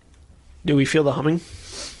open. Do we feel the humming?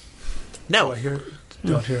 No.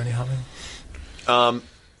 Don't hear any humming.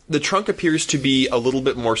 The trunk appears to be a little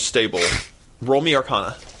bit more stable. Roll me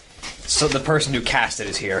Arcana. So the person who cast it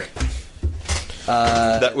is here.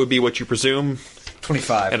 That would be what you presume.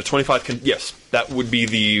 25. And a 25 can... Yes, that would be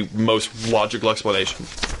the most logical explanation.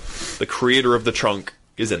 The creator of the trunk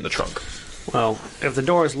is in the trunk. Well, if the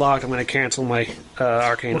door is locked, I'm going to cancel my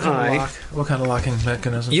arcane eye. What kind of locking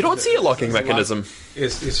mechanism? You don't see a locking mechanism.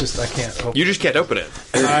 It's just I can't open You just can't open it.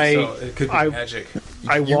 so it could be magic.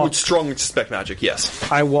 You would strongly suspect magic,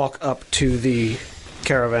 yes. I walk up to the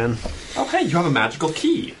caravan. Oh, hey, you have a magical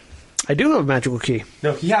key. I do have a magical key.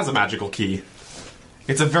 No, he has a magical key.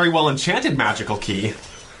 It's a very well enchanted magical key.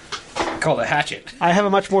 Called a hatchet. I have a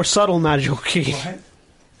much more subtle magical key.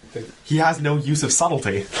 He has no use of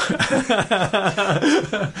subtlety. I'm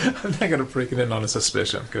not going to break it in on a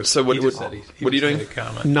suspicion. Cause So what- he just what- said what are you was doing? made a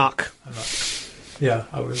comment. Knock. Yeah,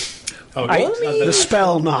 I was. Oh, The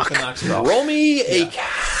spell knock. the knock spell. Roll me a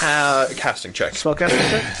casting check. Spellcasting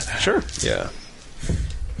check? Sure. Yeah.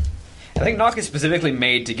 I think knock is specifically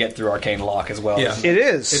made to get through arcane lock as well. Yeah, It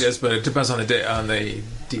is. It is, but it depends on the DCs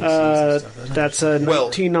and stuff. Doesn't it? That's a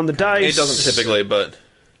 19 on the dice. It doesn't typically, but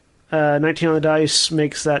 19 on the dice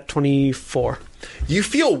makes that 24. you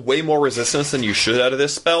feel way more resistance than you should out of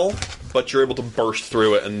this spell, but you're able to burst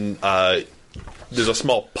through it, and there's a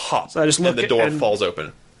small pop, So I just look and the door and- falls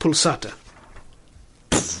open. Pulsata.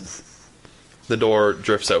 The door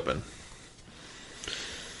drifts open.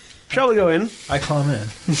 Shall we go in? I climb in.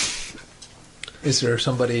 Is there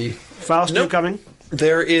somebody? Faust, you Nope. coming?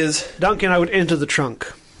 There is Duncan, I would enter the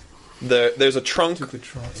trunk. there's a trunk.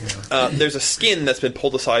 Yeah. There's a skin that's been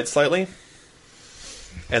pulled aside slightly,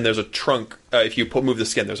 and there's a trunk. If you move the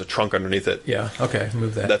skin, there's a trunk underneath it Yeah. Okay.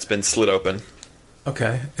 Move that. that's been slit open.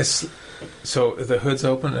 Okay. So the hood's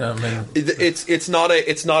open. I mean, It's not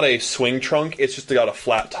a swing trunk. It's just got a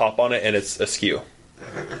flat top on it, and it's askew.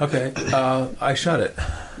 okay. I shut it.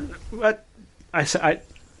 What? I said.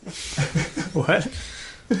 What?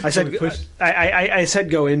 I said. I said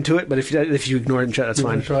go into it, but if you ignore it and shut, that's You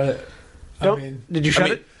fine. want to try it? Did you shut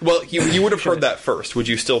it? Well, you would have heard that first. Would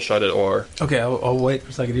you still shut it, or Okay. I'll wait for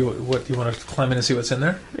a second. Do you want to climb in and see what's in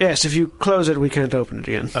there? Yes. If you close it, we can't open it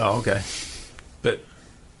again. Oh, okay. But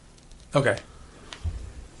okay.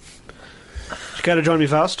 You gotta join me,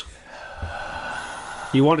 Faust.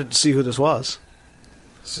 You wanted to see who this was.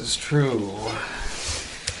 This is true.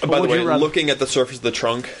 by the would way, you rather- looking at the surface of the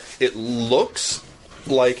trunk, it looks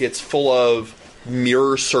like it's full of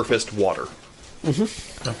mirror-surfaced water.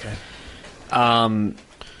 Okay.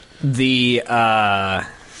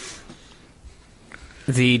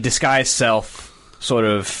 The disguised self sort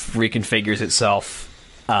of reconfigures itself.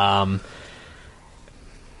 The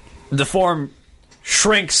form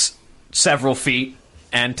shrinks several feet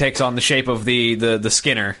and takes on the shape of the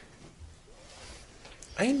Skinner.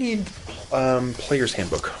 I need player's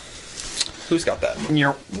handbook. Who's got that?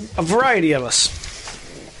 A variety of us.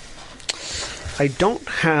 I don't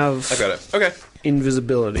have I got it. Okay.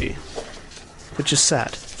 invisibility, which is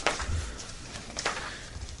sad.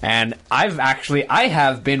 And I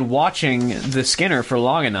have been watching the Skinner for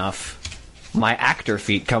long enough. My actor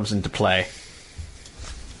feat comes into play.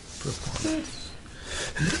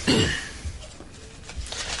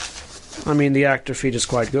 I mean, the actor feat is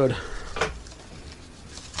quite good.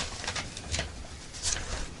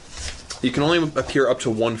 You can only appear up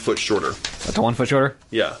to 1 foot shorter. That's a 1 foot shorter?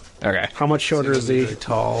 Yeah. Okay. How much shorter is the... Very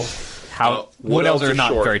tall. How Wood Wood elves elves are are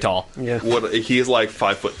not short. very tall. Yeah. He is like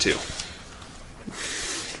 5'2".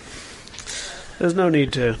 There's no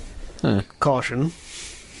need to caution.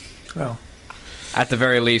 Well, At the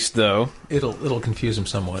very least, though. it'll confuse him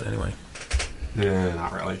somewhat anyway.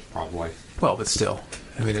 Not really. Probably. Well, but still,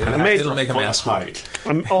 I mean, made it'll make him Foot ask. height.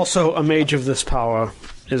 I'm also a mage of this power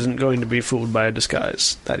isn't going to be fooled by a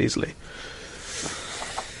disguise that easily.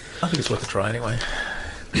 I think it's worth a try anyway.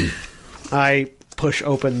 I push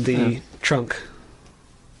open the trunk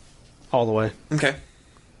all the way, Okay.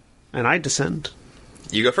 and I descend.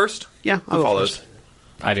 You go first. Yeah, Who I'll go follows? first.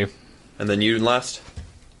 I do. And then you last.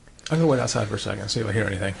 I'm gonna wait outside for a second, see if I hear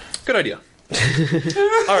anything. Good idea.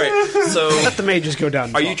 All right. So, Let the mages go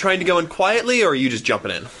down. are you trying to go in quietly, or are you just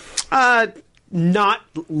jumping in? Not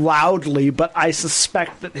loudly, but I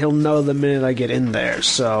suspect that he'll know the minute I get in there,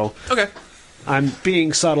 so Okay. I'm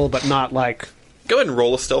being subtle, but not, like, Go ahead and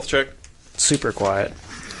roll a stealth check. super quiet.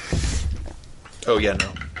 Oh yeah,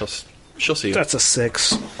 no. She'll see you. That's a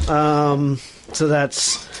 6. So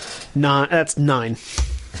that's 9. That's 9.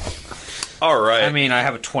 All right. I mean, I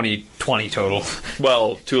have a 20 total.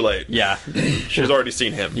 well, too late. Yeah. She's already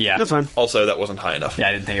seen him. Yeah. That's fine. Also, that wasn't high enough. Yeah,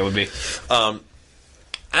 I didn't think it would be.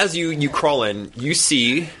 As you crawl in, you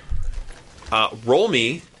see. Roll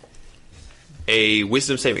me a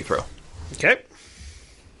wisdom saving throw. Okay.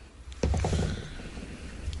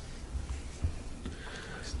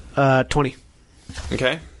 Uh, 20.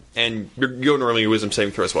 Okay, and you're going to roll me a wisdom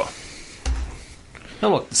saving throw as well. Oh,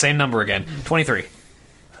 look, same number again. 23.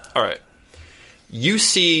 All right. You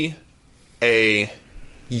see a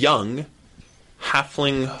young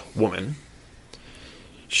halfling woman.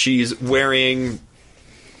 She's wearing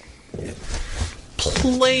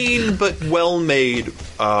plain but well-made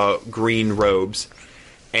green robes,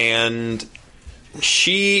 and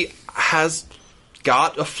she has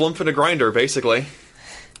got a flump and a grinder, basically.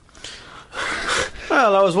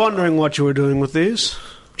 Well, I was wondering what you were doing with these.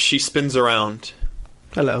 She spins around.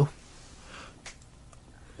 Hello.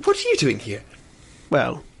 What are you doing here?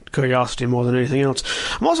 Well, curiosity more than anything else.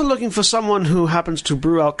 I'm also looking for someone who happens to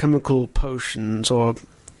brew alchemical potions or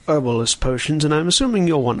herbalist potions, and I'm assuming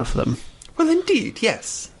you're one of them. Well, indeed,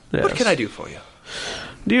 yes. What Yes. can I do for you?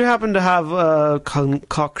 Do you happen to have a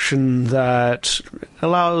concoction that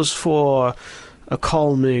allows for a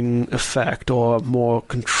calming effect, or more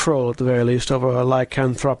control at the very least, over a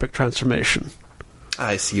lycanthropic transformation?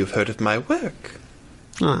 I see you've heard of my work.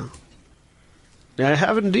 Ah. I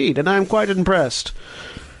have indeed, and I'm quite impressed.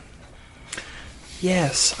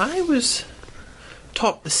 Yes, I was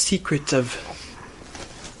taught the secret of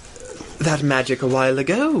that magic a while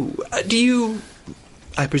ago. Do you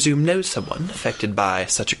I presume know someone affected by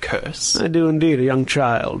such a curse? I do indeed, a young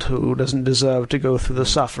child who doesn't deserve to go through the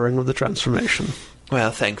suffering of the transformation.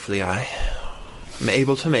 Well, thankfully I am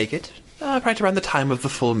able to make it right around the time of the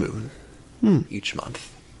full moon each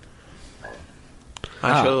month.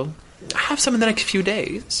 I shall have some in the next few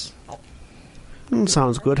days.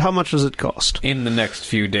 Sounds good. How much does it cost? In the next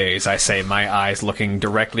few days, I say, my eyes looking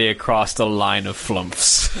directly across the line of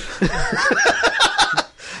flumps.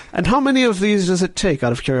 And how many of these does it take,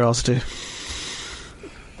 out of curiosity?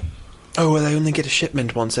 Oh, well, I only get a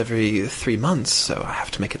shipment once every 3 months, so I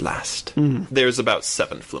have to make it last. There's about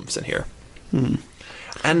 7 flumps in here. And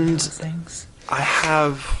I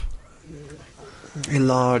have a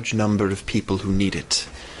large number of people who need it.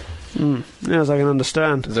 Yes, I can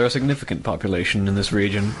understand. Is there a significant population in this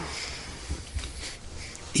region?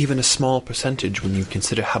 Even a small percentage when you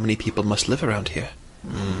consider how many people must live around here.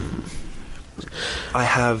 I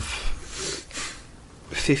have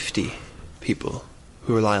 50 people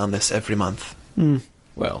who rely on this every month.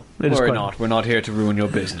 Well, It is worry quite- not. We're not here to ruin your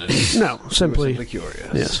business. No, We're simply... simply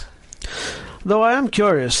curious. Yes. Though I am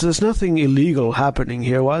curious, there's nothing illegal happening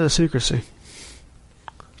here. Why the secrecy?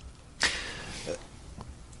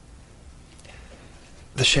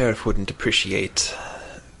 The sheriff wouldn't appreciate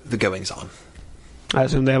the goings-on. I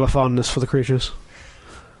assume they have a fondness for the creatures.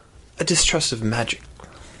 A distrust of magic,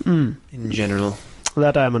 in general.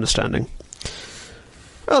 That I am understanding.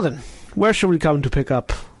 Well then, where shall we come to pick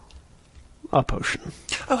up our potion?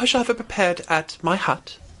 Oh, I shall have it prepared at my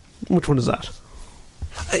hut. Which one is that?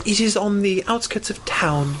 It is on the outskirts of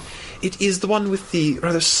town. It is the one with the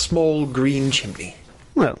rather small green chimney.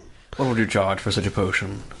 Well, What would you charge for such a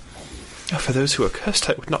potion? Oh, for those who are cursed,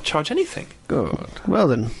 I would not charge anything. Good. well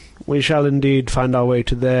then, we shall indeed find our way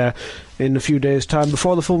to there in a few days' time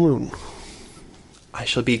before the full moon. I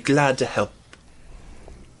shall be glad to help.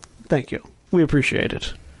 Thank you. We appreciate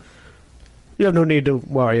it. You have no need to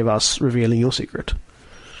worry about us revealing your secret.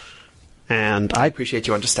 And I I, appreciate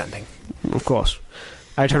your understanding. of course,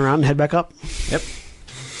 I turn around and head back up. Yep.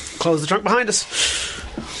 Close the trunk behind us.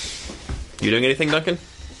 You doing anything, Duncan?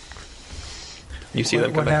 You see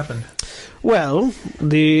them come What back. happened? Well,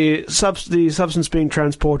 the substance being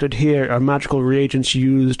transported here are magical reagents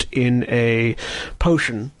used in a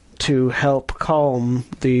potion to help calm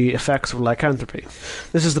the effects of lycanthropy.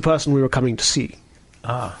 This is the person we were coming to see.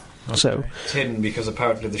 Ah. Okay. So, It's hidden because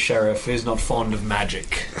apparently the sheriff is not fond of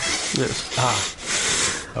magic.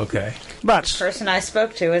 yes. Okay. But Person I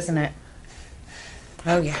spoke to, isn't it?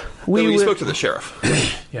 Oh, yeah. we No, you will- spoke to the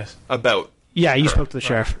sheriff Yes. about... Yeah, you spoke to the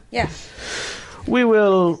sheriff. Yeah. We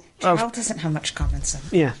will... Carol doesn't have much common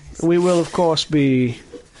sense. Yeah, we will of course be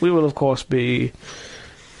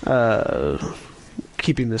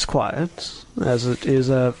keeping this quiet, as it is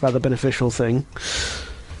a rather beneficial thing.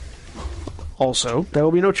 Also, there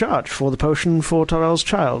will be no charge for the potion for Tariel's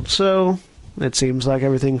child, so it seems like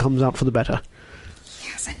everything comes out for the better. He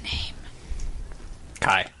has a name.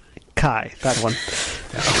 Kai. Kai, that one.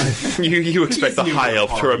 You expect the high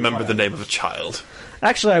elf to remember the name of a child.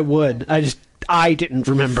 Actually, I would. I didn't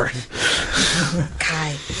remember.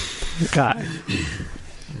 Kai. Kai.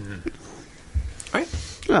 Right.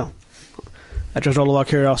 Well, I trust all of our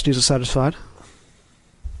curiosities are satisfied.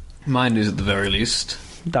 Mine is at the very least.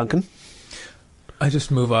 Duncan? I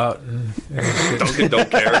just move out and Duncan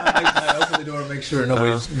don't care. I open the door and make sure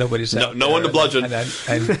nobody's No- out no there. one to bludgeon.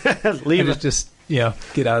 And Leave it. just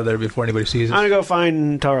get out of there before anybody sees I'm it. gonna go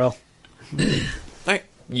find Tariel. Right.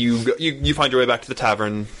 You find your way back to the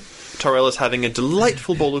tavern. Tariel is having a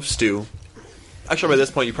delightful bowl of stew. Actually, by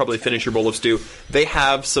this point, you probably finished your bowl of stew. They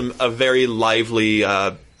have a very lively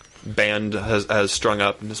band has strung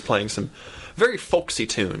up and is playing some very folksy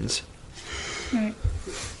tunes.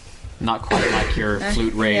 Not quite like your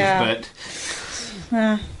flute rave, yeah.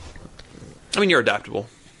 but I mean, you're adaptable,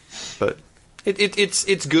 but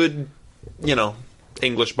it's good,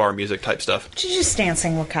 English bar music type stuff. She's just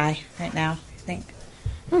dancing with Kai right now, I think.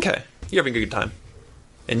 Okay, you're having a good time.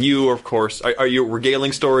 And you, of course, are you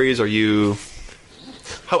regaling stories? Are you...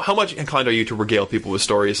 How much inclined are you to regale people with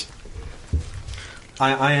stories?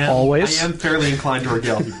 I am Always? I am fairly inclined to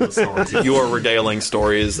regale people with stories. You are regaling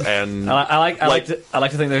stories, and... I like to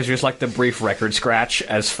think there's just like the brief record scratch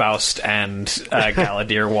as Faust and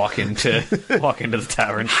Galadir walk into the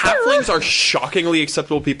tavern. Halflings are shockingly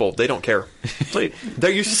acceptable people. They don't care.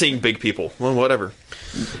 They're used to seeing big people. Well, whatever.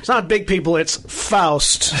 It's not big people, it's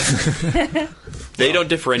Faust. They don't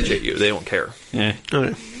differentiate you. They don't care. Yeah.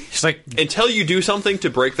 Okay. It's like Until you do something to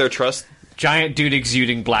break their trust, giant dude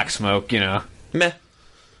exuding black smoke, meh.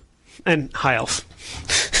 And high elf.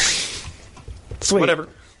 Sweet. Whatever.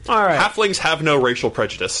 All right. Halflings have no racial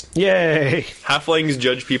prejudice. Yay. Halflings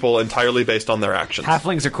judge people entirely based on their actions.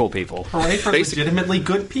 Halflings are cool people. Hooray for legitimately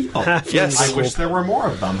good people. Yes. I wish there were more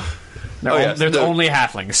of them. There's only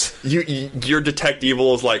halflings. Your detect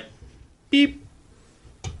evil is like, beep,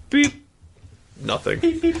 beep, nothing.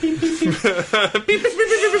 Beep, beep, beep, beep, beep. Beep, beep, beep,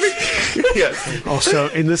 beep, beep, beep. Yes. Also,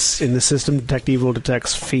 in the system, Detect Evil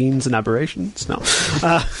detects fiends and aberrations. No.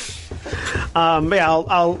 Yeah,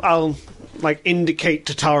 I'll like indicate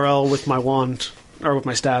to Tariel with my wand or with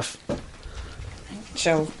my staff.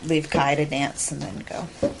 She'll leave Kai to dance and then go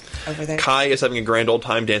over there. Kai is having a grand old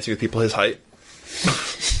time dancing with people his height.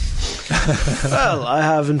 Well, I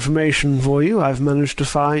have information for you. I've managed to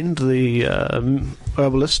find the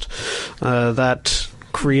herbalist that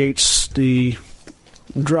creates the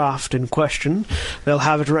draft in question. They'll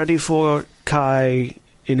have it ready for Kai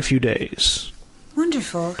in a few days.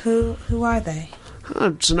 Wonderful. Who are they?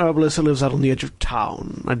 It's an herbalist who lives out on the edge of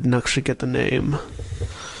town. I didn't actually get the name.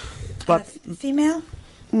 But Female?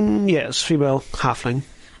 Yes, female halfling.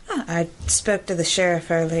 Oh, I spoke to the sheriff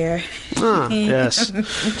earlier. Ah, yes.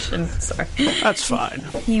 Sorry. That's fine.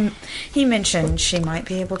 He mentioned she might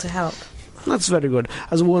be able to help. That's very good.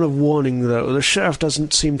 As a word of warning, though, the sheriff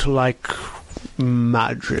doesn't seem to like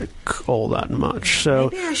magic all that much, so...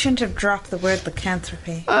 Maybe I shouldn't have dropped the word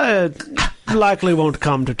lycanthropy. Likely won't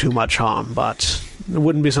come to too much harm, but it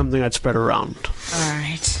wouldn't be something I'd spread around. All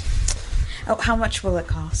right. Oh, how much will it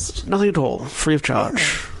cost? Nothing at all. Free of charge.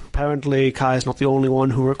 Really? Apparently, Kai is not the only one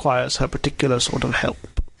who requires her particular sort of help.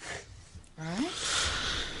 All right.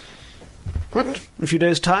 But in a few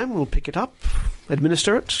days' time, we'll pick it up,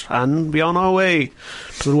 administer it, and be on our way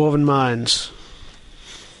to the Dwarven Mines.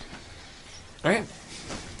 All right.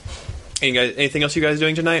 Anything else you guys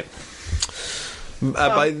doing tonight?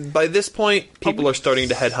 By this point, people are starting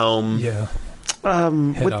to head home. Yeah.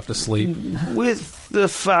 Head off to sleep. With the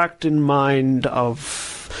fact in mind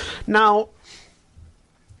of... Now...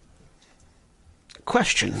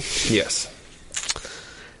 Question. Yes.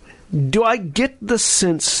 Do I get the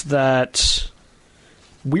sense that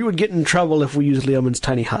we would get in trouble if we used Leoman's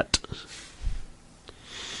tiny hut?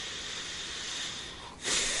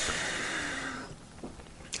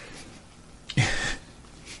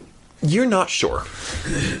 You're not sure.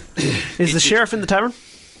 Is the sheriff in the tavern?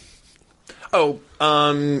 Oh,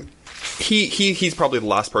 he's probably the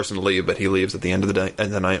last person to leave, but he leaves at the end of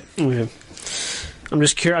the night. Okay. I'm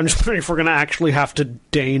just curious. I'm just wondering if we're going to actually have to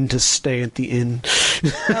deign to stay at the inn.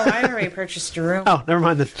 Oh, I already purchased a room. Oh, never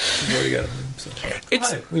mind then. We've already got it.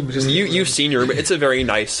 So. You've seen your room. It's a very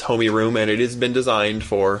nice, homey room, and it has been designed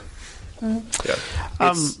for. Yeah,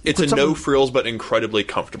 it's a no frills but incredibly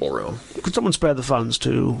comfortable room. Could someone spare the funds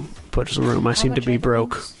to purchase a room? I seem to be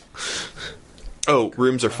broke. Oh,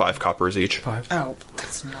 rooms are 5 coppers each. 5. Oh,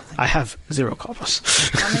 that's nothing. I have 0 coppers.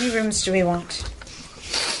 How many rooms do we want?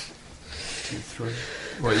 2, 3.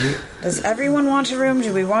 What, Does everyone want a room?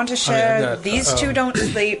 Do we want to share? These two don't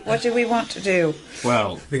sleep. What do we want to do?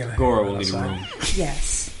 Well, Gora will need a room.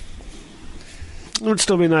 Yes. It would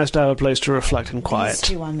still be nice to have a place to reflect in quiet. These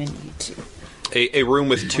two I'm in need to. A room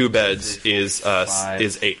with 2 beds is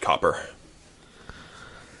 8 copper.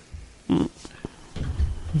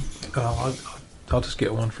 I'll just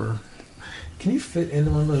get one for... Can you fit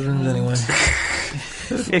into one of those rooms anyway?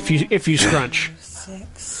 If you scrunch.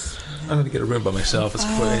 6. I'm going to get a room by myself.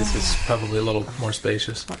 It's probably a little more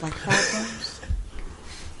spacious. What, like 5 rooms?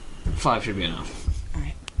 5 should be enough. All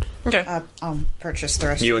right. Okay. I'll purchase the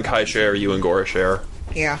rest. You and Kai share. You and Gora share.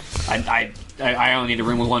 Yeah. I only need a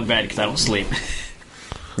room with 1 bed because I don't sleep.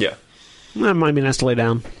 Yeah. That might be nice to lay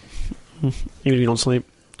down. Even if you don't sleep.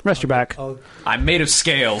 Rest your back. I'm made of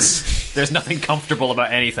scales. There's nothing comfortable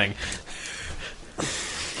about anything.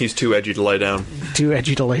 He's too edgy to lie down. Too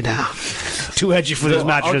edgy to lay down. Too edgy for those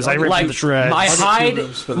matches. I ripped to the shreds.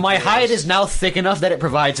 My hide is now thick enough that it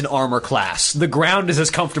provides an armor class. The ground is as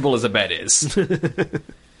comfortable as a bed is.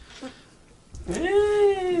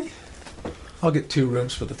 I'll get 2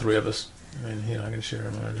 rooms for the 3 of us. I mean, I can share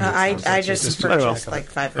them. I just purchased like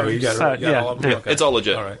 5 rooms. Oh, you got it. yeah. All of them? Yeah. Okay. It's all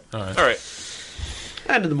legit. All right. All right.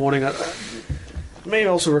 And in the morning, I may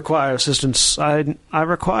also require assistance. I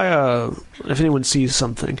require, if anyone sees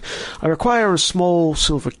something, I require a small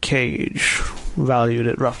silver cage, valued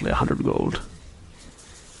at roughly 100 gold.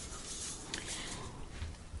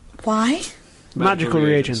 Why? Magical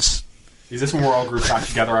reagents. Is this when we're all grouped back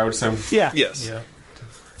together, I would assume? Yeah. Yes. Yeah.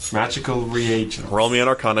 Magical reagent. Roll me an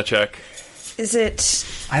Arcana check. Is it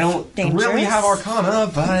I don't dangerous? really have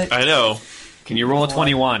Arcana, but I know. Can you roll a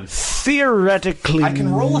 21? Theoretically, I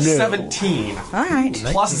can roll a no. 17. All right.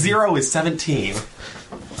 Plus 0 is 17.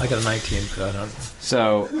 I got a 19, but I don't...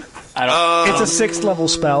 So, It's a 6th level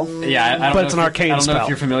spell. Yeah, I don't But know it's if an you- arcane I don't know spell. if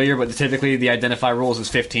you're familiar, but typically the identify rules is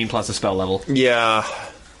 15 plus a spell level. Yeah.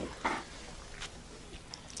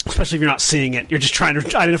 Especially if you're not seeing it. You're just trying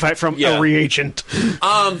to identify it from Yeah. a reagent.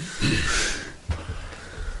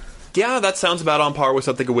 Yeah, that sounds about on par with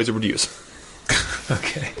something a wizard would use.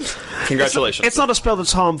 Okay. Congratulations. It's not a spell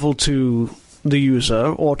that's harmful to the user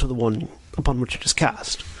or to the one upon which it is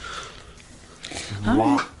cast.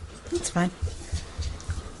 Alright. That's fine.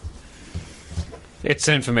 It's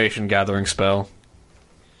an information gathering spell.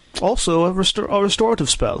 Also, a restorative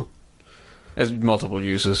spell. Has multiple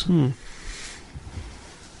uses.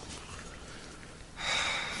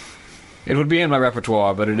 It would be in my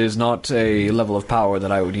repertoire, but it is not a level of power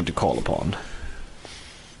that I would need to call upon.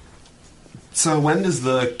 So when does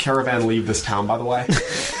the caravan leave this town, by the way?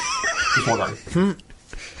 Before going.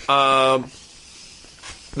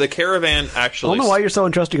 The caravan I actually... don't know why you're so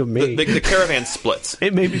interesting of me. The caravan splits.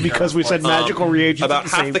 It may be because we said magical reagents About at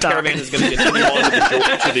the half same the time. caravan is going to continue on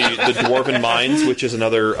to the Dwarven Mines, which is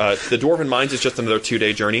another... the Dwarven Mines is just another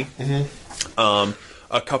 2-day journey.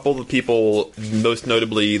 A couple of people, most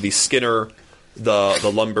notably the Skinner,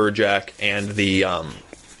 the Lumberjack, and the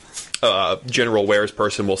General Wares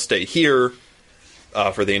person will stay here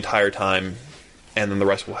for the entire time, and then the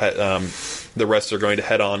rest will the rest are going to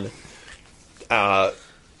head on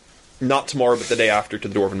not tomorrow, but the day after to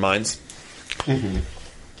the Dwarven Mines.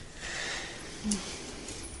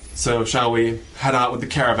 So shall we head out with the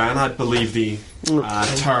caravan? I believe the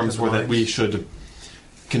terms were that we should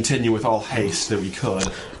continue with all haste that we could.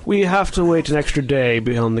 We have to wait an extra day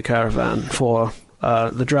beyond the caravan for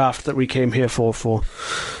the draft that we came here for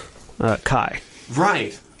Kai.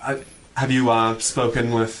 Right. Have you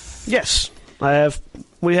spoken with... Yes,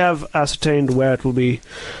 we have ascertained where it will be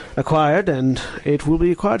acquired, and it will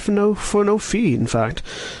be acquired for no fee, in fact.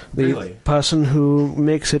 The Really? person who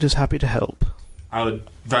makes it is happy to help. I would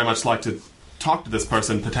very much like to talk to this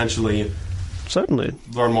person, potentially Certainly.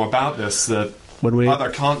 learn more about this. The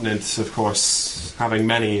other continents, of course, having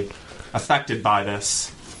many affected by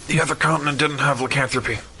this. The other continent didn't have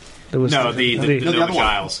lycanthropy. There was the other one.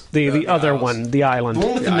 Isles. the other one, the island. The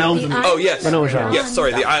one with the gnomes and... Oh, yes. The Gnomish Isle. Yes,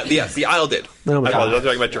 sorry, the Isle did. The Gnomish I Isle. was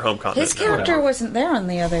talking about your home continent. His character wasn't there on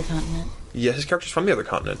the other continent. Yeah, his character's from the other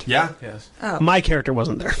continent. Yeah. Yes. My character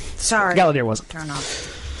wasn't there. Sorry. Galadir wasn't. Turn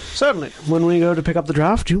off. Certainly. When we go to pick up the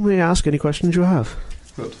draft, you may ask any questions you have.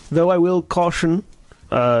 Good. Though I will caution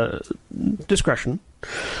discretion.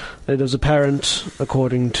 It is apparent,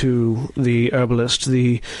 according to the herbalist,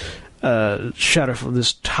 the sheriff of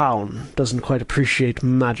this town doesn't quite appreciate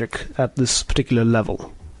magic at this particular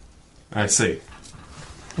level. I see.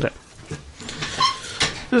 Okay.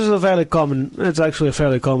 This is it's actually a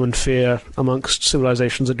fairly common fear amongst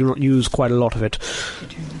civilizations that do not use quite a lot of it.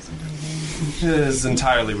 It is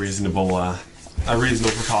entirely reasonable, a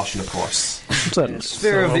reasonable precaution, of course.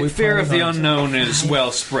 Certainly. Fear of the unknown is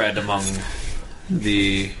well spread among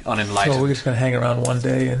the unenlightened. So we're just going to hang around one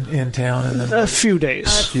day in town, and then A few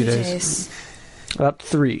days. few days. About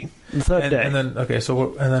 3. The third day. and then we're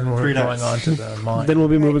 3 going days. on to the mine, Then we'll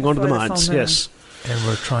be moving on to the before the mines. full moon. Yes. and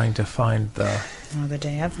we're trying to find the. Oh, the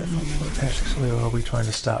day of the full moon. Actually, are we trying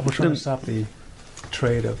to stop? We're trying to stop the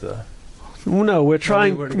trade of the. No, we're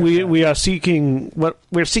trying. where to get that. We are seeking.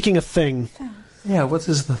 We're seeking a thing. Yeah, what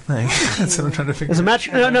is the thing? That's what I'm trying to figure. It's a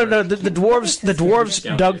match. No. The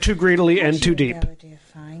dwarves dug too greedily and too deep. Galadir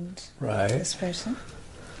find Right, this person?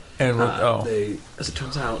 and we're As it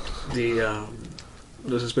turns out,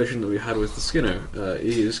 the suspicion that we had with the Skinner,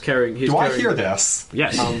 he's carrying. Do I hear this?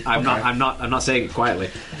 Yes, I'm not saying it quietly.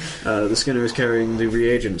 The Skinner is carrying the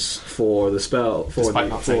reagents for the spell. Despite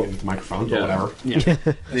not saying it into the microphone, but whatever. Yeah.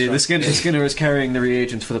 the Skinner is carrying the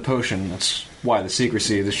reagents for the potion. That's why the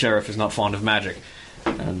secrecy. The sheriff is not fond of magic,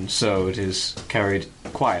 and so it is carried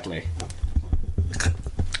quietly.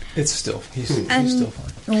 he's still And-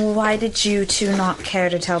 fine. Why did you two not care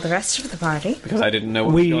to tell the rest of the party? Because I didn't know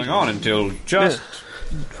what was going on until just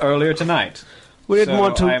earlier tonight. We didn't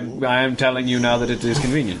want to. I am telling you now that it is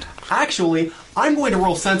convenient. Actually, I'm going to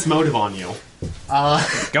roll sense motive on you.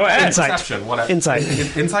 Go ahead. Insight. Perception, whatever. Insight.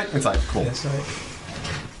 Insight? Insight, cool.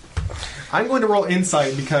 I'm going to roll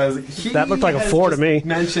insight because he That looked like a has 4 to just me.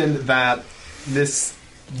 mentioned that this...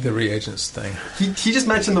 The reagents thing. He just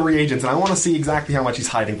mentioned the reagents, and I want to see exactly how much he's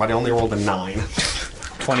hiding, but I only rolled a 9.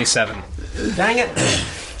 27. Dang it!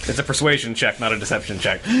 It's a persuasion check, not a deception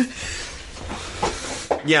check.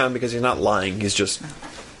 Yeah, because he's not lying. He's just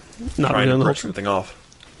Not trying to really. pull something off.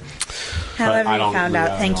 I However, you don't found agree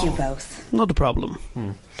out. at Thank you all. both. Not a problem.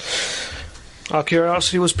 Our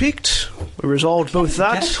curiosity was piqued. We resolved both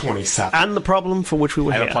that 27. and the problem for which we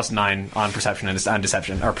were I have here. a +9 on perception and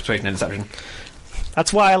deception, or persuasion and deception.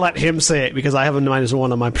 That's why I let him say it, because I have a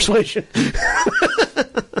 -1 on my persuasion.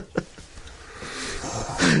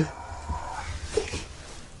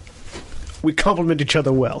 We complement each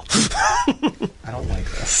other well. I don't like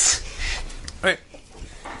this. All right.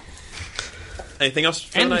 Anything else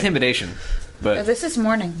for And the night? intimidation. But This is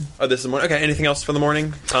morning. Oh, this is morning. Okay. Anything else for the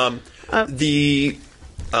morning? A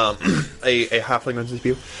halfling mentions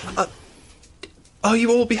you. Oh, you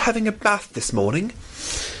all will be having a bath this morning.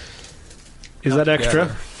 Is that extra?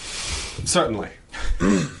 together. Certainly.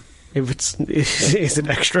 If it's is it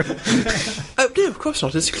extra? Oh no, of course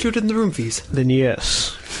not. It's included in the room fees. Then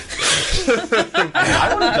yes.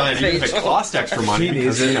 I would have done it even if it cost extra money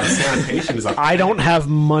because sanitation is I don't have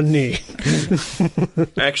money.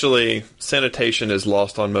 Actually, sanitation is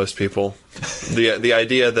lost on most people. The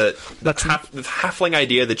idea that the halfling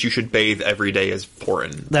idea that you should bathe every day is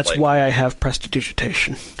foreign. That's why I have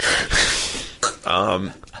prestidigitation.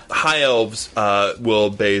 High elves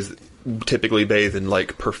will typically bathe in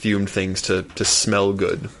like perfumed things to smell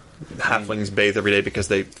good. Halflings bathe every day because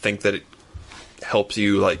they think that it helps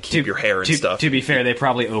you like keep your hair and stuff. To be fair, they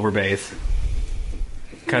probably overbathe.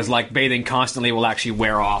 Because like bathing constantly will actually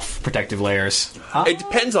wear off protective layers. It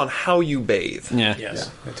depends on how you bathe. Yeah. Yes,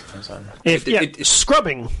 it depends on.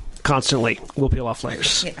 Scrubbing constantly will peel off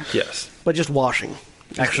layers, Yeah. Yes. but just washing.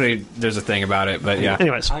 Actually, there's a thing about it, but yeah.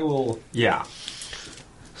 Anyways, I will. Yeah.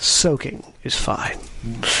 soaking is fine.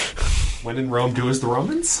 When in Rome, do as the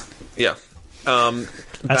Romans. Yeah.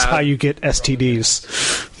 That's how you get STDs.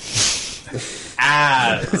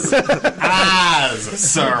 As,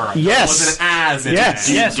 sir. Yes. There was an as in Yes.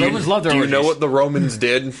 it. Yes, Romans love their Do you orgies. know what the Romans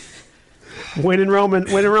did? When in Rome,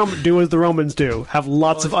 do as the Romans do. Have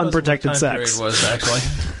lots of unprotected sex. Was actually.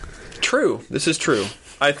 True. This is true.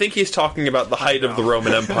 I think he's talking about the height of the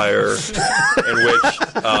Roman Empire, in which,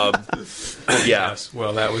 yeah. Yes.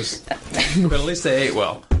 Well, that was. But at least they ate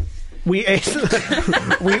well. We ate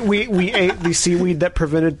we ate the seaweed that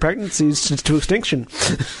prevented pregnancies to extinction.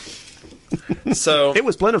 So It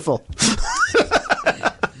was plentiful.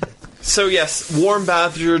 So yes, warm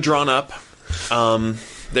baths are drawn up.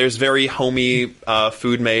 There's very homey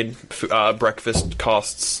food made. Breakfast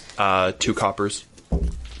costs 2 coppers.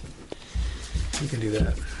 You can do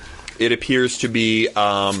that. It appears to be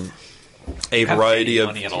a variety of.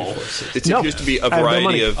 money at all. It No, appears to be a I have no variety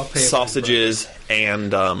money. of I'll pay for sausages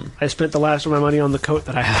and I spent the last of my money on the coat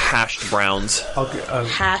that I have. hashed browns.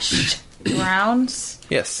 Hashed browns.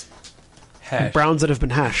 Yes. Hash. Browns that have been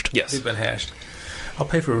hashed. Yes. They've been hashed. I'll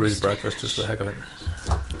pay for his breakfast just for the heck of it.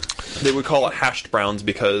 They would call it hashed browns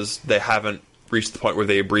because they haven't reached the point where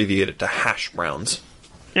they abbreviate it to hash browns.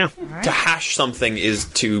 Yeah, To hash something is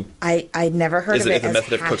to I never heard is of a it as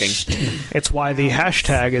method of cooking. hashed it's why the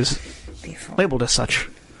hashtag is before. labeled as such,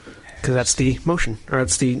 because that's the motion, or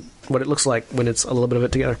that's the what it looks like when it's a little bit of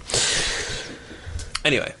it together.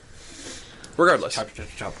 Anyway, regardless,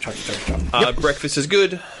 breakfast is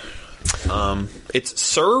good. It's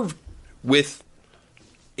served with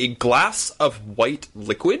a glass of white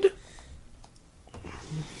liquid.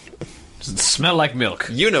 Does it smell like milk?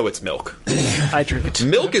 You know it's milk. I drink it.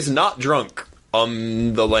 Milk is not drunk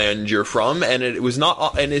on the land you're from, and it was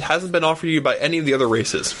not, and it hasn't been offered to you by any of the other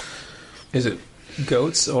races. Is it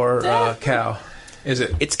goats or cow? Is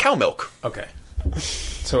it? It's cow milk. Okay.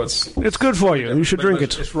 So it's. It's good for you. You should but drink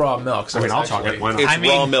it's, it. It's raw milk. So I mean, it's I'll talk actually- it. Why not? It's I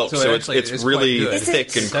mean, raw milk, so so actually it's it's really quite good. thick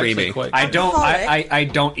and It's actually creamy. quite I good. don't. Alcoholic? I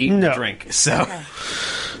don't eat No. the drink. So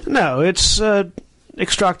No, it's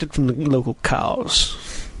extracted from the local cows.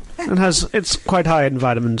 And it's quite high in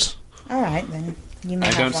vitamins. All right, then you may I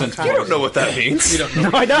have don't one sense copy. You don't know what that means.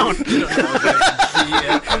 No, I don't. You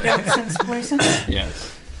don't sense poison.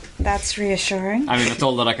 yes. That's reassuring. I mean, that's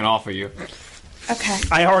all that I can offer you. Okay.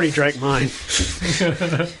 I already drank mine.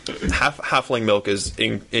 Halfling milk is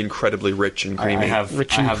incredibly rich and I creamy. have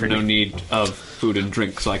Rich I and have no creamy. need of food and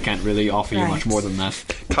drink, so I can't really offer you Right. much more than that.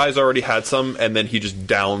 Kai's already had some, and then he just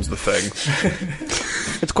downs the thing.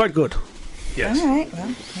 It's quite good. Yes. All right. Well,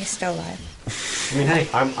 he's still alive. I mean, hey,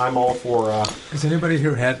 I'm all for. Has anybody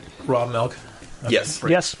here had raw milk? Yes.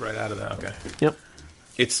 Yes. Right out of that. Okay. Yep.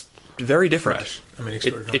 It's very different. Fresh. I mean,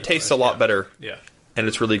 It tastes a lot better, Yeah. and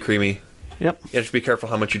it's really creamy. Yep. You have to be careful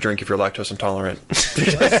how much you drink if you're lactose intolerant.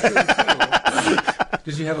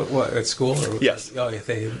 Did you have it what at school? Or, Yes. Oh, yeah.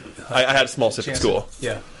 They. I had a small sip at school.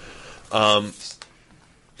 Yeah.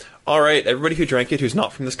 All right, everybody who drank it who's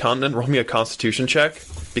not from this continent, roll me a Constitution check.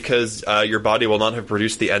 because your body will not have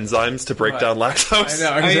produced the enzymes to break down lactose.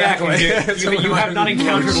 I know, exactly. You have not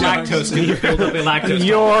encountered lactose because you build up a lactose.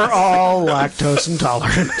 You're all lactose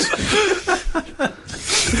intolerant.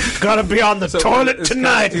 Gotta be on the toilet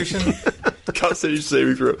tonight. Constitution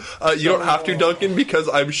saving throw. You don't have to, Duncan, because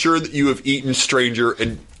I'm sure that you have eaten stranger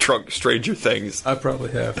and drunk stranger things. I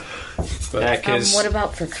probably have. But Yeah, 'cause what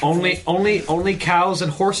about for coffee? only cows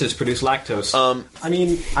and horses produce lactose. I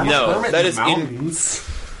mean, I'm No, a hermit that in is the in- mountains.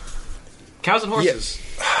 Cows and horses.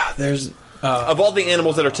 There's of all the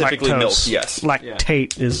animals that are typically milk, Lactose. yes.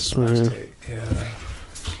 Lactate is. yeah.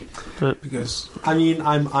 Because I mean,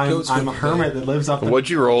 I'm Goats a would be hermit that lives up. What'd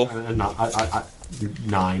you roll?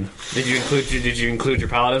 9. Did you include your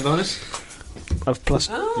paladin bonus? Of plus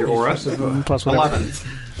Your aura? plus whatever. 11.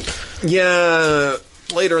 Yeah,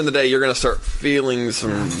 later in the day, you're going to start feeling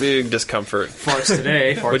some big discomfort. Farts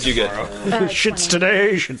today. Farts What'd you get? tomorrow. Shits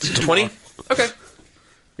today. Shits tomorrow. 20? Okay.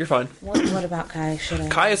 You're fine. What about Kai? Should I?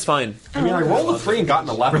 Kai is fine. I mean, I rolled a 3 and got an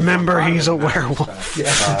 11. Remember, he's a werewolf.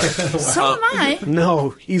 So am I. No,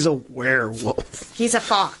 he's a werewolf. He's a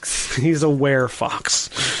fox. He's a werefox.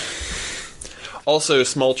 Also,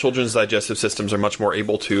 small children's digestive systems are much more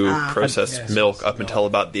able to process yes, milk up until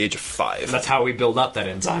about the age of 5. That's how we build up that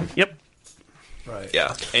enzyme. Yep. right.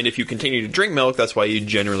 Yeah, and if you continue to drink milk, that's why you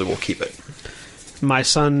generally will keep it. My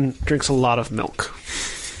son drinks a lot of milk.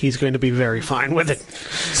 He's going to be very fine with it.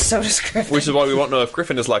 So does Griffin. Which is why we won't know if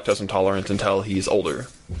Griffin is lactose intolerant until he's older.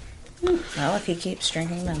 Well, if he keeps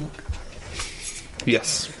drinking milk.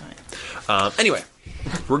 Yes. Anyway,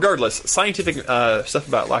 regardless, scientific stuff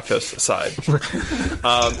about lactose aside,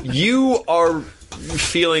 you are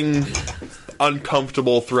feeling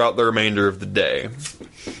uncomfortable throughout the remainder of the day.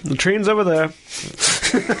 The train's over there.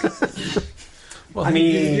 Well, I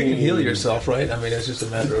mean, you can heal yourself, right? I mean, it's just a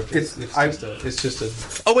matter of it's just a.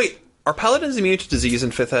 Oh wait, are paladins immune to disease in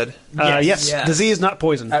 5th Ed? Yes. Yes. Disease, not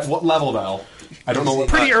poison. At what level, though? I don't know what.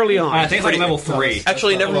 Pretty early on. I think it's like level 3.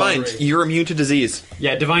 Actually, That's never not mind. level 3. You're immune to disease.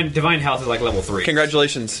 Yeah, divine health is like level 3.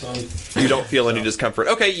 Congratulations. You don't feel any discomfort.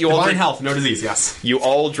 Okay, you all Divine drink, health, no disease, yes. you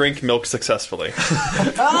all drink milk successfully. You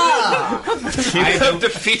have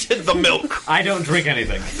defeated the milk. I don't drink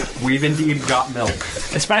anything. We've indeed got milk.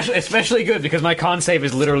 Especially good because my con save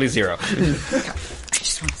is literally 0. I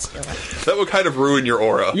just want to steal it. That would kind of ruin your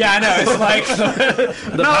aura. Yeah, I know. It's like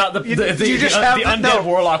you just have the the- undead no.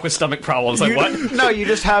 warlock with stomach problems. Like what? No, you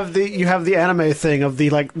just have the anime thing of the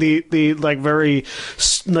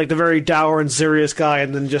very dour and serious guy,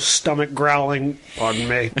 and then just stomach growling. Pardon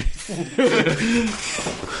me.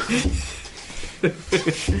 You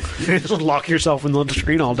just lock yourself in the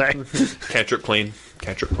screen all day. Cantrip clean.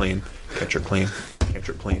 Cantrip clean. Cantrip clean.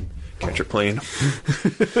 Cantrip clean. Cantrip clean.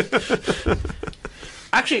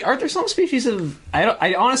 Actually, aren't there some species of?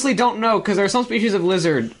 I honestly don't know because there are some species of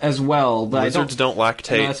lizard as well. But Lizards don't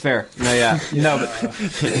lactate. No, that's fair. No, yeah, no, but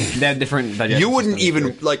they have different. digestive You wouldn't systems.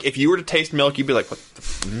 even like if you were to taste milk. You'd be like, "What?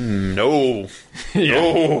 No,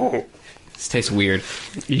 no." This tastes weird.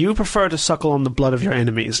 You prefer to suckle on the blood of your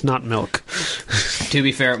enemies, not milk. To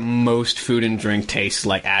be fair, most food and drink tastes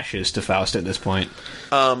like ashes to Faust at this point.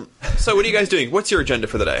 So, what are you guys doing? What's your agenda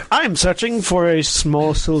for the day? I am searching for a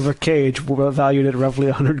small silver cage valued at roughly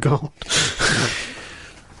 100 gold.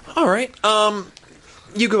 All right.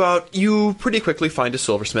 You go out. You pretty quickly find a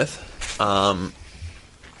silversmith.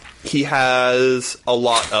 He has a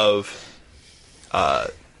lot of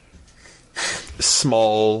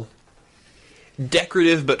small,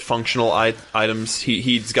 decorative but functional items.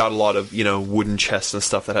 He's got a lot of wooden chests and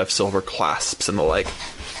stuff that have silver clasps and the like.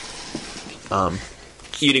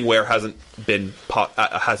 Eating ware hasn't been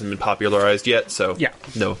popularized yet, so Yeah.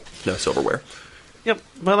 no silverware. Yep,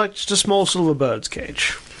 but like just a small silver bird's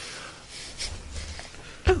cage.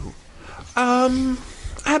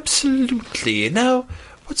 Absolutely. Now,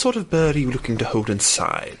 what sort of bird are you looking to hold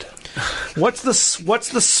inside? What's the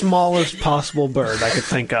smallest possible bird I could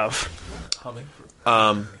think of?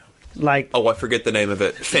 Like Oh, I forget the name of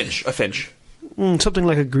it. Finch. A finch. something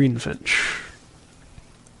like a greenfinch.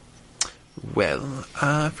 Well,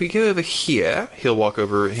 if we go over here, he'll walk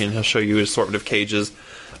over and he'll show you his assortment of cages.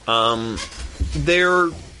 They're...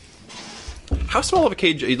 How small of a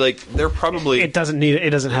cage? Like, they're probably... It doesn't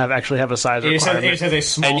actually have a size It just requirement. has a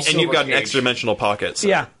small and you've got an extra-dimensional pocket. So.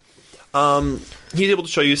 Yeah, He's able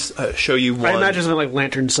to show you one. I imagine something like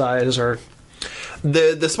lantern size or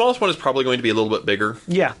The smallest one is probably going to be a little bit bigger.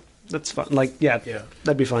 yeah, that's fine. Like yeah,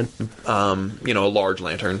 that'd be fine. A large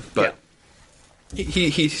lantern. But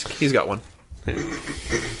he's got one.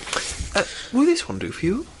 Will this one do for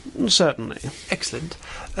you? Certainly. Excellent.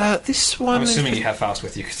 This one... I'm assuming you have Faust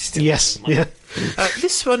with you. 'Cause he's still Yes. Yeah.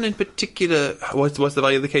 this one in particular... What's the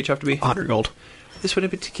value of the cage have to be? 100 gold. This one in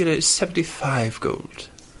particular is 75 gold.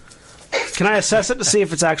 Can I assess it to see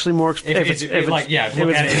if it's actually more... Is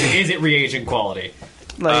it reagent quality?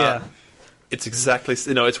 yeah. It's exactly...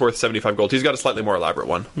 No, it's worth 75 gold. He's got a slightly more elaborate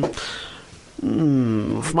one.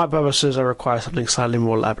 For my purposes, I require something slightly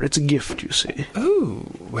more elaborate. It's a gift, you see. Oh,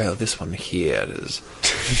 well, this one here is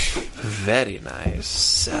very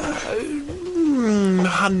nice.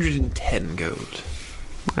 110 gold.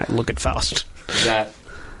 Right, look at Faust. Is that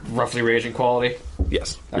roughly reagent quality?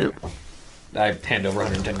 Yes. Okay. I hand over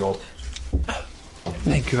 110 gold.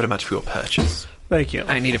 Thank you very much for your purchase. Thank you.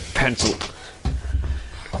 I need a pencil.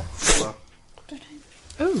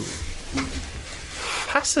 Oh.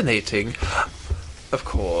 Fascinating. Of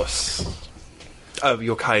course.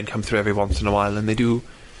 Your kind come through every once in a while, and they do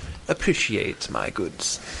appreciate my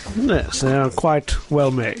goods. Yes, they are quite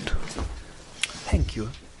well made. Thank you.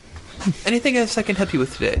 Anything else I can help you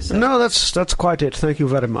with today, sir? No, that's quite it. Thank you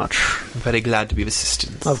very much. I'm very glad to be of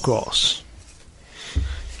assistance. Of course.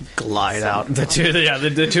 Glide out.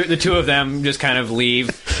 The two of them just kind of leave,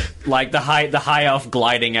 like the high elf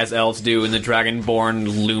gliding as elves do, and the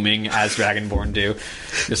Dragonborn looming as Dragonborn do.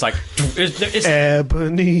 Just like it's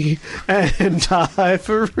ebony and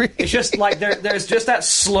ivory. It's just like there's just that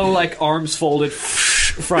slow like arms folded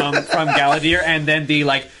from Galadir, and then the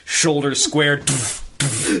like shoulders squared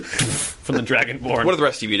from the Dragonborn. What are the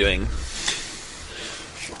rest of you doing?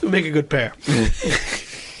 Make a good pair.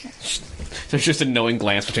 There's just a knowing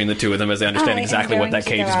glance between the two of them as they understand exactly what that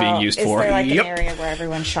cage is being used for. Is there like an area where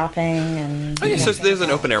everyone's shopping and? Oh, yeah, so there's an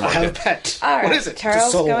open air I have a market. pet. All right, What is it? Tariel's It's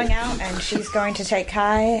a soul. going out and she's going to take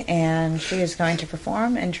Kai and she is going to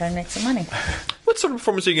perform and try and make some money. What sort of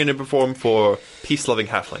performance are you going to perform for peace-loving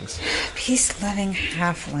halflings? Peace-loving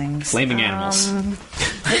halflings. Flaming animals.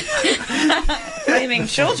 Flaming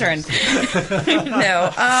children.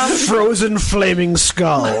 No. Frozen flaming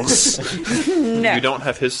skulls. No. You don't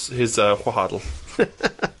have his waddle.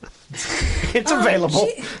 It's available.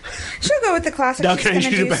 She'll go with the classic. Duncan, She's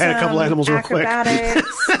you gonna need to ban a couple some animals real quick.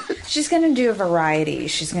 acrobatics. She's going to do a variety.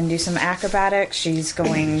 She's going to do some acrobatics. She's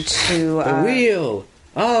going to... Wheel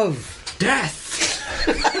of Death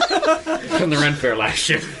from the Ren Fair last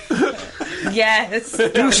year. Yes.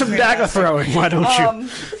 Do some dagger throwing, why don't you?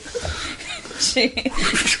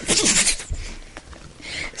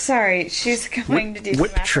 Sorry, she's going to do some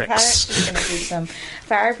whip acrobatics. tricks. She's going to do some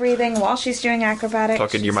fire breathing while she's doing acrobatics.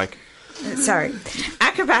 Talking to your mic. Sorry.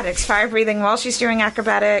 Acrobatics, fire breathing while she's doing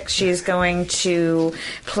acrobatics. She's going to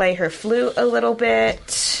play her flute a little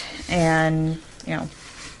bit and, you know.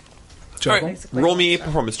 All right, roll me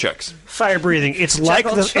performance checks. Fire breathing. It's like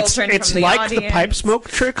Juggle the children it's from the like the audience. pipe smoke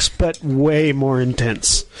tricks, but way more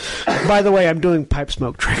intense. By the way, I'm doing pipe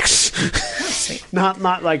smoke tricks. not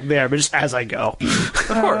like there, but just as I go. Of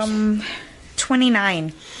course.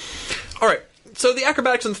 29. All right. So the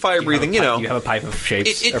acrobatics and the fire breathing, you know, You have a pipe of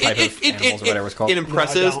shapes, or pipe of animals, or whatever it's called. It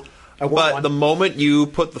impresses. No, I want But one. the moment you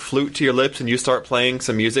put the flute to your lips and you start playing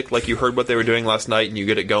some music, like you heard what they were doing last night, and you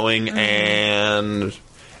get it going, and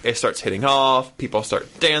it starts hitting off. People start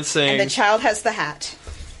dancing. And the child has the hat.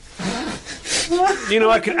 You know,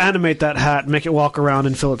 I could animate that hat, make it walk around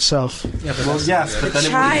and fill itself. Well, yes, but then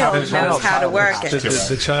Child it would knows how to work have it.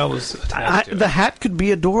 The child was attached to it. The hat could be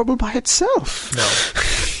adorable by itself. No.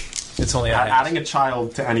 It's only a hat. Adding a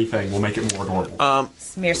child to anything will make it more adorable.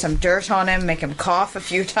 Smear some dirt on him, make him cough a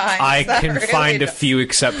few times. I That can really find a does. few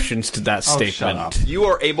exceptions to that shut statement. up. You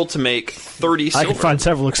are able to make 30 I silver. can find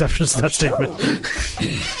several exceptions to that statement.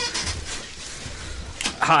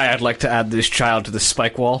 Hi, I'd like to add this child to the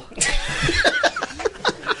spike wall.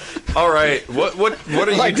 All right. What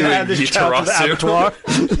are you doing, Tarasu?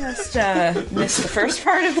 Just missed the first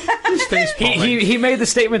part of that. He made the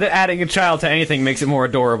statement that adding a child to anything makes it more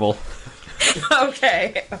adorable.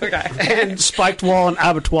 Okay. And spiked wall and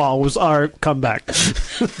abattoir was our comeback.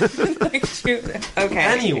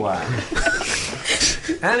 Okay.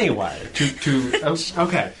 Anyway,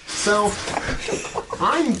 okay. So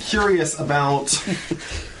I'm curious about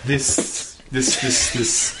this.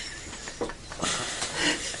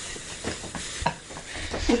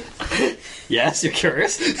 Yes, you're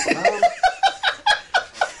curious.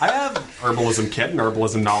 I have herbalism kit and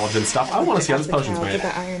herbalism knowledge and stuff. I want to see how this potion's made.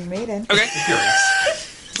 The Iron Maiden. Okay.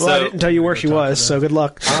 Curious. Well, I didn't tell you where she was, so good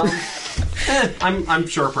luck. I'm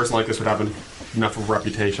sure a person like this would have enough of a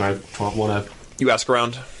reputation. I don't want to. You ask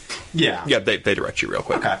around. Yeah. Yeah, they direct you real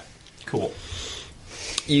quick. Okay. Cool.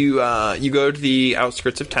 You go to the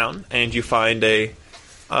outskirts of town and you find it's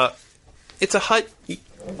a hut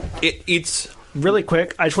It's Really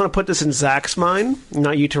quick, I just want to put this in Zach's mind,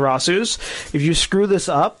 not you, Tarasu's. If you screw this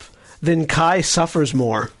up, then Kai suffers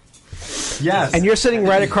more. Yes. And you're sitting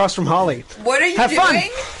right across from Holly. What are you Have doing? fun.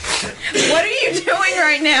 What are you doing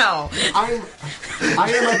right now? I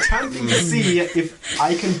am attempting to see if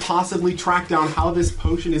I can possibly track down how this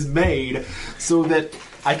potion is made so that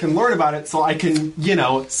I can learn about it so I can,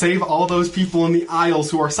 save all those people in the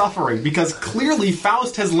Isles who are suffering. Because clearly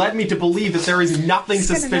Faust has led me to believe that there is nothing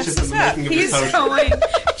suspicious in the making of this potion.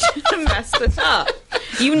 He's going to mess this up.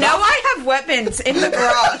 You know I have weapons in the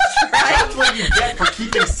garage, right? That's what you get for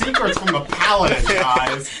keeping secrets from the Paladin,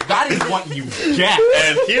 guys. That is what you get.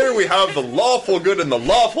 and here we have the lawful good and the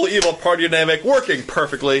lawful evil party dynamic working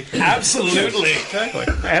perfectly. Absolutely.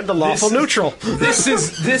 And the lawful neutral. This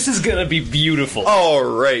is gonna be beautiful. All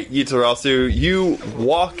right, Tarasu, you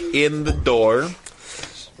walk in the door.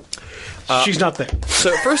 She's not there.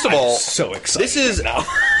 So first of all, So excited. this is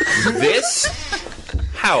this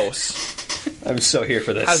house I'm so here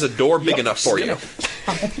for this. has a door big enough for you.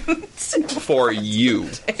 For you.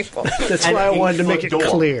 That's why I wanted to make it door.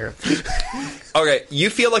 clear. Okay,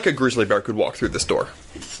 you feel like a grizzly bear could walk through this door.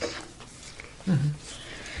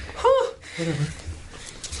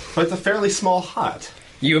 But it's a fairly small hut.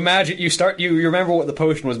 You imagine you remember what the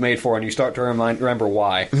potion was made for, and you start to remember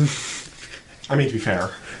why. I mean, to be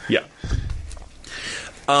fair. Yeah.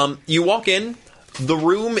 You walk in. The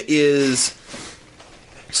room is...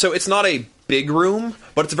 So it's not a big room,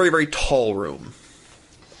 but it's a very, very tall room.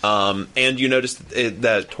 And you notice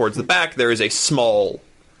that towards the back there is a small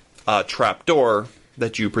trap door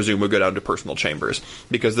that you presume would go down to personal chambers.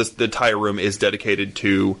 Because the entire room is dedicated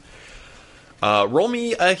to... roll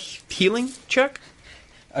me a healing check.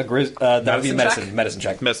 That would be Medicine check? medicine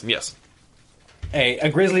check. Medicine, yes. A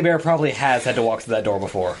grizzly bear probably has had to walk through that door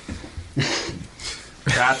before.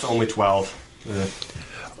 That's only 12.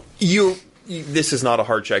 This is not a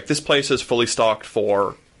hard check. This place is fully stocked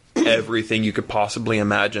for everything you could possibly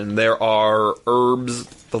imagine. There are herbs,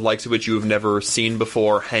 the likes of which you have never seen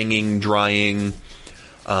before, hanging, drying.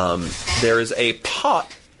 There is a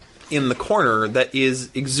pot in the corner that is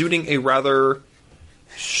exuding a rather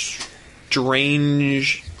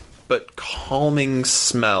strange but calming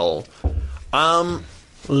smell.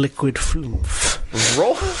 Liquid flumph.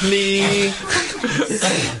 Roll me...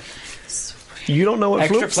 You don't know what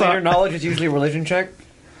Extra flumphs are. planar knowledge is usually a religion check.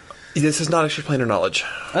 This is not extra planar knowledge.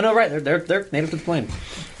 Oh no, right? They're native to the plane.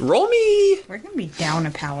 Roll me We're going to be down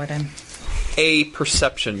a paladin. a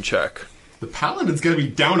perception check. The Paladin's gonna be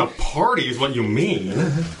down a party, is what you mean.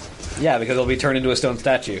 Yeah, because it'll be turned into a stone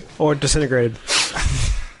statue, Or disintegrated.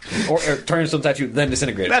 or turned into a stone statue then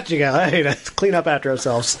disintegrated. That you got. Hey, let's clean up after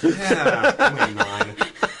ourselves. Yeah, only 9.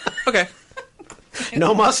 Okay.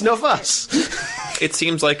 No muss, no fuss. It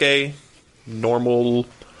seems like a normal...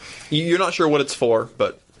 You're not sure what it's for,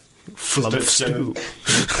 but Flumph stew.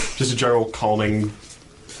 Just a general calming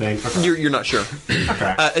thing. Okay. you're not sure.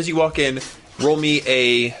 Okay. As you walk in, roll me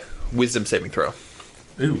a wisdom saving throw.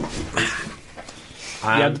 Ooh. You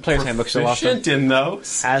have the player's handbook still off. Proficient in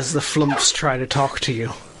those. As the flumphs try to talk to you.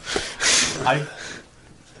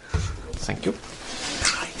 Thank you.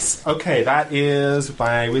 Nice. Okay, that is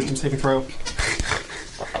my wisdom saving throw.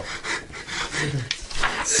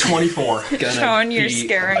 24. Sean, you're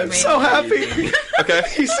scaring me. So happy. Okay.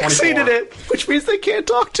 He succeeded it, which means they can't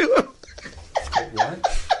talk to him.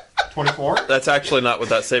 What? 24? That's actually not what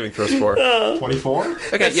that saving throw's for. 24?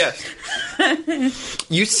 Okay, yes.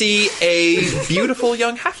 You see a beautiful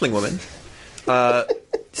young halfling woman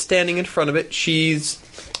standing in front of it. She's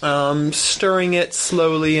stirring it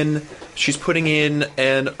slowly, and she's putting in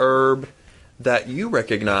an herb that you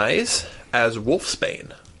recognize as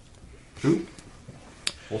wolfsbane. Who?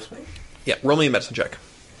 Wolfsbane? Yeah, roll me a medicine check.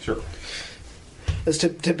 Sure. As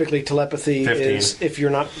typically telepathy 15. is if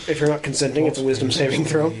you're not consenting, it's a wisdom saving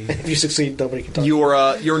throw. If you succeed, nobody can talk.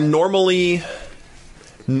 You're normally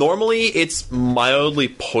it's mildly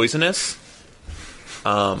poisonous,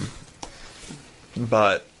 but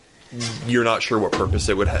you're not sure what purpose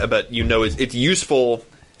it would have. But you know it's useful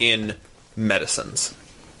in medicines,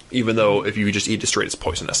 even though if you just eat it straight, it's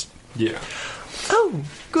poisonous. Yeah. Oh,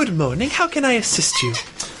 good morning. How can I assist you?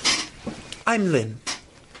 I'm Lynn.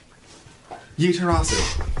 Tarasu,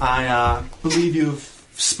 I believe you've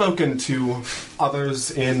spoken to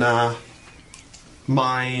others in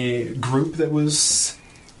my group that was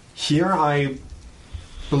here. I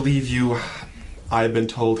believe you, I've been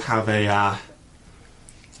told, have a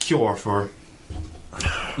cure for...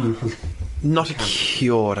 Not a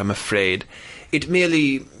cure, I'm afraid. It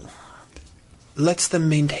merely lets them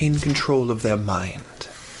maintain control of their mind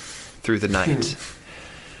through the night.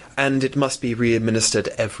 and it must be re-administered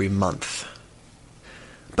every month.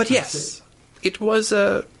 But yes, it was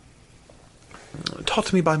taught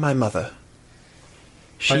to me by my mother.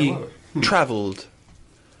 She travelled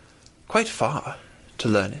quite far to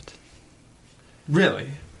learn it.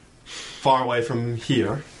 Really? Far away from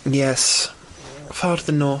here? Yes, far to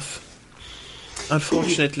the north.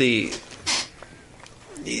 Unfortunately,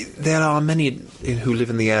 there are many who live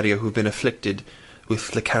in the area who've been afflicted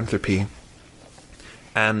with lycanthropy.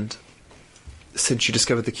 And since you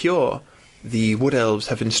discovered the cure, the Wood Elves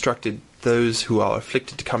have instructed those who are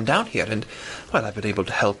afflicted to come down here, and, well, I've been able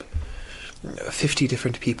to help 50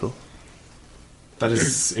 different people. That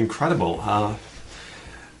is incredible.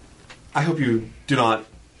 I hope you do not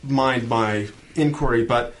mind my inquiry,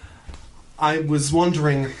 but I was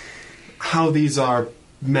wondering how these are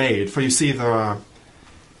made. For you see, there are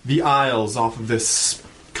the isles off of this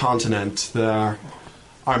continent. There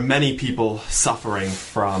are many people suffering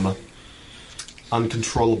from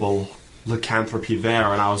uncontrollable lycanthropy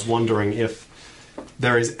there, and I was wondering if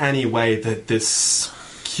there is any way that this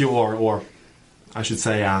cure, or I should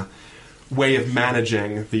say way of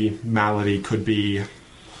managing the malady, could be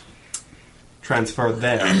transferred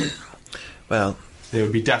there. Well, they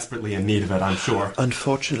would be desperately in need of it, I'm sure.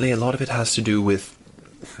 Unfortunately, a lot of it has to do with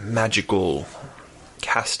magical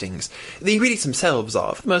castings. The ingredients themselves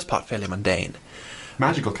are, for the most part, fairly mundane.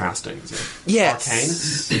 Magical castings?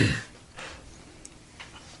 Yes. Arcane?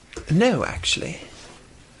 No, actually.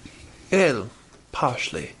 Well,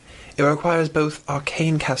 partially. It requires both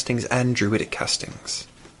arcane castings and druidic castings.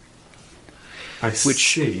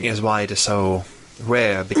 Which is why it is so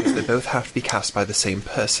rare, because they both have to be cast by the same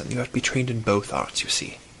person. You have to be trained in both arts, you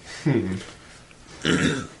see.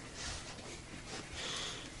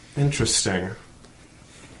 Interesting.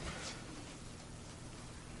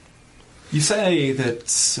 You say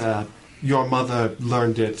that your mother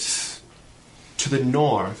learned it to the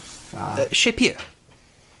north. Shapir.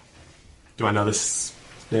 Do I know this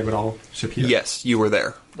name at all? Shapir? Yes, you were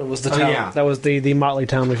there. That was the town. Yeah. That was the motley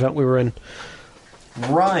town we were in.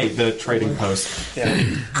 Right, the trading post. Yeah.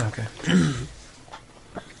 Okay.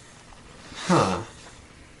 Huh.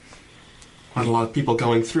 Quite a lot of people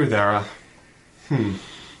going through there.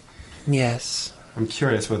 Yes. I'm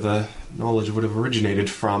curious where the knowledge would have originated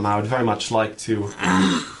from. I would very much like to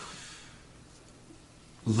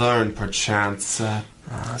learn, perchance.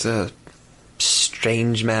 He's a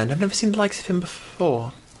strange man. I've never seen the likes of him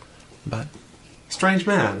before. But... Strange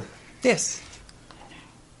man? Yes.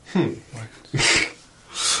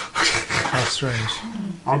 How strange.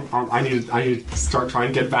 I need to start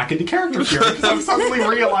trying to get back into character here, because I'm suddenly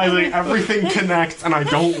realizing everything connects and I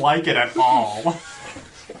don't like it at all.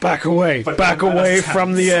 Back away. But Back away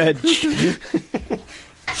from the edge.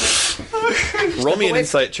 Roll me an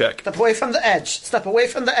insight check. Step away from the edge. Step away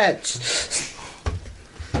from the edge.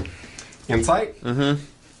 Insight?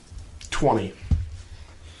 20.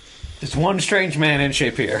 There's one strange man in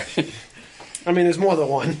shape here. I mean, there's more than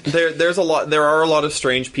one. There are a lot of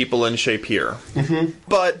strange people in Shapir.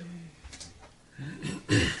 But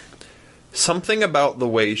something about the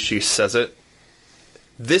way she says it,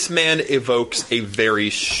 this man evokes a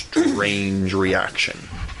very strange reaction.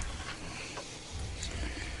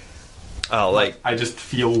 I just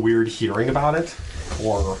feel weird hearing about it?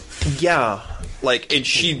 Or... Yeah, and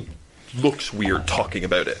she looks weird talking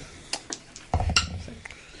about it.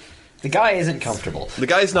 The guy isn't comfortable. The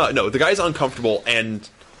guy's not. No, the guy's uncomfortable, and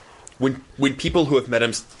when people who have met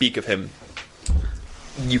him speak of him,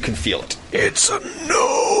 you can feel it. It's a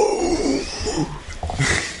no.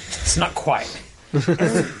 It's not quite.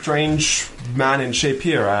 Strange man in shape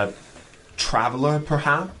here. A traveler,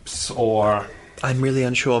 perhaps? Or... I'm really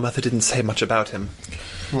unsure. Mother didn't say much about him.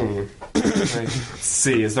 Let's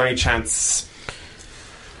see. Is there any chance...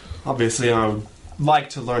 Obviously, I would like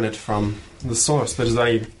to learn it from the source, but is there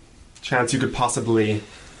any chance you could possibly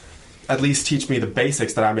at least teach me the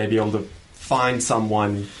basics, that I may be able to find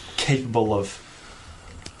someone capable of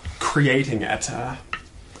creating it? I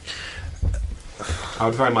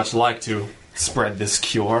would very much like to spread this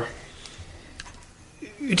cure.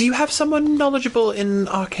 Do you have someone knowledgeable in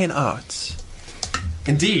arcane arts?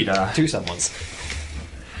 Indeed. Two someones.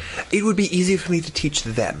 It would be easier for me to teach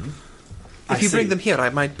them. If you bring them here, I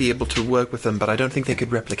might be able to work with them, but I don't think they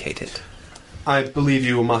could replicate it. I believe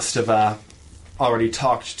you must have already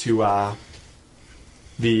talked to my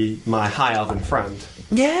high elven friend.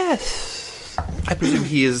 Yes. I presume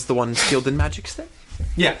he is the one skilled in magics then?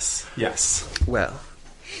 Yes. Well,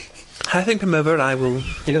 I think him over and I will...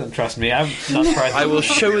 He doesn't trust me. I'm not surprised. I will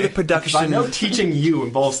show the production... I know teaching you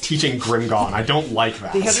involves teaching Grimgon. I don't like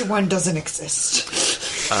that. The other one doesn't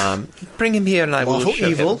exist. Bring him here and I will Lawful show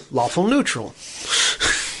evil, him. lawful neutral.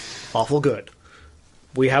 Lawful good.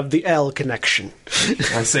 We have the L connection.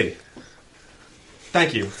 I see.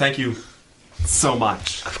 Thank you so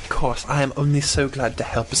much. Of course, I am only so glad to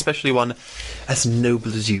help, especially one as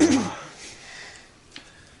noble as you.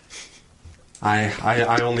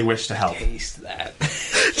 I only wish to help. Taste that.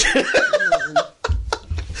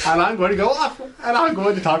 And I'm going to go off, and I'm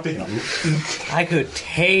going to talk to him. I could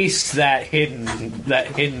taste that hidden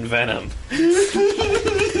venom.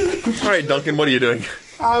 All right, Duncan, what are you doing?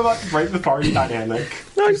 I'm about to break the party dynamic.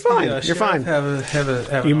 No, you're fine. Yeah, You're fine.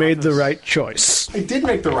 Have You an made the office. right choice. I did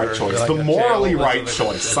make the right choice. like The a morally jail, right like a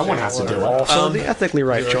choice. Someone has to do it. Also, the ethically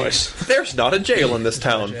right choice. There's not a jail in this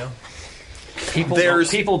town. Jail?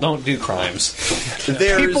 People don't do crimes.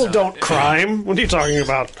 There's, People don't crime. What are you talking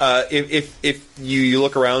about? if you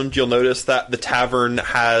look around, you'll notice that the tavern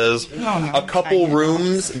has a couple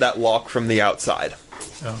rooms that lock from the outside.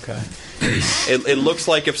 Okay. It looks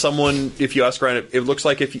like if you ask around, it looks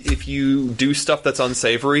like if you do stuff that's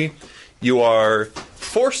unsavory, you are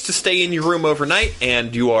forced to stay in your room overnight,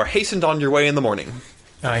 and you are hastened on your way in the morning.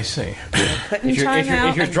 I see.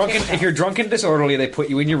 If you're drunk and disorderly, they put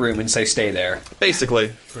you in your room and say stay there.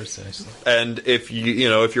 Basically. Precisely. And if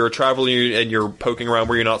if you're a traveler and you're poking around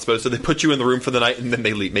where you're not supposed to, they put you in the room for the night and then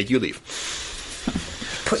they make you leave.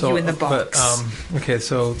 Put you in the box. But, okay,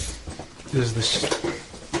 so there's this.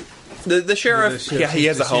 The sheriff, yeah, he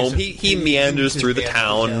has a home. He meanders through the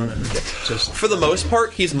town. For the most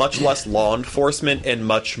part, he's much less law enforcement and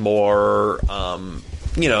much more,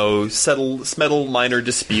 settle minor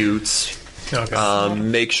disputes. Okay.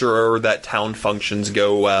 Make sure that town functions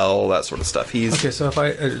go well, that sort of stuff. Okay, so if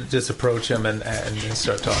I just approach him and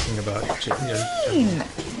start talking about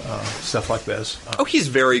stuff like this. he's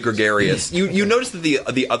very gregarious. You notice that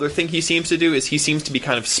the other thing he seems to do is he seems to be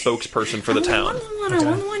kind of spokesperson for the town.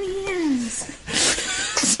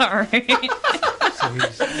 Sorry.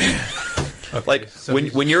 Like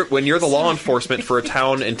when you're the law enforcement for a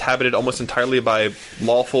town inhabited almost entirely by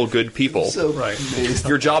lawful good people, Right.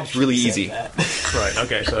 your job's really easy. Right.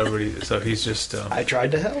 Okay. So he's just. I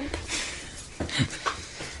tried to help.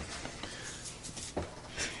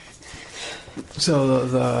 So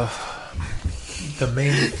the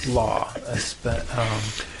main law,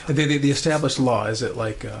 the established law, is it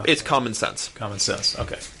like? It's common sense. Common sense.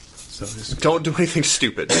 Okay. So just Don't do anything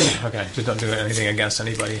stupid. okay. Just don't do anything against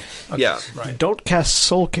anybody. Okay. Yeah. Right. Don't cast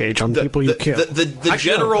soul cage on people you kill. The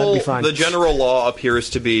Actually, no, that'd be fine. general law appears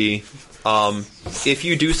to be, if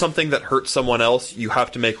you do something that hurts someone else, you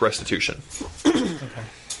have to make restitution. Okay.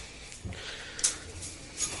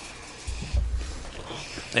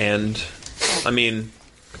 And, I mean,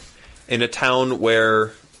 in a town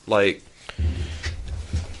where, like,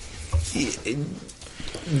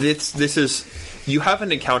 this is, you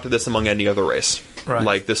haven't encountered this among any other race, Right.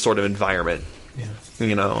 like this sort of environment.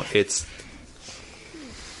 Yeah. It's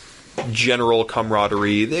general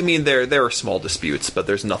camaraderie. I mean, there are small disputes, but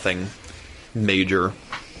there's nothing major.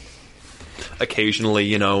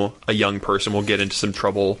 Occasionally, a young person will get into some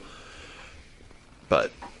trouble,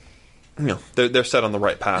 but they're set on the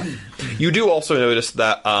right path. You do also notice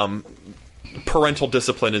that parental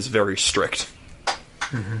discipline is very strict.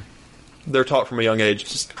 Mm-hmm. They're taught from a young age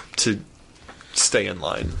just to stay in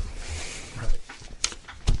line.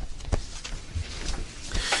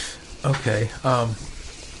 Okay.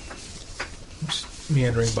 Just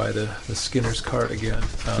meandering by the Skinner's cart again.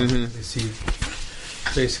 Is he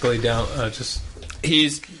basically down? Just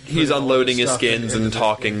He's unloading his skins and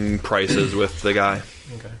talking prices with the guy.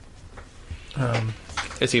 okay.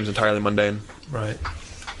 It seems entirely mundane. Right.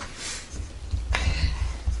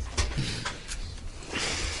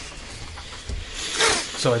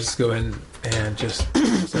 So I just go in and just,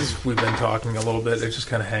 since we've been talking a little bit, I just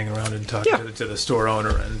kind of hang around and talk to the store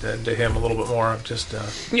owner and to him a little bit more. Just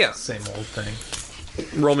same old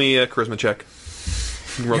thing. Roll me a charisma check.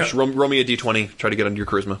 Roll me a d20. Try to get under your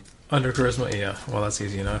charisma. Under charisma, yeah. Well, that's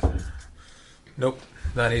easy enough. Nope,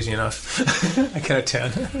 not easy enough. I got a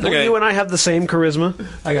 10. Okay. You and I have the same charisma.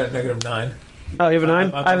 I got a -9. Oh, you have a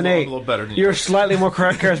 9? I have an 8. A little better than You're slightly more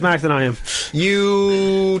charismatic than I am.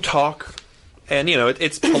 You talk, and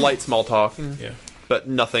it's polite small talk, Yeah. but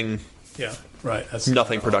nothing Yeah. Right. That's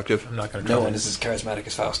nothing productive. I'm not going to try. No one is as charismatic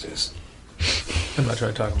as Faust is. I'm not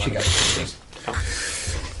trying to talk about She got it.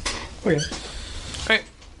 Okay. Alright.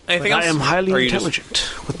 Anything I else? am highly Or are you just- intelligent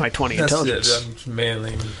with my 20 That's intelligence. it. I'm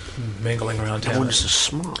mainly mingling around No town. one is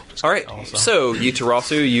smart. Alright, Also. so you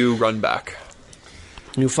Tarasu, you run back.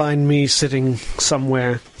 You find me sitting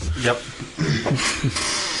somewhere. Yep.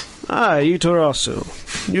 Ah, you Tarasu.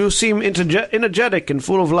 You seem energetic and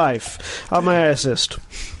full of life. How may I assist?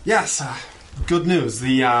 Yes, good news.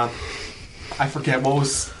 The, I forget, what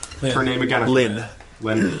was her name again? Lynn.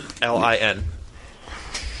 Lynn. Lin.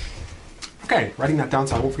 Okay, writing that down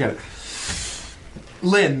so I won't forget it.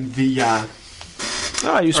 Lynn, the,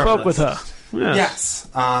 you spoke with her. Yeah. Yes.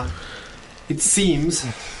 It seems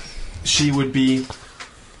she would be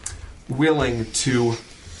willing to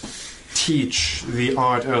teach the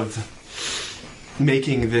art of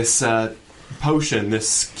making this potion,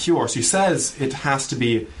 this cure. She says it has to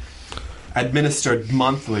be administered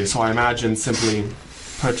monthly, so I imagine simply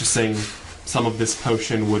purchasing some of this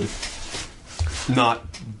potion would not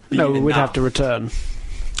be No, we'd enough. have to return.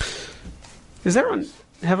 Is there one?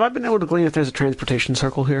 Have I been able to glean if there's a teleportation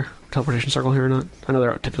circle here or not? I know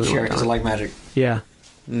there are typically. Sure, does it like magic? Yeah,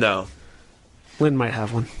 No. Lynn might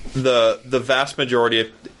have one. The vast majority of...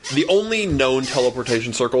 The only known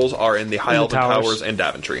teleportation circles are in the High Elven Towers and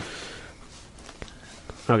Daventry.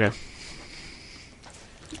 Okay.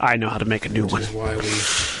 I know how to make a new one. Which is why we...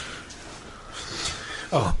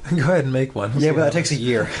 Oh, go ahead and make one. Yeah, but that takes a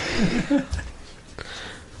year.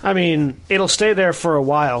 I mean, it'll stay there for a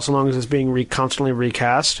while, so long as it's being constantly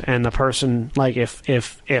recast, and the person, like, if,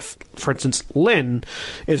 for instance, Lynn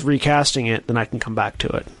is recasting it, then I can come back to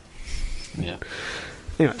it. Yeah.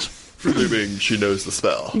 Anyways. Presuming she knows the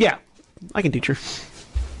spell. Yeah, I can teach her.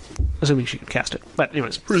 Assuming she can cast it. But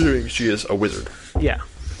anyways. Presuming she is a wizard. Yeah.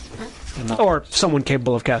 Or someone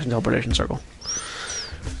capable of casting teleportation circle.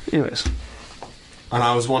 Anyways. And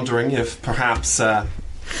I was wondering if perhaps...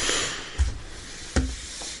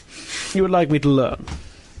 You would like me to learn?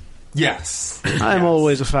 yes. I'm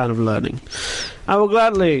always a fan of learning. I will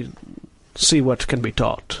gladly see what can be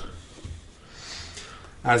taught.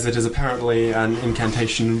 As it is apparently an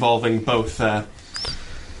incantation involving both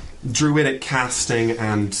druidic casting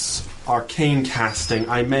and arcane casting,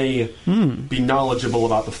 I may be knowledgeable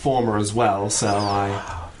about the former as well, so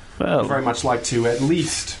I would very much like to at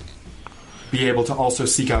least be able to also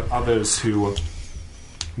seek out others who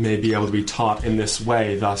may be able to be taught in this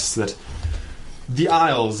way, thus that the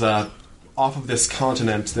Isles, off of this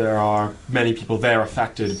continent, there are many people there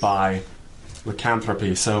affected by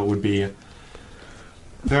lycanthropy, so it would be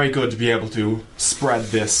very good to be able to spread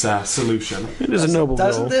this solution. It is a noble goal.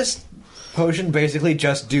 Doesn't this potion basically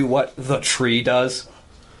just do what the tree does?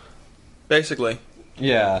 Basically.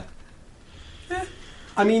 Yeah.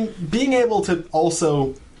 I mean, being able to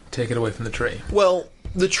also... Take it away from the tree. Well,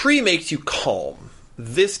 the tree makes you calm.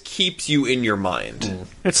 This keeps you in your mind.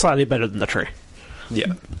 It's slightly better than the tree.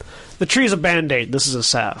 Yeah. The tree's a band-aid. This is a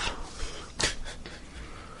salve.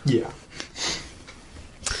 Yeah.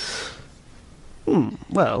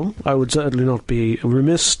 Well, I would certainly not be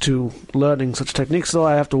remiss to learning such techniques, though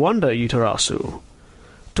I have to wonder, Tarasu.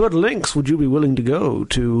 To what lengths would you be willing to go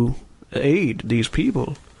to aid these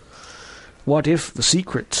people? What if the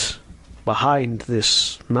secret behind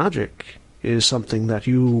this magic is something that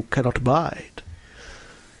you cannot abide?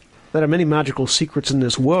 There are many magical secrets in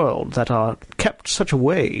this world that are kept such a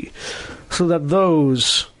way so that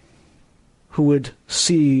those who would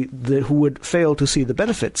fail to see the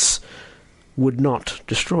benefits would not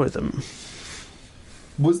destroy them.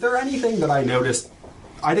 Was there anything that I noticed?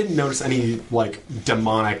 I didn't notice any, like,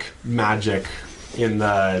 demonic magic in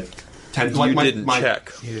the... You didn't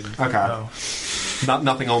check. Okay. No.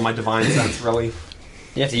 Nothing on my divine sense, really.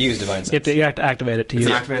 You have to use divine sense. You have to activate it to It's use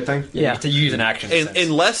an it. activated thing? You have to use an action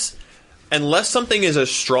sense. Unless something is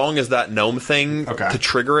as strong as that gnome thing to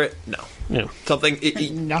trigger it, no. Yeah. Something...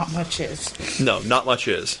 Not much is. No, not much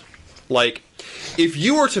is. Like, if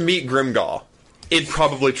you were to meet Grimgaw, it'd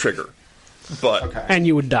probably trigger. But... Okay. And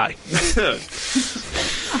you would die.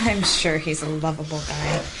 I'm sure he's a lovable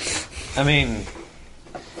guy. I mean,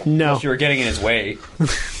 No. if you were getting in his way.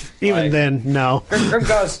 Even like- then, no.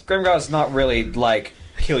 Grimgaw's not really, like,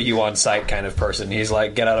 kill you on sight kind of person. He's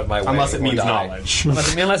like, get out of my way. Unless it or means die. knowledge.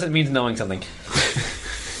 Unless it means knowing something.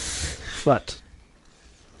 But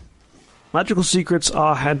magical secrets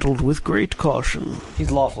are handled with great caution.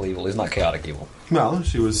 He's lawful evil. He's not chaotic evil. Well,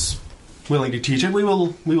 she was willing to teach it. We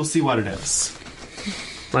will see what it is.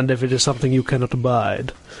 And if it is something you cannot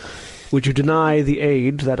abide, would you deny the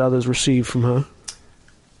aid that others receive from her?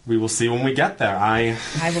 We will see when we get there. I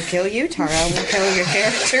will kill you. Tara will kill your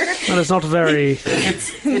character. Well, it's not very...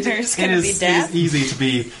 There's going to be It death. is easy to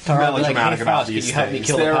be melodramatic about these you help me things.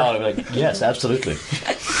 kill the paladin? Like, yes, absolutely.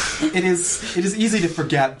 It is easy to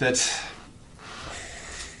forget that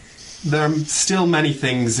there are still many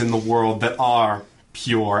things in the world that are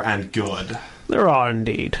pure and good. There are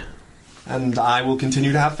indeed. And I will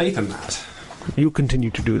continue to have faith in that. You continue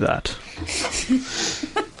to do that.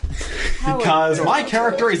 Because my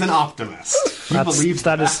character is an optimist. He believes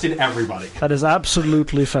the best in everybody. That is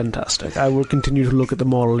absolutely fantastic. I will continue to look at the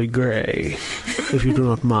morally grey, if you do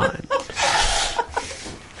not mind.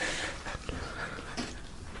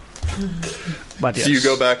 But yes. So you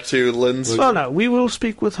go back to Lynn's? Well, no, we will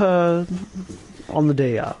speak with her on the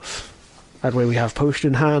day of. That way we have potion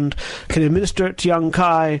in hand, can administer it to young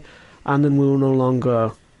Kai, and then we will no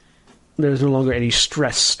longer... There's no longer any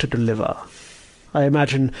stress to deliver. I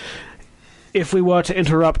imagine if we were to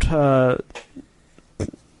interrupt her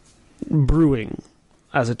brewing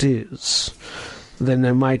as it is, then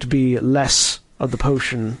there might be less of the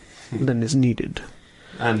potion than is needed.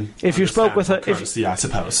 And if you spoke with her, courtesy, I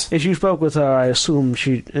suppose. If you spoke with her, I assume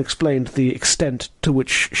she explained the extent to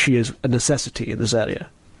which she is a necessity in this area.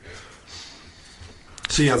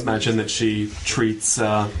 She has mentioned that she treats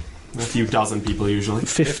a few dozen people usually.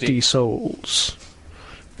 50 souls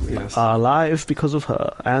Yes. are alive because of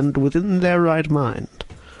her, and within their right mind.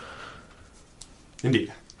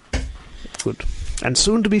 Indeed. Good. And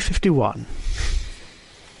soon to be 51.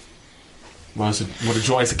 What a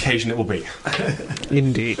joyous occasion it will be.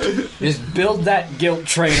 Indeed. Just build that guilt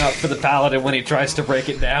train up for the Paladin when he tries to break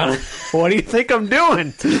it down. What do you think I'm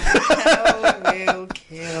doing? Hell will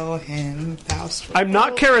kill him, Faust. I'm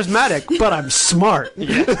not charismatic, but I'm smart.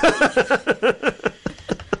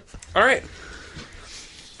 All right.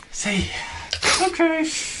 See. Okay.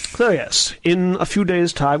 So yes, in a few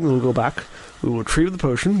days' time we will go back, we will retrieve the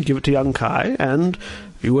potion, give it to young Kai, and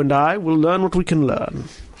you and I will learn what we can learn.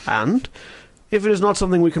 And if it is not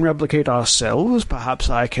something we can replicate ourselves, perhaps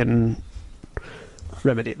I can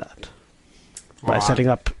remedy that by setting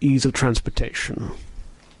up ease of transportation.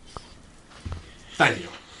 Thank you.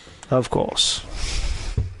 Of course.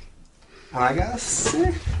 And I guess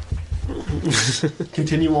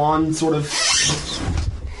continue on, sort of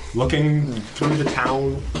looking through the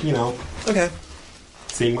town. Okay.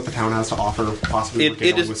 Seeing what the town has to offer. Possibly It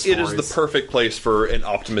is the perfect place for an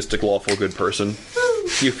optimistic, lawful good person.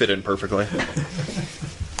 You fit in perfectly.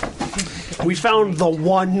 We found the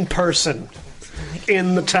one person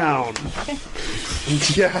in the town.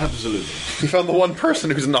 Yeah, absolutely. You found the one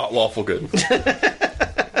person who's not lawful good.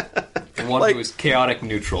 The one who is chaotic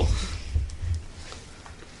neutral.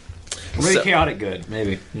 Or maybe chaotic good,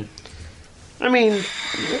 maybe. I mean,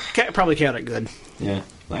 probably chaotic good. Yeah.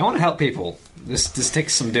 I want to help people. This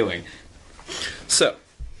takes some doing. So,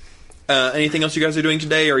 anything else you guys are doing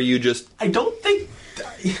today, or are you just... I don't think...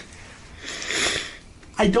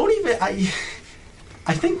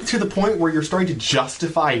 I think to the point where you're starting to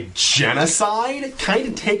justify genocide kind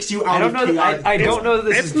of takes you out of chaotic. I don't know that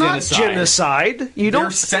this is not genocide. You They're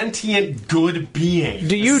don't... sentient good beings.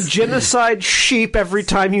 Do you genocide sheep every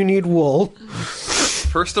time you need wool?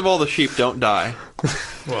 First of all, the sheep don't die.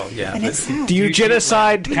 Well, yeah. Do you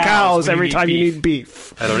genocide cows every time you need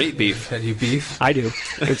beef? I don't eat beef. Had you beef? I do.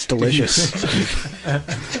 It's delicious.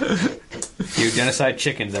 You genocide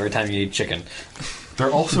chickens every time you need chicken.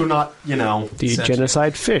 They're also not, Do you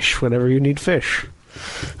genocide fish whenever you need fish?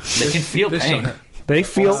 They can feel pain. They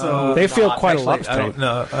feel quite a lot of I pain. don't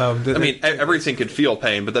know. I mean, everything can feel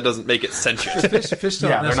pain, but that doesn't make it sentient. Fish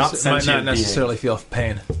don't Yeah, they're not might sentient not necessarily feel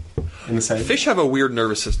pain. in the same. Fish have a weird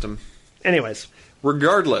nervous system. Anyways.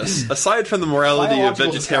 Regardless, aside from the morality of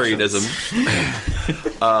Biological vegetarianism,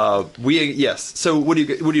 yes. So what are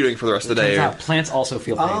you doing for the rest of the day? Turns out plants also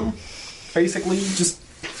feel pain. Basically, just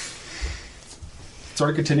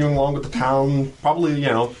sort of continuing along with the town. Probably,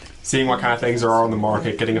 seeing what kind of things there are on the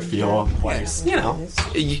market, getting a feel of the place.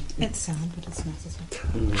 It's sad, but it's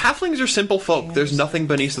necessary. Halflings are simple folk. There's nothing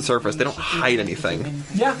beneath the surface. They don't hide anything.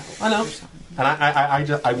 Yeah, I know. And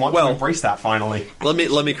I want to embrace that finally. Let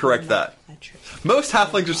me correct that. Most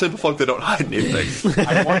halflings are simple folk that don't hide anything.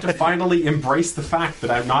 I want to finally embrace the fact that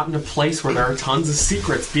I'm not in a place where there are tons of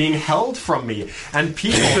secrets being held from me and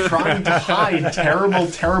people trying to hide terrible,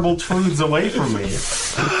 terrible truths away from me.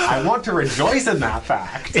 I want to rejoice in that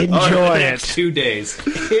fact. Enjoy it. 2 days.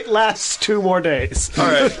 It lasts 2 more days. All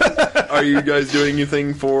right. Are you guys doing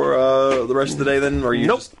anything for the rest of the day then? Or are you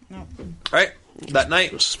Nope. All right. That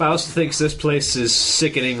night. Faust thinks this place is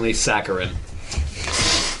sickeningly saccharine.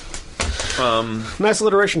 Nice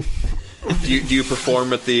alliteration. Do you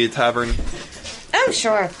perform at the tavern? Oh,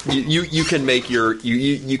 sure. You can make your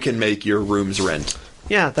you can make your rooms rent.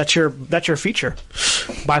 Yeah, that's your feature.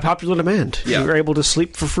 By popular demand, Yeah. you're able to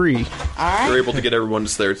sleep for free. You're able to get everyone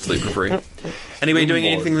there to sleep for free. Anybody doing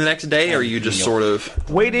anything the next day, or are you just sort of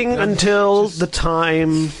Waiting until the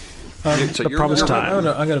time, so the you're- promised you're- time.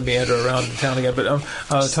 I'm going to meander around the town again, but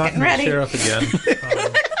talking to the ready. sheriff again.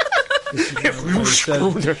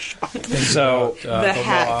 So, The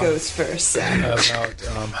hat goes first. About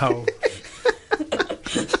how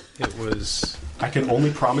it was I can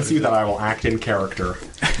only promise you that I will act in character.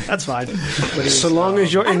 That's fine. So long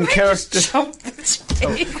as you're in character.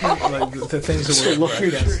 Like the things that were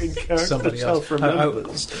against somebody else.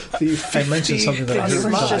 I mentioned something that I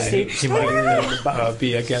heard he might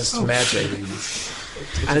be against magic.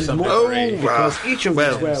 And because each of these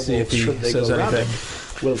werewolves, see if he should they says go rabid,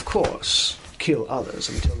 anything. will of course kill others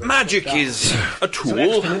until they Magic die. is a tool,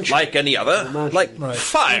 exponential like any other, magic. like Right.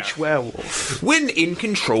 fire. Each werewolf. When in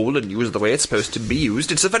control and used the way it's supposed to be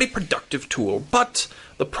used, it's a very productive tool. But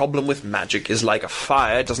the problem with magic is like a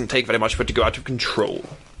fire, it doesn't take very much for it to go out of control.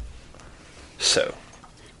 So,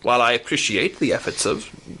 while I appreciate the efforts of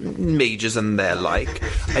mages and their like,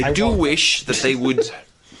 I do wish that they would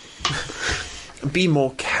be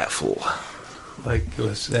more careful. Like,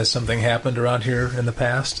 has something happened around here in the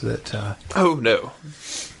past that... Oh, no.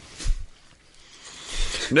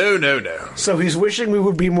 No. So he's wishing we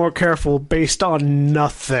would be more careful based on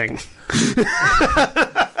nothing.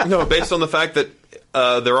 No, based on the fact that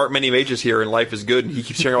there aren't many mages here and life is good, and he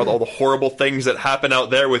keeps hearing about all the horrible things that happen out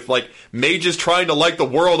there with, like, mages trying to light the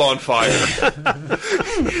world on fire.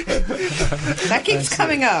 That keeps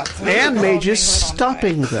coming up. And mages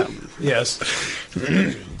stopping them. Yes.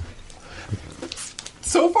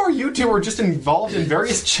 So far, you two are just involved in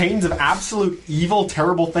various chains of absolute evil,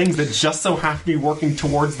 terrible things that just so have to be working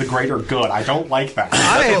towards the greater good. I don't like that.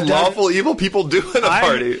 That's what lawful evil people do in a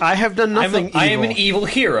party. I have done nothing evil. I am an evil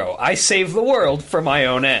hero. I save the world for my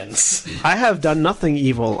own ends. I have done nothing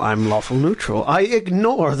evil. I'm lawful neutral. I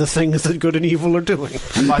ignore the things that good and evil are doing.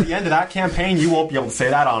 By the end of that campaign, you won't be able to say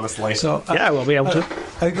that honestly. So, Yeah, I will be able to.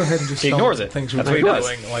 I go ahead and just He tell ignores him it. things That's we've what been he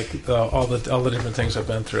does. doing, like all the different things I've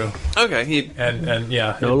been through, Okay, and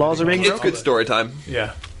yeah, No laws are being it's broken. good story time.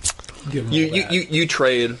 Yeah, give him all that. You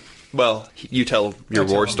trade. Well, you tell your I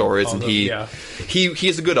tell war him stories, all and the- he yeah. he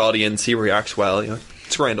has a good audience. He reacts well. You know,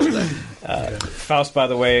 it's grand old day. Faust, by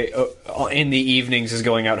the way, in the evenings is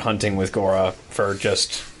going out hunting with Gora for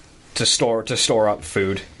just to store up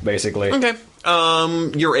food, basically. Okay.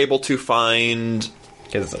 You're able to find.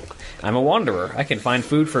 'Cause I'm a wanderer. I can find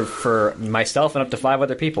food for myself and up to 5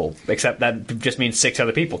 other people. Except that just means 6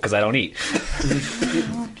 other people because I don't eat.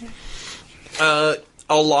 A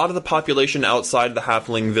lot of the population outside of the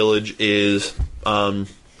halfling village is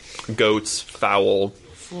goats, fowl.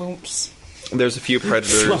 Flumps. There's a few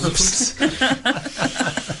predators.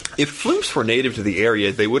 If flumps were native to the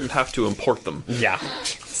area, they wouldn't have to import them. Yeah.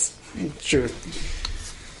 Sure.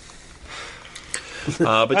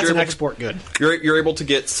 But That's you're an able export good. you're able to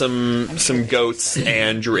get some goats,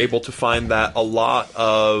 and you're able to find that a lot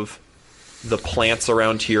of the plants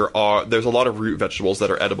around here there's a lot of root vegetables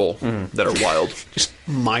that are edible, that are wild. Just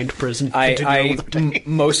mind prison. I Continue with the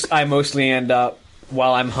day. mostly end up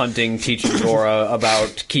while I'm hunting teaching Gora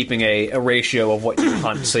about keeping a ratio of what you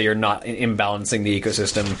hunt so you're not imbalancing the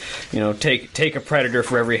ecosystem. You know, take a predator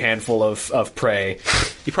for every handful of prey.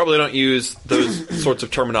 You probably don't use those sorts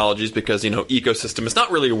of terminologies because, ecosystem is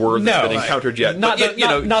not really a word that's been encountered yet. Not But,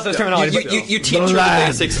 not those terminologies. You teach her the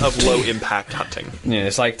basics of low-impact hunting. Yeah,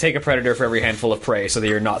 it's like take a predator for every handful of prey so that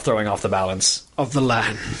you're not throwing off the balance. Of the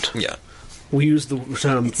land. Yeah. We use the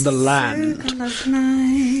term the land.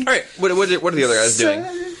 All right, what are the other guys doing?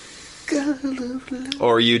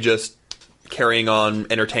 Or are you just carrying on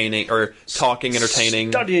entertaining, or talking,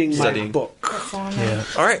 entertaining, Studying my book. Yeah.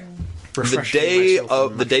 All right. Refreshing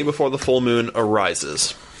myself The day before the full moon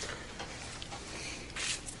arises.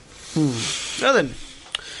 Now then,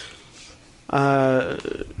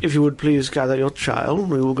 if you would please gather your child,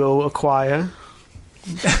 we will go acquire.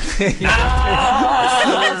 She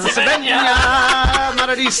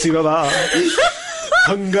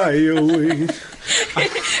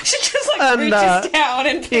just And, reaches down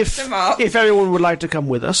and picks him up. If everyone would like to come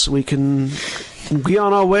with us, we can be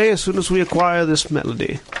on our way as soon as we acquire this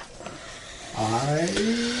melody.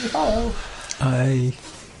 I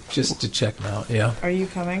just to check him out. Yeah, Are you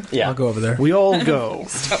coming? Yeah. I'll go over there. We all go.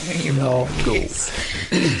 Tell me you I'll go. in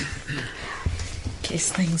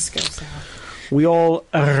case things go south. We all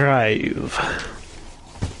arrive.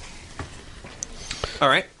 All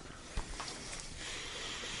right.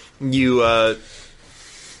 You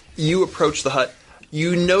approach the hut.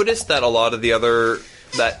 You notice that a lot of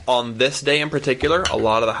that on this day in particular, a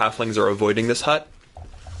lot of the halflings are avoiding this hut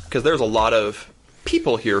because there's a lot of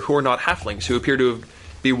people here who are not halflings who appear to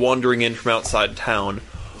be wandering in from outside town.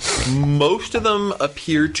 Most of them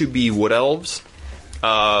appear to be wood elves,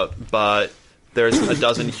 but there's a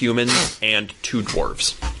dozen humans and 2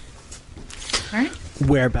 dwarves. Alright.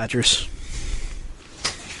 Were-badgers.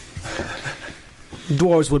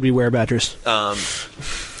 Dwarves would be were-badgers.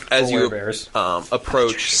 As you bears.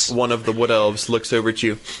 approach, one of the wood elves looks over at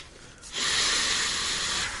you.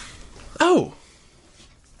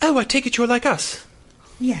 Oh, I take it you're like us.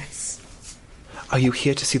 Yes, Are you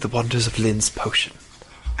here to see the wonders of Lynn's potion?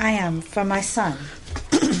 I am, for my son.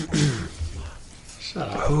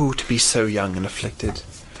 Oh, to be so young and afflicted.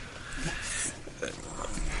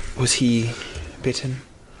 Was he bitten?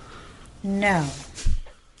 No,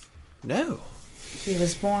 No. he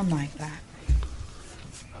was born like that.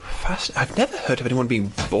 I've never heard of anyone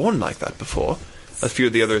being born like that before. A few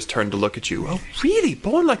of the others turned to look at you. Oh, really?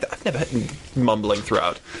 Born like that? I've never heard mumbling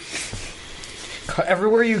throughout.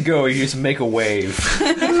 Everywhere you go, you just make a wave.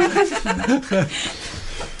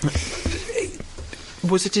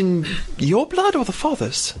 Was it in your blood or the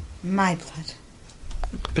father's? My blood.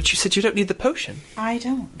 But you said you don't need the potion. I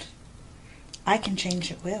don't. I can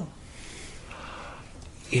change at will.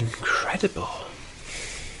 Incredible.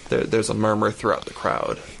 There's a murmur throughout the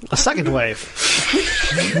crowd. A second wave.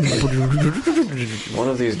 One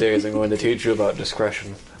of these days, I'm going to teach you about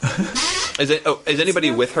discretion. Is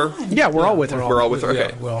anybody with her? Yeah, we're all with her. We're all with her. Okay.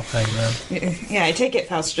 Yeah, well, hang on. Yeah, I take it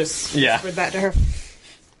Faust just whispered that to her.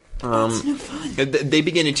 That's no fun. They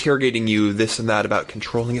begin interrogating you, this and that, about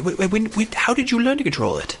controlling it. How did you learn to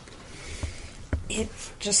control it? It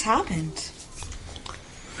just happened.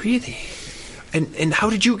 Really? And how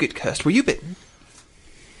did you get cursed? Were you bitten?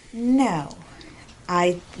 No,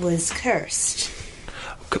 I was cursed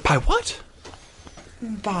By what?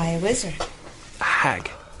 by a wizard. A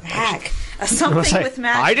hag. A hag. Something with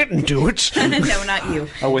magic. I didn't do it. No, not you.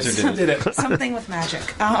 A wizard did it. Something with magic.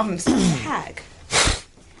 So a hag.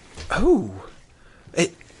 Oh.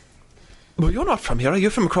 Well, you're not from here.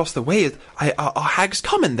 You're from across the way. Are hags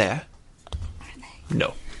common there?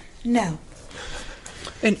 No. No.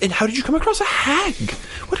 And how did you come across a hag?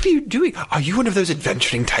 What are you doing? Are you one of those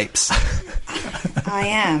adventuring types? I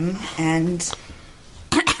am, and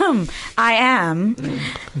I am.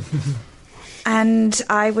 And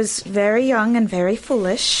I was very young and very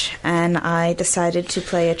foolish, and I decided to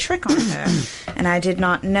play a trick on her, and I did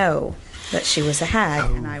not know that she was a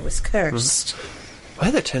hag, and I was cursed.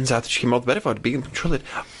 Well, it turns out that she came all the better for it, being controlled.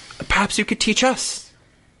 Perhaps you could teach us.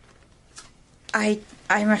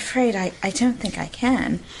 I'm afraid I don't think I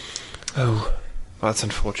can. Oh, well, that's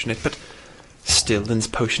unfortunate, but still, Lynn's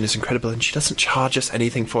potion is incredible, and she doesn't charge us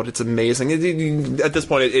anything for it. It's amazing. At this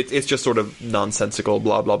point, it's just sort of nonsensical,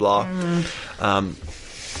 blah, blah, blah.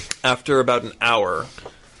 After about an hour,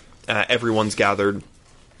 everyone's gathered,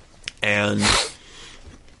 and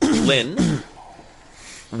Lynn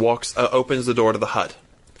opens the door to the hut.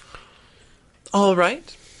 All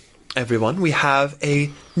right, everyone, we have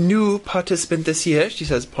a new participant this year, she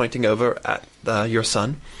says, pointing over at your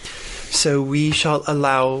son. So we shall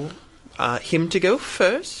allow him to go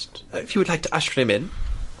first, if you would like to usher him in.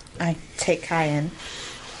 I take Kai in.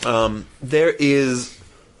 There is...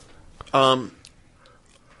 roll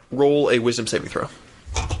a wisdom saving throw.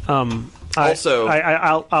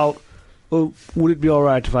 Would it be all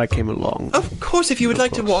right if I came along? Of course, if you would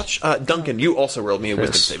like to watch... Duncan, you also rolled me a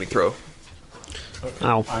wisdom saving throw.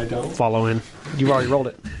 I'll follow in. You've already rolled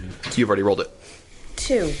it. You've already rolled it.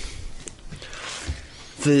 2.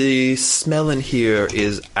 The smell in here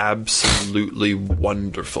is absolutely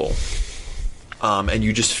wonderful. And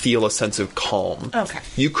you just feel a sense of calm. Okay.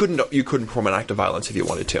 You couldn't perform an act of violence if you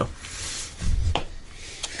wanted to.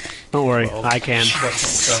 Don't worry, I can.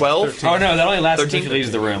 12? Oh no, that only lasts 13? until she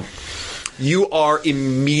leaves the room. You are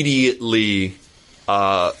immediately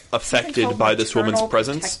affected by this woman's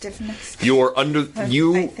presence. You're under I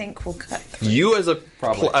think we'll cut through. You as a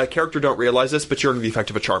character don't realize this, but you're under the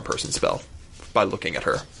effect of a charm person spell by looking at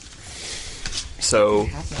her. So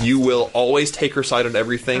you will always take her side on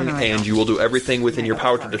everything, and you will do everything within your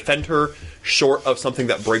power to defend her, short of something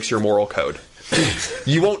that breaks your moral code.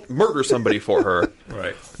 You won't murder somebody for her,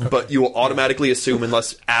 Right. but you will automatically assume,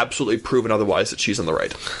 unless absolutely proven otherwise, that she's on the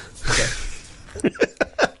right. Okay.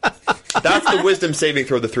 That's the wisdom saving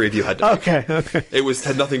throw the three of you had to make. Okay. It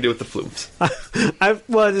had nothing to do with the flumes.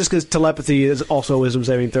 Well, just because telepathy is also a wisdom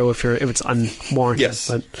saving throw if it's unwarranted.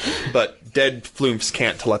 Yes, but dead flumps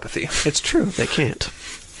can't telepathy. It's true, they can't.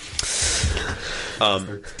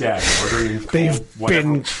 They're dead. They've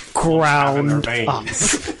been ground up.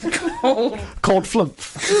 Cold flump.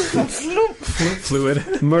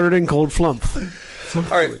 Fluid. Murdered in cold flump. All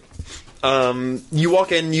right. You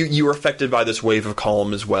walk in. You are affected by this wave of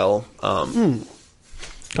calm as well.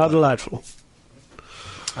 How delightful.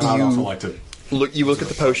 I'd also like to You look at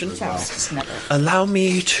the potion. Allow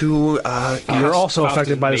me to. You're also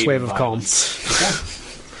affected by this wave of calm.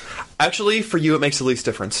 Actually, for you, it makes the least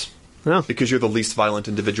difference. No. Because you're the least violent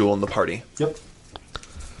individual in the party. Yep.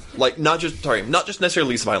 Like, not just necessarily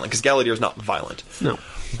least violent, because Galadir is not violent. No.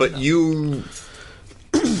 But you're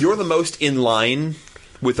the most in line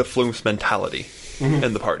with a Flume's mentality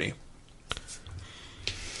in the party.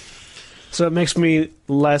 So it makes me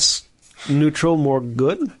less neutral, more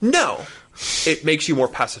good? No. It makes you more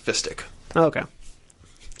pacifistic. Okay.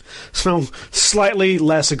 So slightly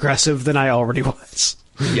less aggressive than I already was.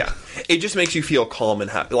 Yeah. It just makes you feel calm and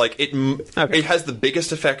happy. Like, it has the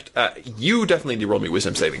biggest effect. You definitely need to roll me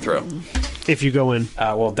wisdom saving throw. If you go in.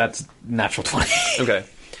 Well, that's natural 20. Okay.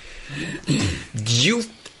 You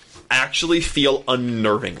actually feel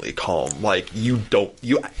unnervingly calm. Like,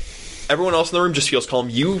 everyone else in the room just feels calm.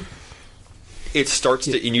 It starts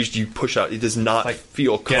to, and you push out. It does not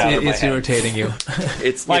feel calm. It's irritating you.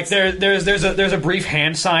 It's like there's a brief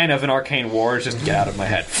hand sign of an arcane ward. Just get out of my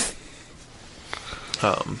head.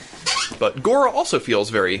 But Gora also feels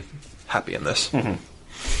very happy in this. All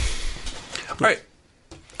right.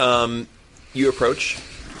 You approach.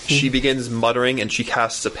 She begins muttering, and she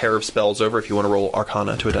casts a pair of spells over. If you want to roll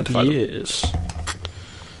Arcana to identify them. Yes.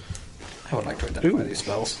 I would like to identify these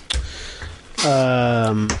spells.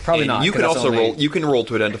 Probably not. You can also roll. You can roll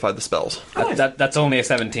to identify the spells. That's only a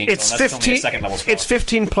 17. It's so that's 15. Only a second level spell. It's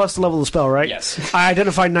 15 plus the level of the spell, right? Yes. I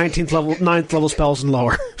identified 9th level spells and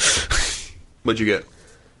lower. What'd you get?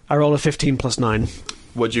 I rolled a 15 plus 9.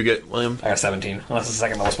 What'd you get, William? I got 17. Unless it's a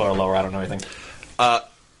second level spell or lower, I don't know anything.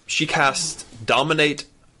 She casts Dominate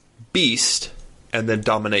Beast and then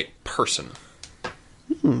Dominate Person.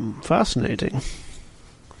 Fascinating.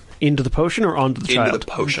 Into the potion or onto the child? Into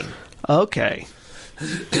the potion. Okay.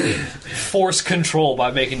 Force control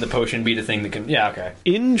by making the potion be the thing that can... Yeah, okay.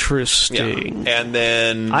 Interesting. Yeah. And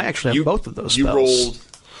then... I actually have both of those you spells. Rolled...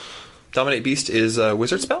 Dominate Beast is a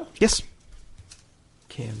wizard spell? Yes.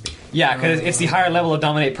 Can be. Yeah, because it's the higher level of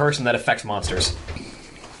Dominate Person that affects monsters.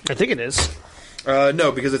 I think it is.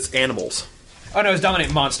 No, because it's animals. Oh, no, it's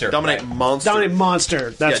Dominate Monster. Dominate Monster. Dominate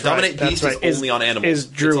Monster. That's right. Dominate Beast That's right. is only on animals. Is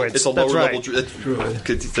druids. It's a lower That's right. level druid.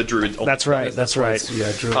 It's a druid. That's right. That's right.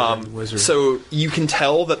 Yeah, druid and wizard. So you can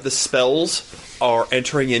tell that the spells are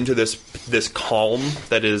entering into this calm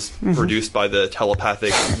that is produced by the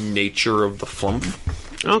telepathic nature of the flump.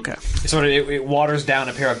 Okay. So it waters down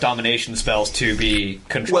a pair of domination spells to be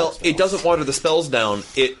control Well, spells. it doesn't water the spells down.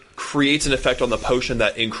 It creates an effect on the potion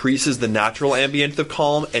that increases the natural ambient of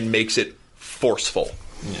calm and makes it forceful.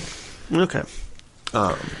 Okay.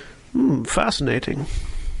 Fascinating.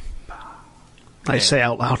 I say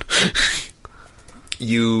out loud.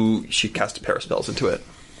 She cast a pair of spells into it.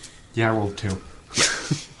 Yeah, I rolled 2.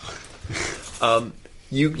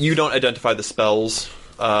 You don't identify the spells,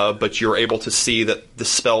 but you're able to see that the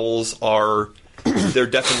spells are... They're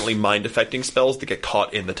definitely mind-affecting spells that get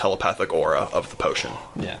caught in the telepathic aura of the potion.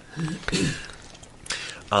 Yeah.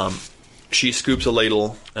 She scoops a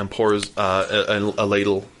ladle and pours a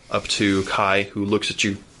ladle up to Kai, who looks at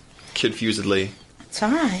you confusedly. It's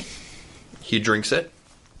all right. He drinks it.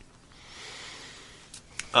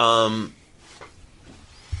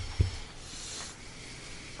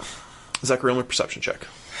 Zachary, roll a perception check.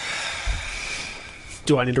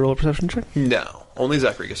 Do I need to roll a perception check? No. Only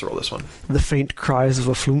Zachary gets to roll this one. The faint cries of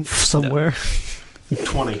a flume somewhere.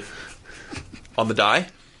 20. On the die?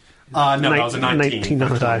 No, that was a 19. 19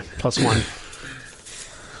 on the die, plus 1.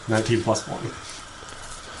 19 plus 1.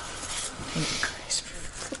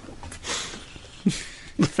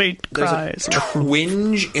 The faint There's cries. a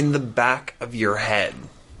twinge in the back of your head.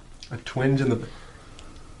 A twinge in the...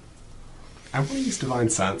 I want to use Divine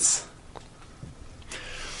Sense.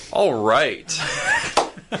 All right.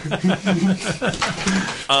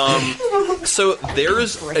 So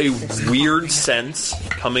there's a weird sense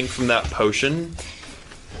coming from that potion.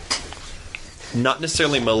 Not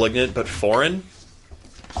necessarily malignant, but foreign.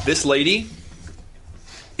 This lady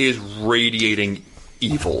is radiating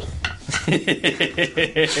evil. And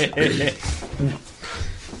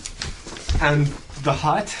the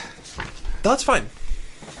hut? That's fine.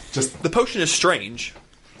 Just The potion is strange.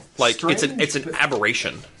 Like Strange? it's an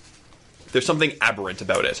aberration. There's something aberrant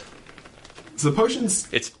about it. so the potion's...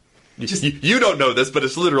 It's you don't know this, but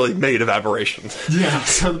it's literally made of aberrations. Yeah,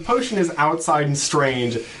 so the potion is outside and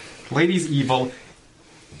strange. Lady's evil.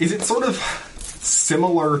 Is it sort of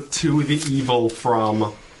similar to the evil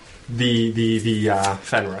from the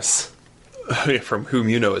Fenris? From whom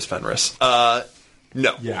you know as Fenris.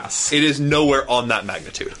 No. Yes. It is nowhere on that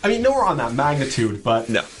magnitude. I mean, nowhere on that magnitude, but...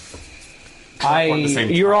 No. on the same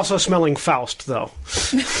You're also smelling Faust, though.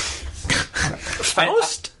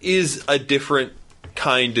 Faust is a different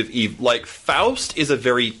kind of evil. Like, Faust is a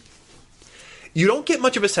very... You don't get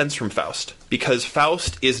much of a sense from Faust, because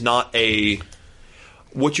Faust is not a...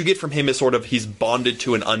 What you get from him is sort of he's bonded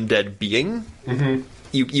to an undead being. Mm-hmm.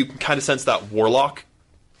 You can kind of sense that Warlock,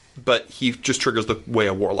 but he just triggers the way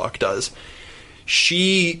a Warlock does.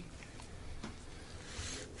 She...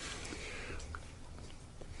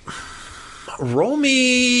 Roll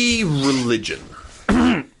me religion.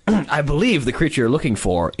 I believe the creature you're looking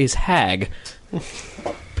for is hag.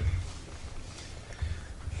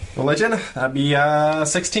 Religion? That'd be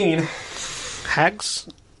 16. Hags,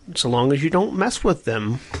 so long as you don't mess with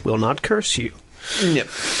them, will not curse you. Yep.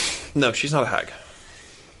 No, she's not a hag.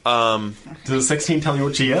 Does 16 tell you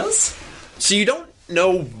what she is? So you don't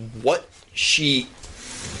know what she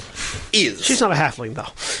is. She's not a halfling, though.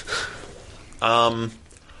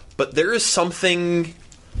 But there is something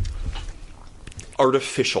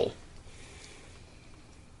artificial.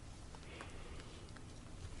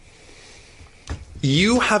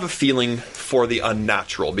 You have a feeling for the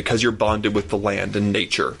unnatural because you're bonded with the land and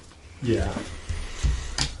nature. Yeah.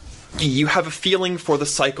 You have a feeling for the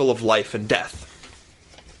cycle of life and death.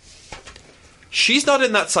 She's not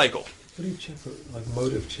in that cycle. What do you check for, like,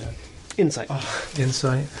 motive check? Insight.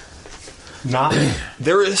 Insight? Not.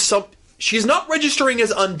 There is some... She's not registering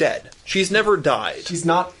as undead. She's never died. She's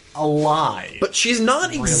not alive. But she's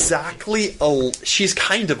not exactly... she's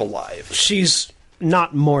kind of alive. She's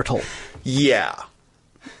not mortal. Yeah.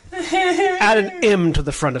 Add an M to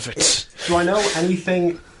the front of it. Do I know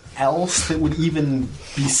anything else that would even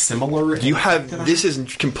be similar? You have... This is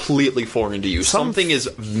completely foreign to you. Something is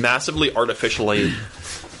massively artificially...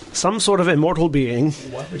 Some sort of immortal being.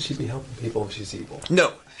 Why would she be helping people if she's evil?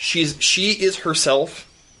 No. She is herself...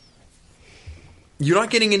 You're not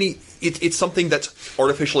getting any... It's something that's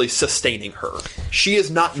artificially sustaining her. She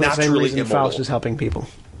is not For the same naturally reason immortal. Faust is helping people.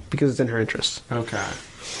 Because it's in her interest. Okay.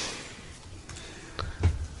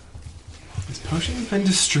 This potion's been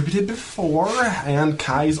distributed before, and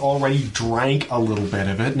Kai's already drank a little bit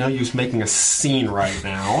of it. No use making a scene right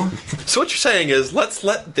now. So what you're saying is, let's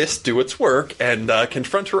let this do its work and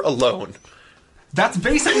confront her alone. That's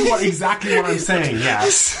basically exactly what I'm saying,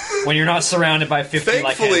 yes. When you're not surrounded by 50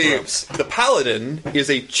 like Thankfully, handgrips. the paladin is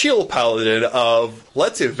a chill paladin of,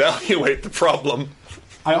 let's evaluate the problem.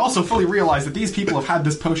 I also fully realize that these people have had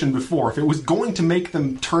this potion before. If it was going to make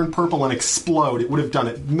them turn purple and explode, it would have done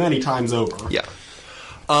it many times over. Yeah.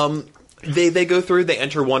 They go through, they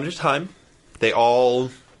enter one at a time. They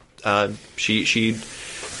all... most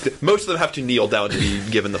of them have to kneel down to be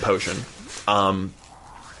given the potion.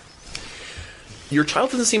 Your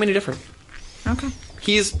child doesn't seem any different. Okay.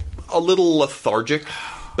 He's a little lethargic,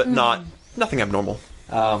 but nothing abnormal.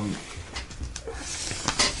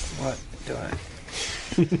 What do I...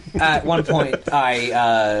 At one point,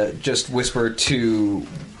 I just whispered to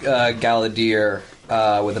Galadir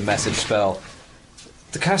with a message spell.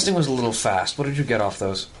 The casting was a little fast. What did you get off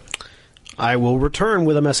those? I will return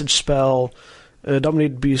with a message spell.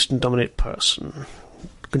 Dominate beast and dominate person.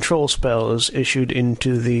 Control spell is issued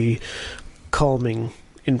into the calming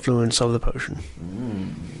influence of the potion.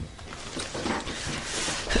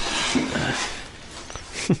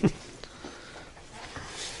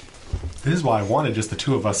 This is why I wanted just the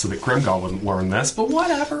two of us so that Grimgall wouldn't learn this, but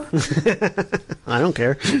whatever. I don't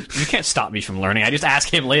care. You can't stop me from learning. I just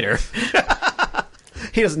ask him later.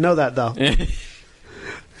 He doesn't know that, though.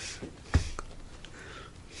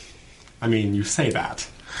 I mean, you say that.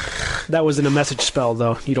 That was in a message spell,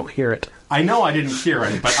 though. You don't hear it. I know I didn't hear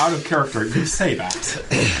it, but out of character, you say that.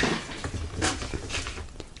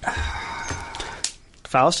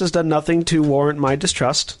 Faust has done nothing to warrant my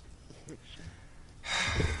distrust.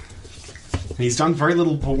 And he's done very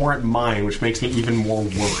little to warrant mine, which makes me even more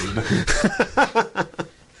worried.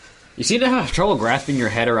 You seem to have trouble grasping your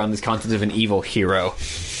head around this concept of an evil hero.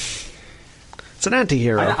 It's an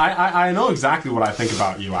anti-hero. I know exactly what I think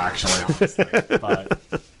about you, actually, honestly. But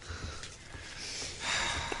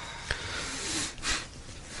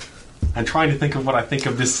I'm trying to think of what I think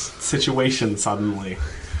of this situation suddenly.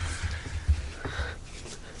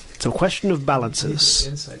 It's a question of balances.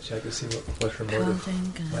 Insight check to see what her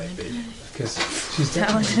motive might be. Because she's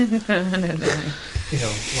definitely...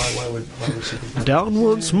 why would she be... Down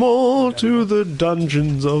once more to the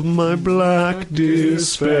dungeons of my black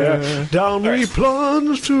despair. Down we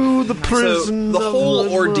plunge to the prison. So the whole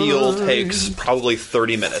of ordeal mind. takes probably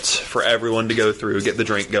 30 minutes for everyone to go through, get the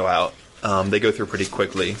drink, go out. They go through pretty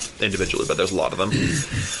quickly individually, but there's a lot of them.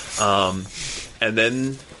 And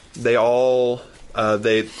then they all...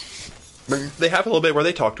 They have a little bit where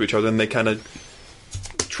they talk to each other, and they kind of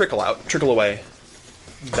trickle away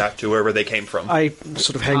back to wherever they came from. I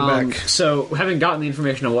sort of hang back. So, having gotten the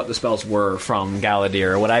information on what the spells were from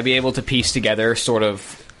Galadir, would I be able to piece together sort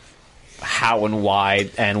of how and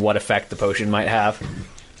why and what effect the potion might have?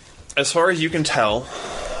 As far as you can tell,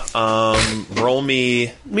 roll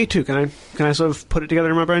me... Me too. Can I sort of put it together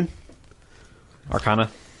in my brain? Arcana?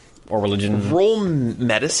 or religion. Roll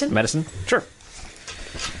medicine. Medicine? Sure.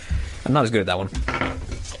 I'm not as good at that one.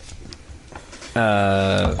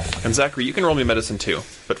 And Zachary, you can roll me medicine too,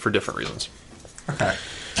 but for different reasons. Okay.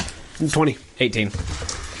 20. 18.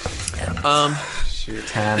 Shoot,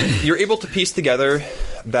 10. You're able to piece together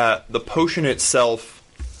that the potion itself,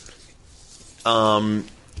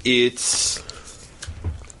 it's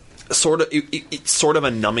sort of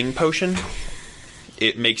a numbing potion.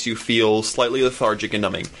 It makes you feel slightly lethargic and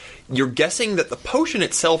numbing. You're guessing that the potion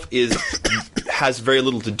itself has very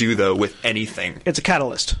little to do though with anything. It's a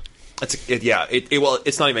catalyst.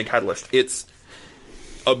 It's not even a catalyst. It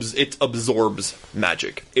absorbs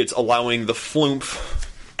magic. It's allowing the flumph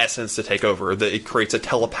essence to take over. It creates a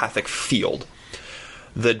telepathic field.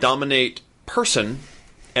 The dominate person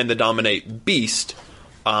and the dominate beast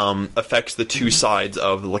affects the two sides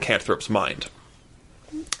of the lycanthrope's mind.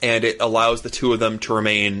 And it allows the two of them to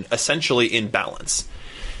remain essentially in balance.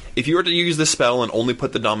 If you were to use this spell and only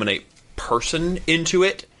put the dominate person into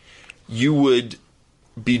it, you would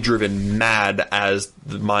be driven mad as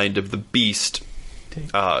the mind of the beast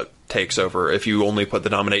takes over. If you only put the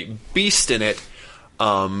dominate beast in it,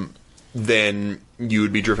 then you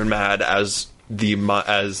would be driven mad as the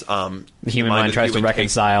human mind tries to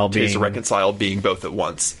reconcile being both at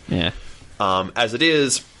once. Yeah. As it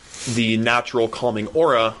is, the natural calming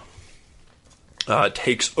aura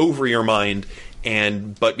takes over your mind,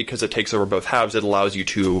 but because it takes over both halves, it allows you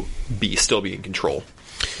to still be in control.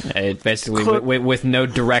 It basically, with no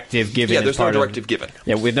directive given. Yeah, there's no directive given.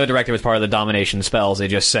 Yeah, with no directive as part of the domination spells, it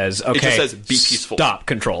just says, okay, it just says, be peaceful. Stop,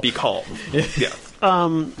 control. Be calm. Yeah.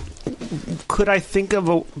 Could I think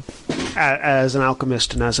of as an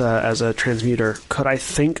alchemist and as a transmuter, could I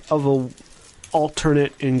think of a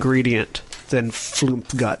alternate ingredient than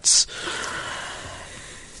flump guts?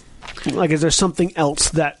 Like, is there something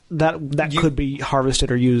else that could be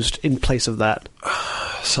harvested or used in place of that?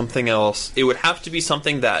 Something else. It would have to be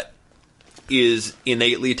something that is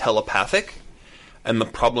innately telepathic, and the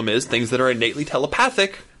problem is things that are innately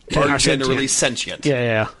telepathic are generally sentient.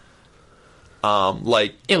 Yeah.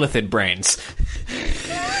 Like illithid brains.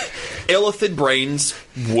 Illithid brains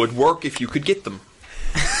would work if you could get them.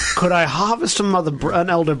 Could I harvest an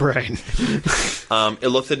elder brain?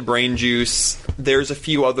 Illithid brain juice. There's a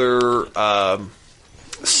few other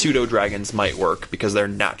pseudo dragons might work because they're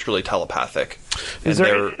naturally telepathic. Is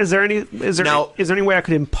there any way I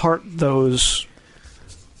could impart those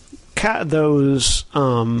qualities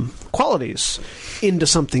into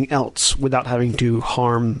something else without having to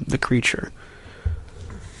harm the creature?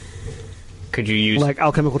 Could you use like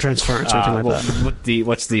alchemical transference or anything like that?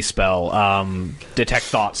 What's the spell? Detect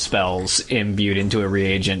thought spells imbued into a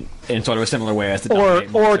reagent in sort of a similar way as the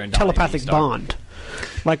or telepathic bond.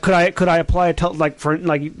 Like could I apply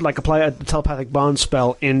apply a telepathic bond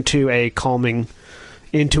spell into a calm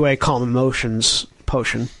emotions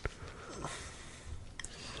potion?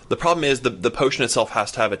 The problem is the potion itself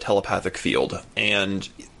has to have a telepathic field, and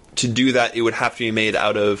to do that, it would have to be made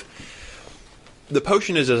out of. The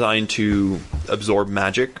potion is designed to absorb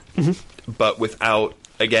magic, but without,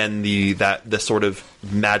 again, the sort of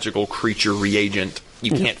magical creature reagent.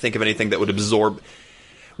 You can't think of anything that would absorb.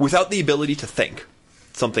 Without the ability to think,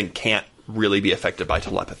 something can't really be affected by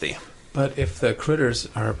telepathy. But if the critters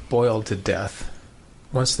are boiled to death,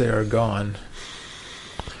 once they are gone,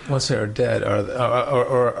 once they are dead,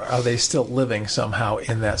 or are they still living somehow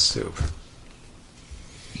in that soup?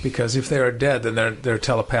 Because if they are dead, then their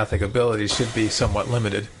telepathic abilities should be somewhat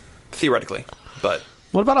limited. Theoretically, but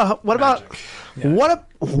what about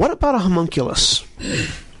a homunculus?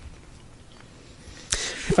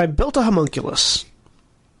 If I built a homunculus,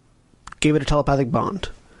 gave it a telepathic bond,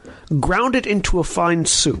 ground it into a fine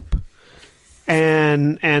soup,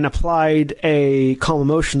 and applied a calm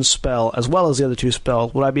emotion spell as well as the other two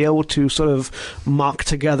spells, would I be able to sort of mock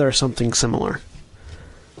together something similar?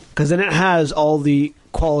 Because then it has all the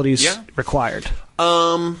qualities required.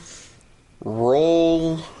 Roll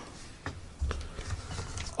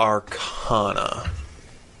Arcana.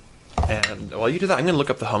 And while you do that, I'm going to look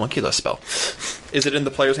up the homunculus spell. Is it in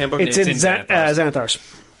the player's handbook? It's in Xanathar's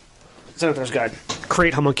guide.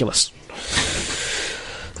 Create homunculus.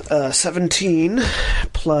 17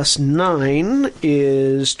 plus 9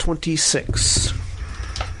 is 26.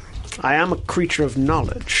 I am a creature of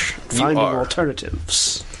knowledge, finding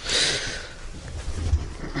alternatives.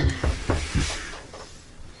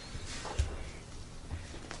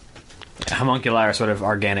 Homunculi are sort of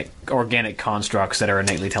organic constructs that are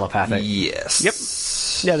innately telepathic.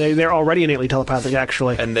 Yes. Yep. Yeah, they're already innately telepathic,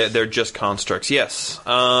 actually. And they're just constructs, yes.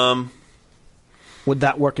 Would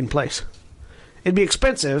that work in place? It'd be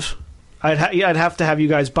expensive, I'd have to have you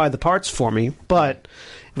guys buy the parts for me, but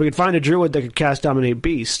if we could find a druid that could cast Dominate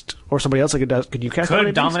Beast, or somebody else that could you cast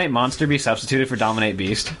Could Dominate Beast? Monster be substituted for Dominate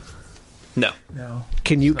Beast? No.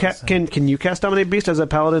 Can you can you cast Dominate Beast as a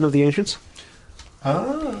Paladin of the Ancients?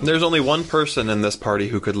 There's only one person in this party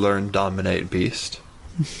who could learn Dominate Beast.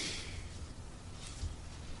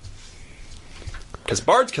 Because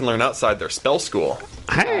bards can learn outside their spell school.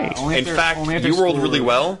 Hey! In fact, you rolled really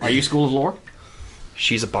well. Are you School of Lore?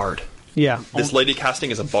 She's a bard. Yeah. This lady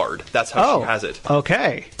casting is a bard. That's how she has it.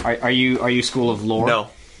 Okay. Are you School of Lore? No.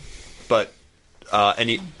 But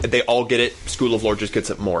they all get it. School of Lore just gets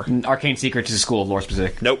it more. Arcane Secrets is School of Lore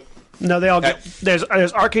specific. Nope. No, they all get... There's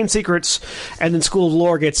Arcane Secrets, and then School of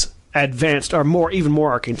Lore gets advanced, or even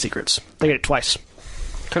more Arcane Secrets. They get it twice.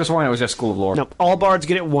 Could have sworn it was just School of Lore. No, all bards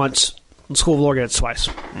get it once. School of Lore gets it twice.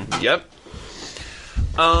 Yep.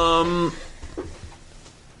 Oh,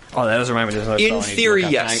 that does remind me. There's another In spell I need to theory, look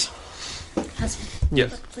up yes. Husband,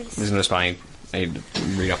 Yes. look, please. There's another spell I need to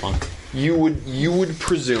read up on. You would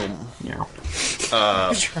presume. Yeah.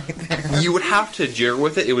 You would have to jigger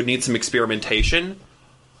with it. It would need some experimentation.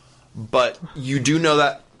 But you do know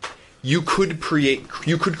that you could create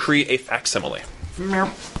a facsimile.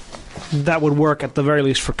 That would work at the very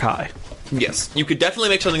least for Kai. Yes, you could definitely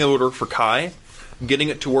make something that would work for Kai. Getting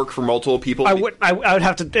it to work for multiple people. I would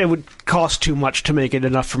have to. It would cost too much to make it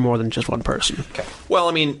enough for more than just one person. Okay. Well,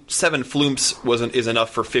 I mean, 7 floomps is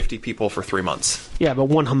enough for 50 people for 3 months. Yeah, but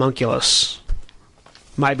one homunculus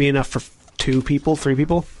might be enough for 2 people, 3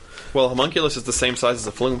 people. Well, homunculus is the same size as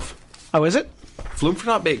a floomp. Oh, is it? Floomps are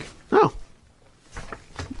not big. Oh.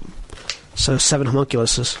 So 7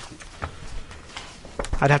 homunculuses.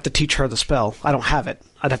 I'd have to teach her the spell. I don't have it.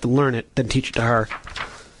 I'd have to learn it, then teach it to her.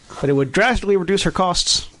 But it would drastically reduce her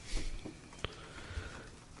costs.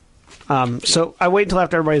 So I wait until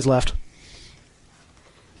after everybody's left.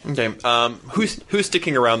 Okay. Who's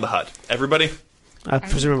sticking around the hut? Everybody.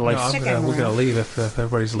 Presumably. No, we're going to leave if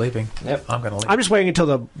everybody's leaving. Yep. I'm going to leave. I'm just waiting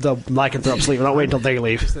until the lycanthropes leave. I'm not waiting until they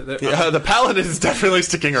leave. Yeah, the paladin is definitely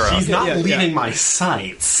sticking around. He's not leaving my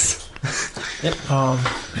sights. Yeah.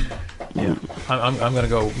 I'm going to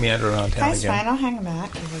go meander around town That's again. fine. I'll hang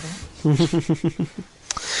back over there.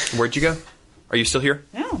 Where'd you go? Are you still here?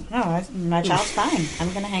 No, my child's fine.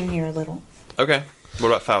 I'm going to hang here a little. Okay. What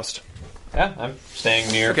about Faust? Yeah, I'm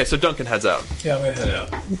staying near. Okay, so Duncan heads out. Yeah, I'm going to head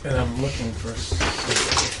out. And I'm looking for...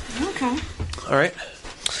 Okay. All right.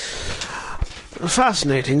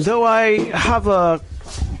 Fascinating. Though I have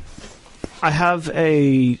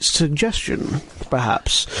a suggestion,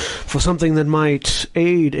 perhaps, for something that might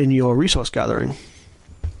aid in your resource gathering.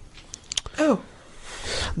 Oh.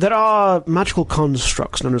 There are magical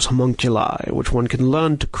constructs known as homunculi, which one can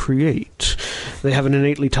learn to create. They have an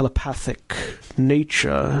innately telepathic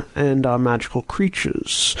nature and are magical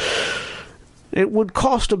creatures. It would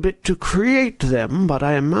cost a bit to create them, but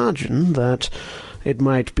I imagine that it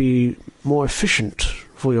might be more efficient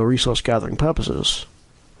for your resource gathering purposes.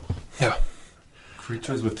 Yeah.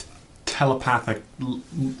 Creatures with telepathic...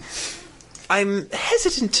 I'm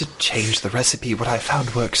hesitant to change the recipe. What I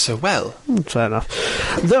found works so well. Fair enough.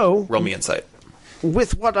 Though, Roll me insight.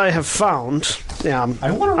 with what I have found, yeah, I want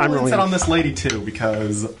to I'm roll rolling insight on this lady, too,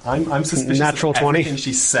 because I'm suspicious Natural of 20? everything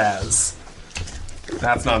she says.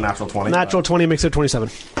 That's not a natural 20. Natural 20 makes it 27.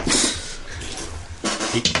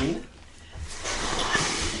 18?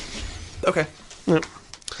 Okay. Yep.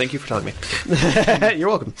 Thank you for telling me. You're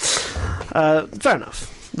welcome. Fair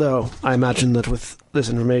enough. Though I imagine that with this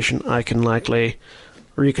information, I can likely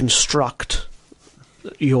reconstruct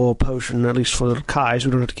your potion, at least for the Kai, so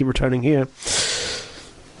we don't have to keep returning here.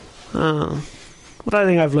 But I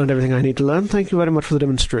think I've learned everything I need to learn. Thank you very much for the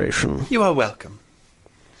demonstration. You are welcome.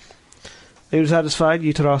 Are you satisfied,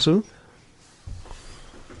 Tarasu?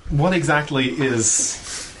 What exactly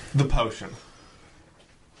is the potion?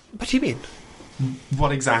 What do you mean?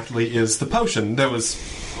 What exactly is the potion? There was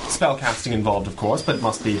spellcasting involved, of course, but it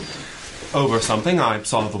must be over something. I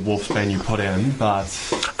saw the wolfsbane you put in, but...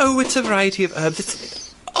 Oh, it's a variety of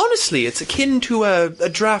herbs. Honestly, it's akin to a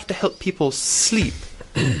draft to help people sleep.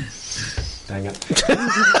 Dang it.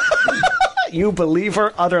 You believe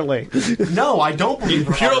her utterly. No, I don't believe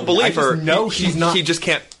her. If you don't believe her, No, she's not... He just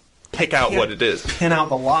can't pick out what it is. Pin out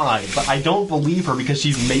the lie, but I don't believe her because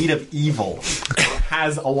she's made of evil.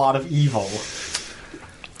 Has a lot of evil.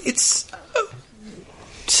 It's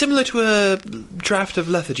similar to a draft of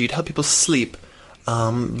lethargy to help people sleep.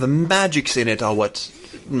 The magics in it are what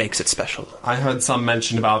makes it special. I heard some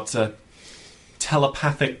mention about a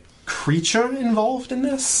telepathic creature involved in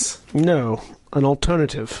this. No, an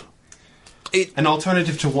alternative. An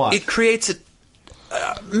alternative to what? It creates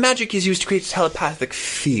magic is used to create a telepathic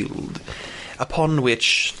field upon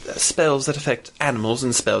which spells that affect animals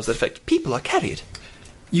and spells that affect people are carried.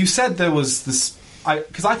 You said there was this...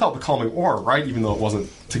 Because I felt the calming aura, right? Even though it wasn't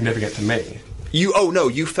significant to me. You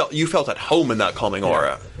felt at home in that calming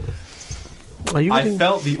aura. I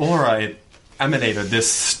felt the aura. It emanated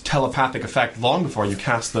this telepathic effect long before you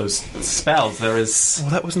cast those spells. There is...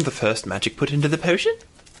 Well, that wasn't the first magic put into the potion.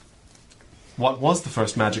 What was the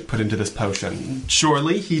first magic put into this potion?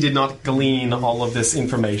 Surely he did not glean all of this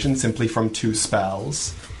information simply from 2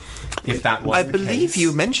 spells. If that was I the believe case.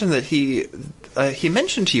 you mentioned that he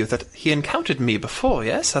mentioned to you that he encountered me before,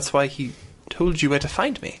 yes? That's why he told you where to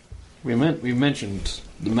find me. We mentioned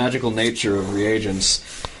the magical nature of reagents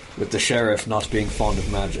with the sheriff not being fond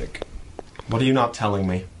of magic. What are you not telling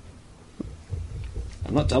me?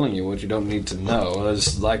 I'm not telling you what you don't need to know.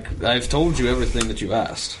 I've told you everything that you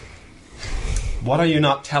asked. What are you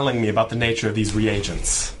not telling me about the nature of these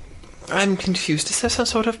reagents? I'm confused. Is there some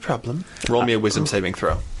sort of problem? Roll me a wisdom saving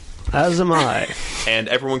throw. As am I. And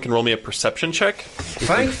everyone can roll me a perception check. If you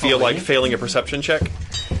Thankfully. feel like failing a perception check.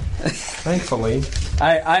 Thankfully.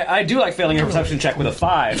 I do like failing a perception check with a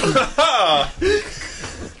 5.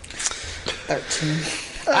 13.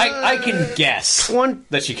 I can guess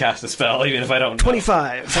that she cast a spell, even if I don't know.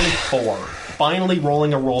 25. 24. Finally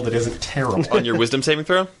rolling a roll that isn't terrible. On your wisdom saving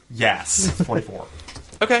throw? Yes. 24.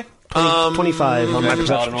 Okay. 25 on my Maybe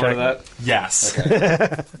perception Paladin order check. that. Yes.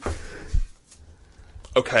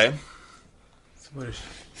 Okay.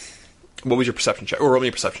 What was your perception check? Or roll me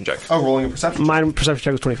a perception check. Oh, rolling a perception. My perception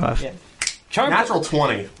check was 25. Yeah. Charm Natural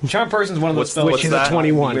 20. Charm person's one of those spells. Which is that? a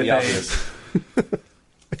 21. The obvious.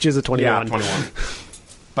 Which is a 21. Yeah, 21.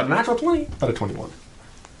 But a natural 20, but a 21.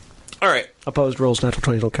 Alright. Opposed rolls, natural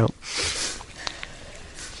 20 don't count.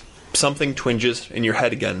 Something twinges in your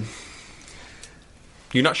head again.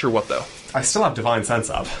 You're not sure what, though. I still have divine sense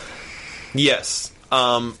up. Yes.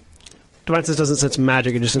 Divine Sense doesn't sense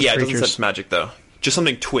magic, it just senses Yeah, it creatures. doesn't sense magic, though. Just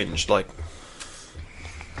something twinged, like...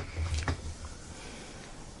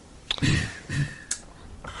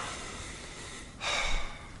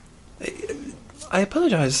 I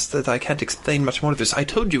apologize that I can't explain much more of this. I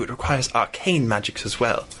told you it requires arcane magics as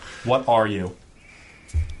well. What are you?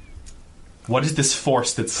 What is this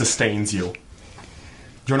force that sustains you?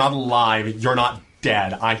 You're not alive. You're not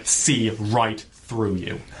dead. I see right through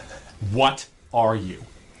you. What are you?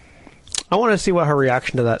 I want to see what her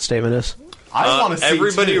reaction to that statement is. I want to see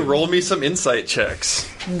Everybody too. roll me some insight checks.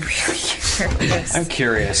 I'm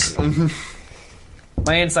curious.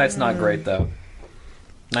 My insight's not great, though.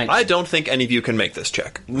 19. I don't think any of you can make this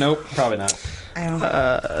check. Nope, probably not. I don't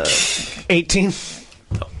 18.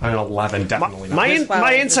 I'm an 11, definitely not.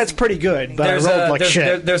 My insight's pretty good, but I rolled like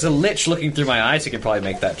shit. There's a lich looking through my eyes who can probably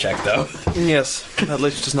make that check, though. Yes, that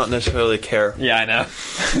lich does not necessarily care. Yeah, I know.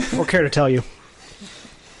 Or care to tell you.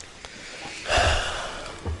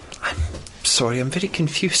 Sorry, I'm very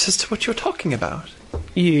confused as to what you're talking about.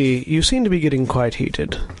 You seem to be getting quite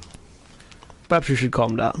heated. Perhaps you should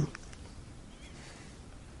calm down.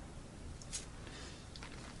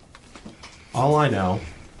 All I know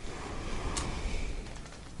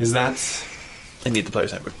is that I need the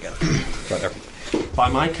player's handbook again. Right there. by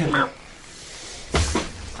my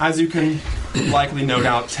as you can likely no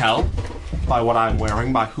doubt tell by what I'm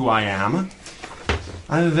wearing, by who I am,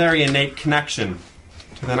 I have a very innate connection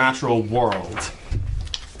to the natural world.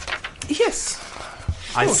 Yes.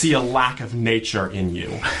 I see a lack of nature in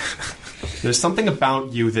you. There's something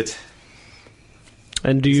about you that...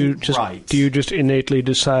 And do you right. just innately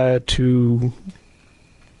decide to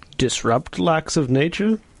disrupt lacks of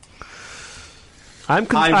nature? I'm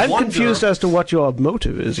wonder- confused as to what your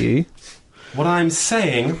motive is, Yi. What I'm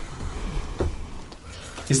saying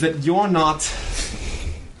is that you're not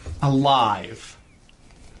alive.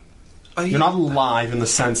 You're not alive in the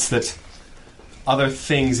sense that other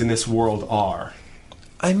things in this world are.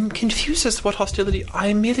 I'm confused as to what hostility.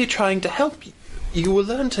 I'm merely trying to help you. You will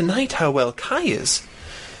learn tonight how well Kai is.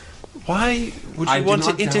 Why would I you do want to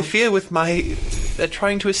not doubt- interfere with my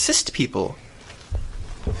trying to assist people?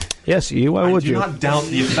 Yes, Yi, why would I do you? not doubt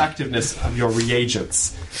the effectiveness of your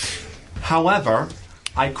reagents. However,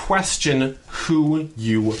 I question who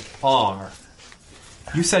you are.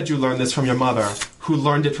 You said you learned this from your mother, who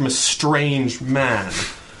learned it from a strange man.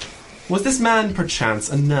 Was this man, perchance,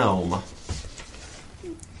 a gnome?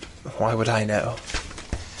 Why would I know?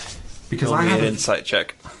 Because Roll I me have an a insight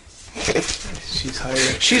check.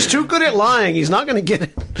 She's too good at lying. He's not going to get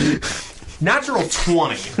it. natural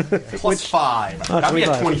 20 plus 5. That'd be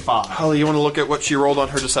a 25. Holly, you want to look at what she rolled on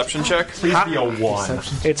her deception check? Please be a 1.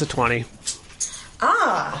 It's a 20.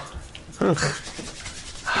 Ah.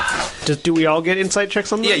 Do we all get insight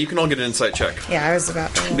checks on that? Yeah, you can all get an insight check. Yeah, I was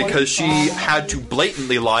about to. Because she had to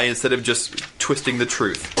blatantly lie instead of just twisting the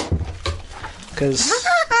truth. Because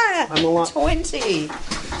I'm a lot. 20.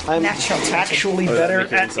 I'm Natural 20. actually better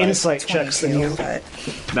at insight checks than you. But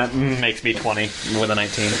That makes me 20 with a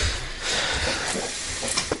 19.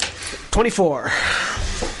 24.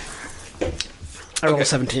 I rolled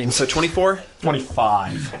 17. So 24?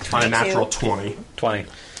 25 on a natural 20. 20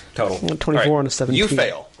 total. 24 All right, on a 17. You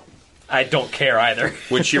fail. I don't care either.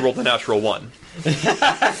 When she rolled a natural 1.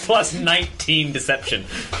 Plus 19 deception.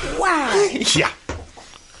 wow. Yeah.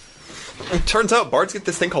 It turns out bards get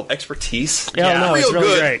this thing called expertise. Yeah, no, it's Real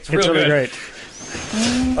really good. great. It's really good. great.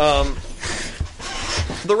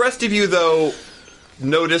 The rest of you, though,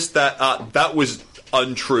 noticed that that was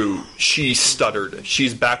untrue. She stuttered.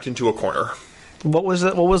 She's backed into a corner. What was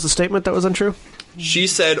the statement that was untrue? She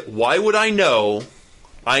said, "Why would I know?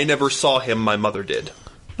 I never saw him. My mother did."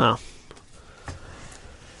 Oh.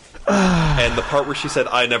 And the part where she said,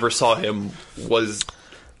 "I never saw him," was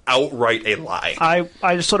outright a lie.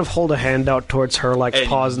 I just sort of hold a hand out towards her, like And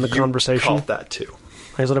pause in the you conversation. caught that too.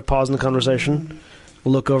 I sort of pause in the conversation,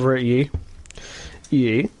 look over at Yi.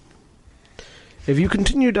 Yi, if you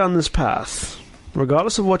continue down this path,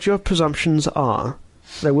 regardless of what your presumptions are,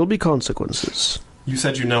 there will be consequences. You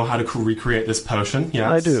said you know how to recreate this potion, yes?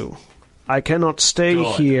 I do. I cannot stay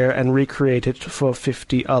Good. here and recreate it for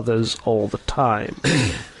 50 others all the time.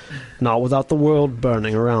 Not without the world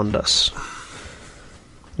burning around us.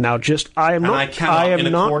 Now, I am And not. I cannot, in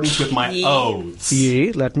accordance with my oaths.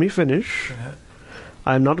 Yi, let me finish.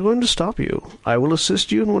 I am not going to stop you. I will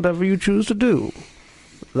assist you in whatever you choose to do.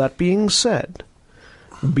 That being said,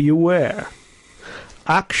 be aware.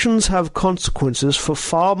 Actions have consequences for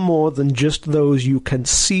far more than just those you can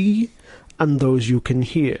see and those you can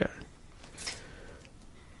hear.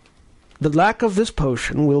 The lack of this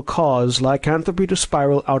potion will cause lycanthropy to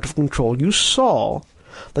spiral out of control. You saw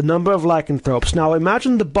the number of lycanthropes. Now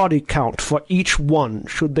imagine the body count for each one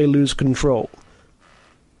should they lose control.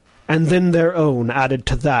 And then their own added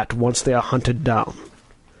to that once they are hunted down.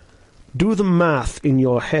 Do the math in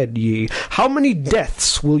your head, Yi. How many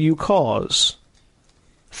deaths will you cause?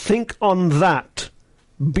 Think on that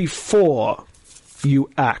before you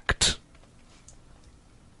act.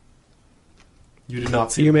 You did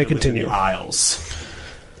not see You the may village continue. in the Isles.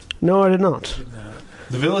 No, I did not.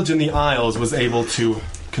 The village in the Isles was able to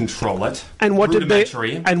control it. And what did they?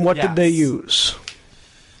 Rudimentary, And what did they yes. use?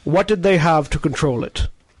 What did they have to control it?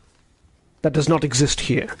 That does not exist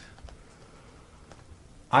here.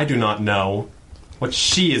 I do not know what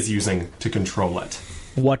she is using to control it.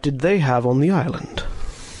 What did they have on the island?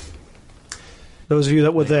 Those of you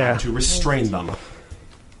that were They there. had to restrain them.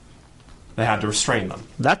 They had to restrain them.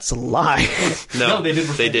 That's a lie. No, they did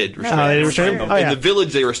They restrain did. them. restrain they them. restrained them? Oh, In yeah. the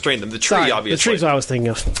village, they restrained them. The tree, Sorry, obviously. the trees I was thinking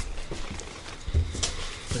of.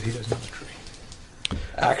 But he doesn't have a tree.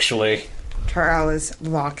 Actually, Tariel is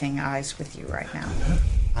locking eyes with you right now.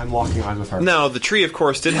 I'm locking eyes with her. Now, the tree, of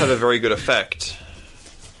course, did have a very good effect.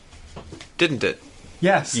 Didn't it?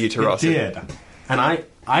 Yes, You, it Tarasu. did. And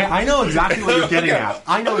I know exactly what you're getting at.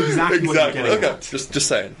 I know exactly what you're getting Okay. at. Just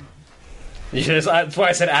saying. that's why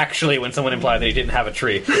I said actually when someone implied that he didn't have a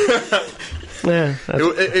tree. Yeah,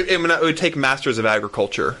 It would take masters of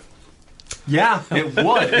agriculture. Yeah, it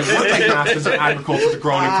would. It would take masters of agriculture to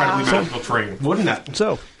grow an incredibly magical tree, wouldn't it?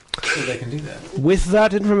 so. So they can do that. With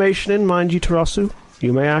that information in mind, Tarasu,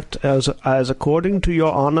 you may act as according to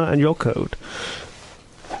your honor and your code.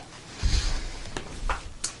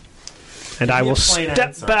 And I me a will plain step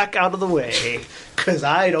answer. back out of the way, because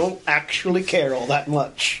I don't actually care all that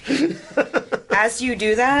much. As you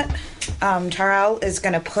do that, Tariel is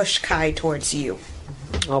going to push Kai towards you.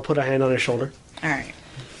 I'll put a hand on his shoulder. All right.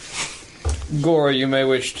 Gora, you may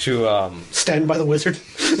wish to Stand by the wizard.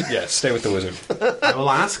 stay with the wizard. I will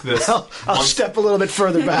ask this. I'll step a little bit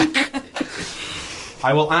further back.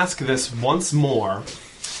 I will ask this once more.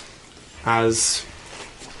 As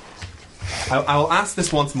I will ask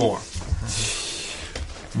this once more.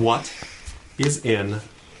 What is in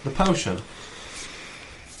the potion?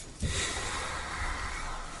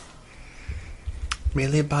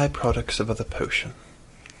 Merely byproducts of other potion.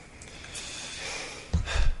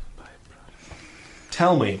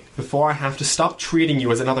 Tell me before I have to stop treating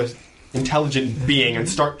you as another intelligent being and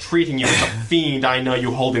start treating you as a fiend I know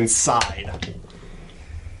you hold inside.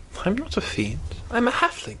 I'm not a fiend. I'm a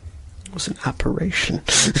halfling. It was an apparition.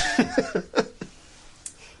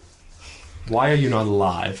 Why are you not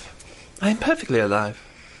alive? I'm perfectly alive.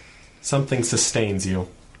 Something sustains you.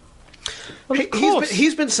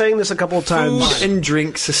 He's been saying this a couple of times. Food and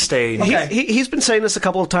drink sustain. He's been saying this a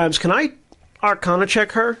couple of times. Can I Arcana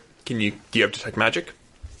check her? Do you have detect magic?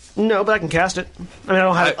 No, but I can cast it. I mean, I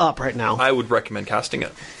don't have it up right now. I would recommend casting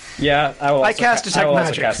it. Yeah, I will. I cast detect also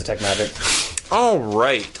magic. cast detect magic. All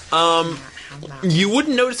right. You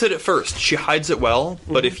wouldn't notice it at first. She hides it well,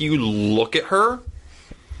 but if you look at her,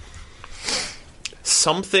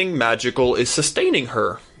 something magical is sustaining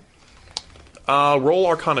her. Roll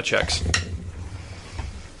Arcana checks.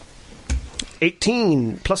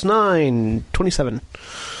 18 plus 9, 27.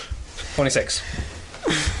 26.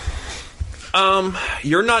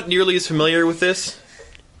 You're not nearly as familiar with this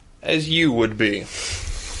as you would be.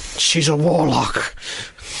 She's a warlock.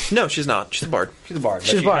 No, she's not. She's a bard. She's a bard.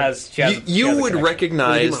 She's a bard. You would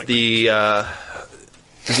recognize the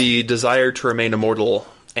desire to remain immortal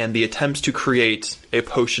and the attempts to create a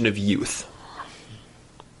potion of youth.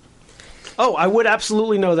 Oh, I would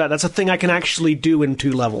absolutely know that. That's a thing I can actually do in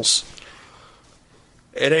 2 levels.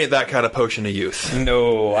 It ain't that kind of potion of youth.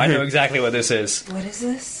 No, I know exactly what this is. What is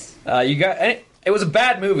this? It was a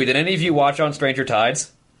bad movie. Did any of you watch On Stranger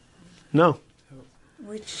Tides? No.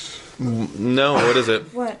 Which... No, what is it?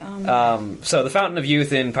 What? So the Fountain of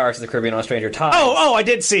Youth in Pirates of the Caribbean on Stranger Tides. Oh, I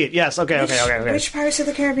did see it. Yes, okay. Which Pirates of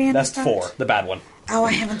the Caribbean? That's is that? 4, the bad one. Oh,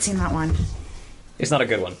 I haven't seen that one. It's not a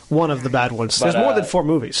good one. One of the bad ones. But, There's more than 4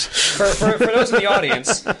 movies. For those in the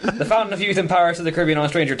audience, the Fountain of Youth in Pirates of the Caribbean on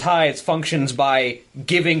Stranger Tides functions by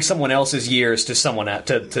giving someone else's years to someone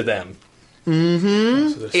to them.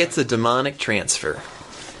 Mm-hmm. It's a demonic transfer.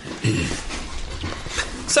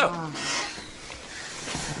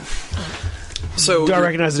 So Do I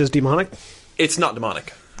recognize it as demonic? it's not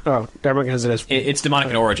demonic. Oh, do I recognize it as... It's demonic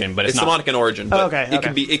in origin, but It's not. demonic in origin, but okay. it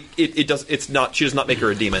can be. It does. It's not. She does not make her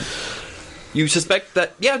a demon. You suspect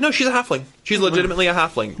that? Yeah, no, she's a halfling. She's legitimately a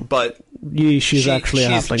halfling, but she's actually a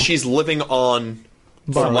halfling. She's living on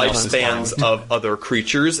the lifespans of other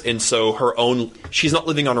creatures, and so she's not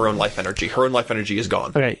living on her own life energy. Her own life energy is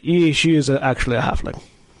gone. Okay, she is actually a halfling.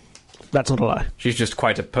 That's not a lie. She's just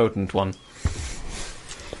quite a potent one.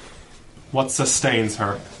 What sustains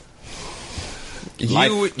her?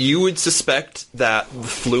 You would suspect that the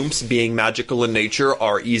flumps, being magical in nature,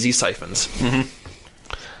 are easy siphons.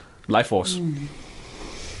 Mm-hmm. Life force.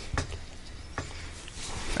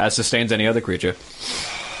 As sustains any other creature.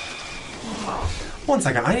 1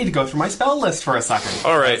 second, I need to go through my spell list for a second.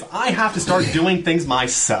 All right. Because I have to start doing things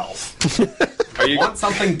myself. Are you want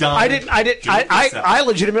something done? I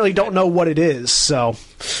legitimately don't know what it is, so...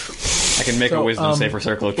 I can make a wisdom save for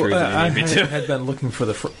Circle of Truth if you need me to. I had been looking for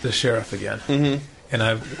the sheriff again, Mm-hmm. and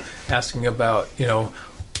I'm asking about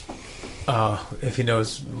if he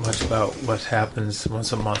knows much about what happens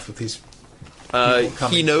once a month with these.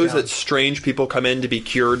 He knows down. that strange people come in to be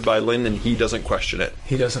cured by Lynn, and he doesn't question it.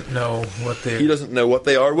 He doesn't know what they. He doesn't know what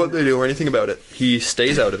they are, what they do, or anything about it. He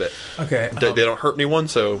stays out of it. Okay. They don't hurt anyone,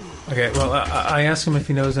 so... Okay, well, I asked him if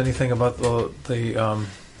he knows anything about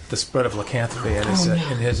the spread of lycanthropy in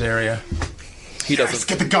his area. He doesn't. Let's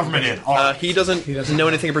get the government in. All right. He doesn't know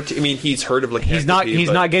anything in particular. I mean, he's heard of lycanthropy. He's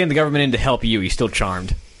not getting the government in to help you. He's still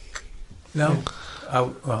charmed. No.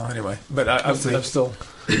 Well, anyway, but I'm still.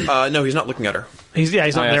 No, he's not looking at her. He's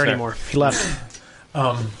not there fair. anymore. He left.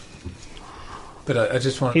 But I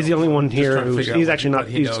just want. He's the only one here who's. he's actually not.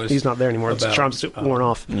 He's not there anymore. The charm's worn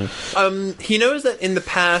off. He knows that in the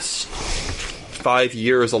past 5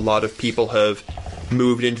 years, a lot of people have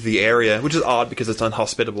moved into the area, which is odd because it's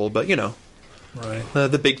unhospitable. But right.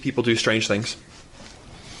 The big people do strange things.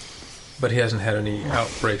 But he hasn't had any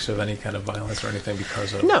outbreaks of any kind of violence or anything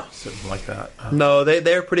because of something like that. No,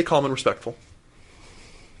 they're pretty calm and respectful.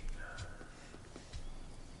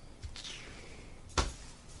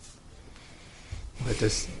 But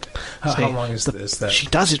this, how long is this? That she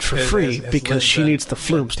does it for free because she needs the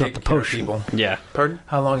flumps, not the potion. Yeah. Pardon?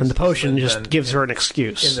 How long? And the has potion Lynn just been gives her an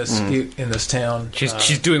excuse. in this town.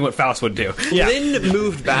 She's doing what Faust would do. Yeah. Lynn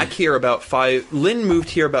moved back here about 5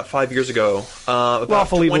 years ago. About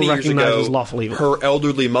Lawful evil 20 years recognizes ago, lawful evil. her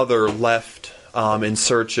elderly mother left in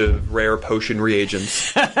search of rare potion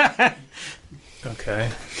reagents.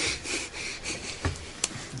 Okay.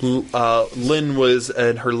 Lynn was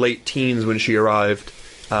in her late teens when she arrived,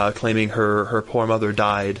 claiming her poor mother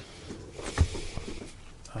died.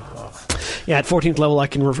 Yeah, at 14th level, I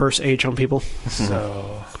can reverse age on people.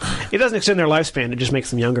 So It doesn't extend their lifespan; it just makes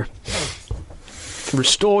them younger.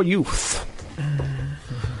 Restore youth.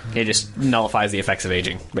 It just nullifies the effects of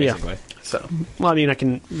aging, basically. So, Well, I mean, I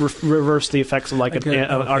can reverse the effects of like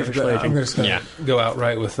artificial I'm aging. just going to go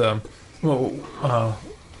outright with.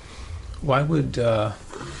 Why would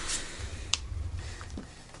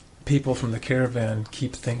people from the caravan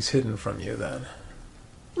keep things hidden from you then?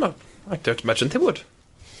 well, I don't imagine they would.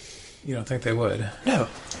 You don't think they would? No.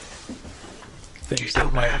 things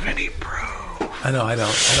that might have any proof. I know, I don't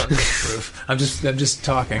need proof. I'm just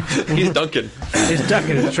talking. He's Duncan. He's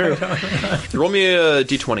Duncan, it's true. Roll me a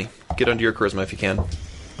d20. Get under your charisma if you can.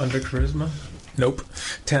 Under charisma? Nope.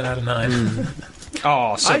 10 out of 9.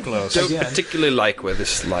 Oh, so I close. don't particularly like where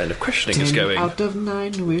this line of questioning is going. Out of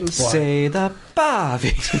 9, we'll say the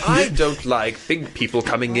Barbie. I don't like big people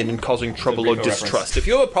coming in and causing trouble or distrust. If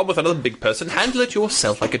you have a problem with another big person, handle it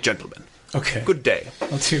yourself like a gentleman. Okay. Good day.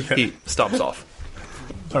 I'll do that. He stomps off.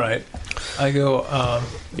 All right. I go.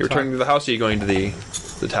 You're returning to the house, or are you going to the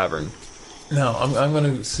tavern? No, I'm going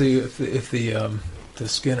to see if the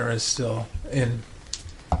Skinner is still near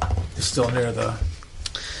the.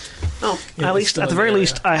 Oh, Yeah, at least, at the very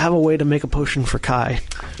least, I have a way to make a potion for Kai.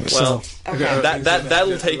 Well,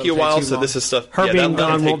 that'll take you a while. So this is stuff. Her being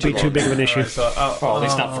that'll gone take won't be too big of an issue. Right, so Well, at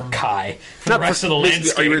least not for Kai. For the rest of the Are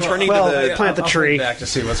landscape. you returning Well, to the? plant the I'll tree. back to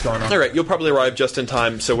see what's going on. All right, you'll probably arrive just in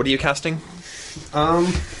time. So what are you casting?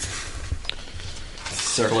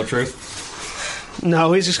 Circle of Truth.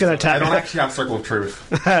 No, he's just going to I attack. don't actually have Circle of Truth.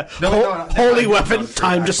 Holy weapon,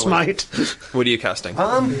 time to smite. What are you casting?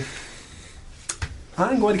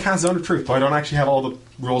 I'm going to cast Zone of Truth, but I don't actually have all the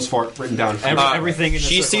rules for it written down. Everything in the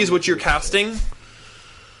She circle. sees what you're casting.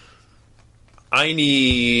 I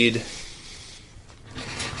need.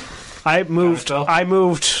 I moved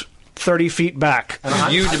 30 feet back.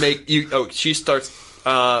 You to make you. Oh, she starts.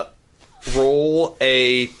 Roll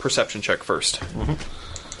a perception check first.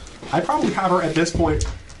 I probably have her at this point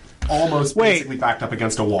almost basically backed up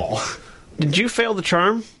against a wall. Did you fail the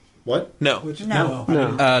charm? What? No. No.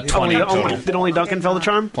 No. 20 total. Did only Duncan fail the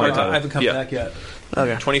charm? 20 I total. haven't come Yeah. back yet.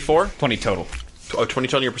 Okay. 24? 20 total. Oh, 20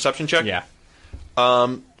 total on your perception check? Yeah.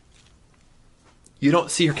 You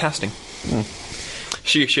don't see her casting.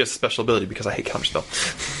 She has a special ability because I hate counterspell.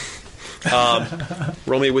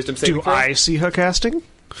 Roll me a wisdom saving Do throw. I see her casting?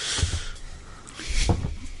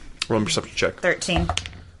 Roll me a perception check. 13.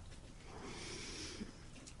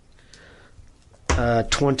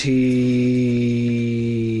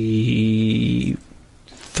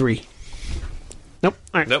 23. Nope.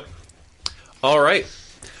 All right. Nope. All right.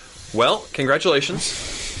 Well, congratulations.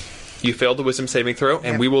 You failed the wisdom saving throw,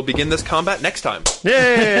 and we will begin this combat next time.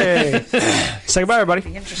 Yay! Say goodbye,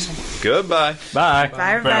 everybody. Interesting. Goodbye. Bye.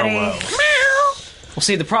 Bye, everybody. Well,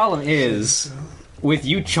 see, the problem is, with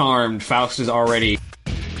you charmed, Faust is already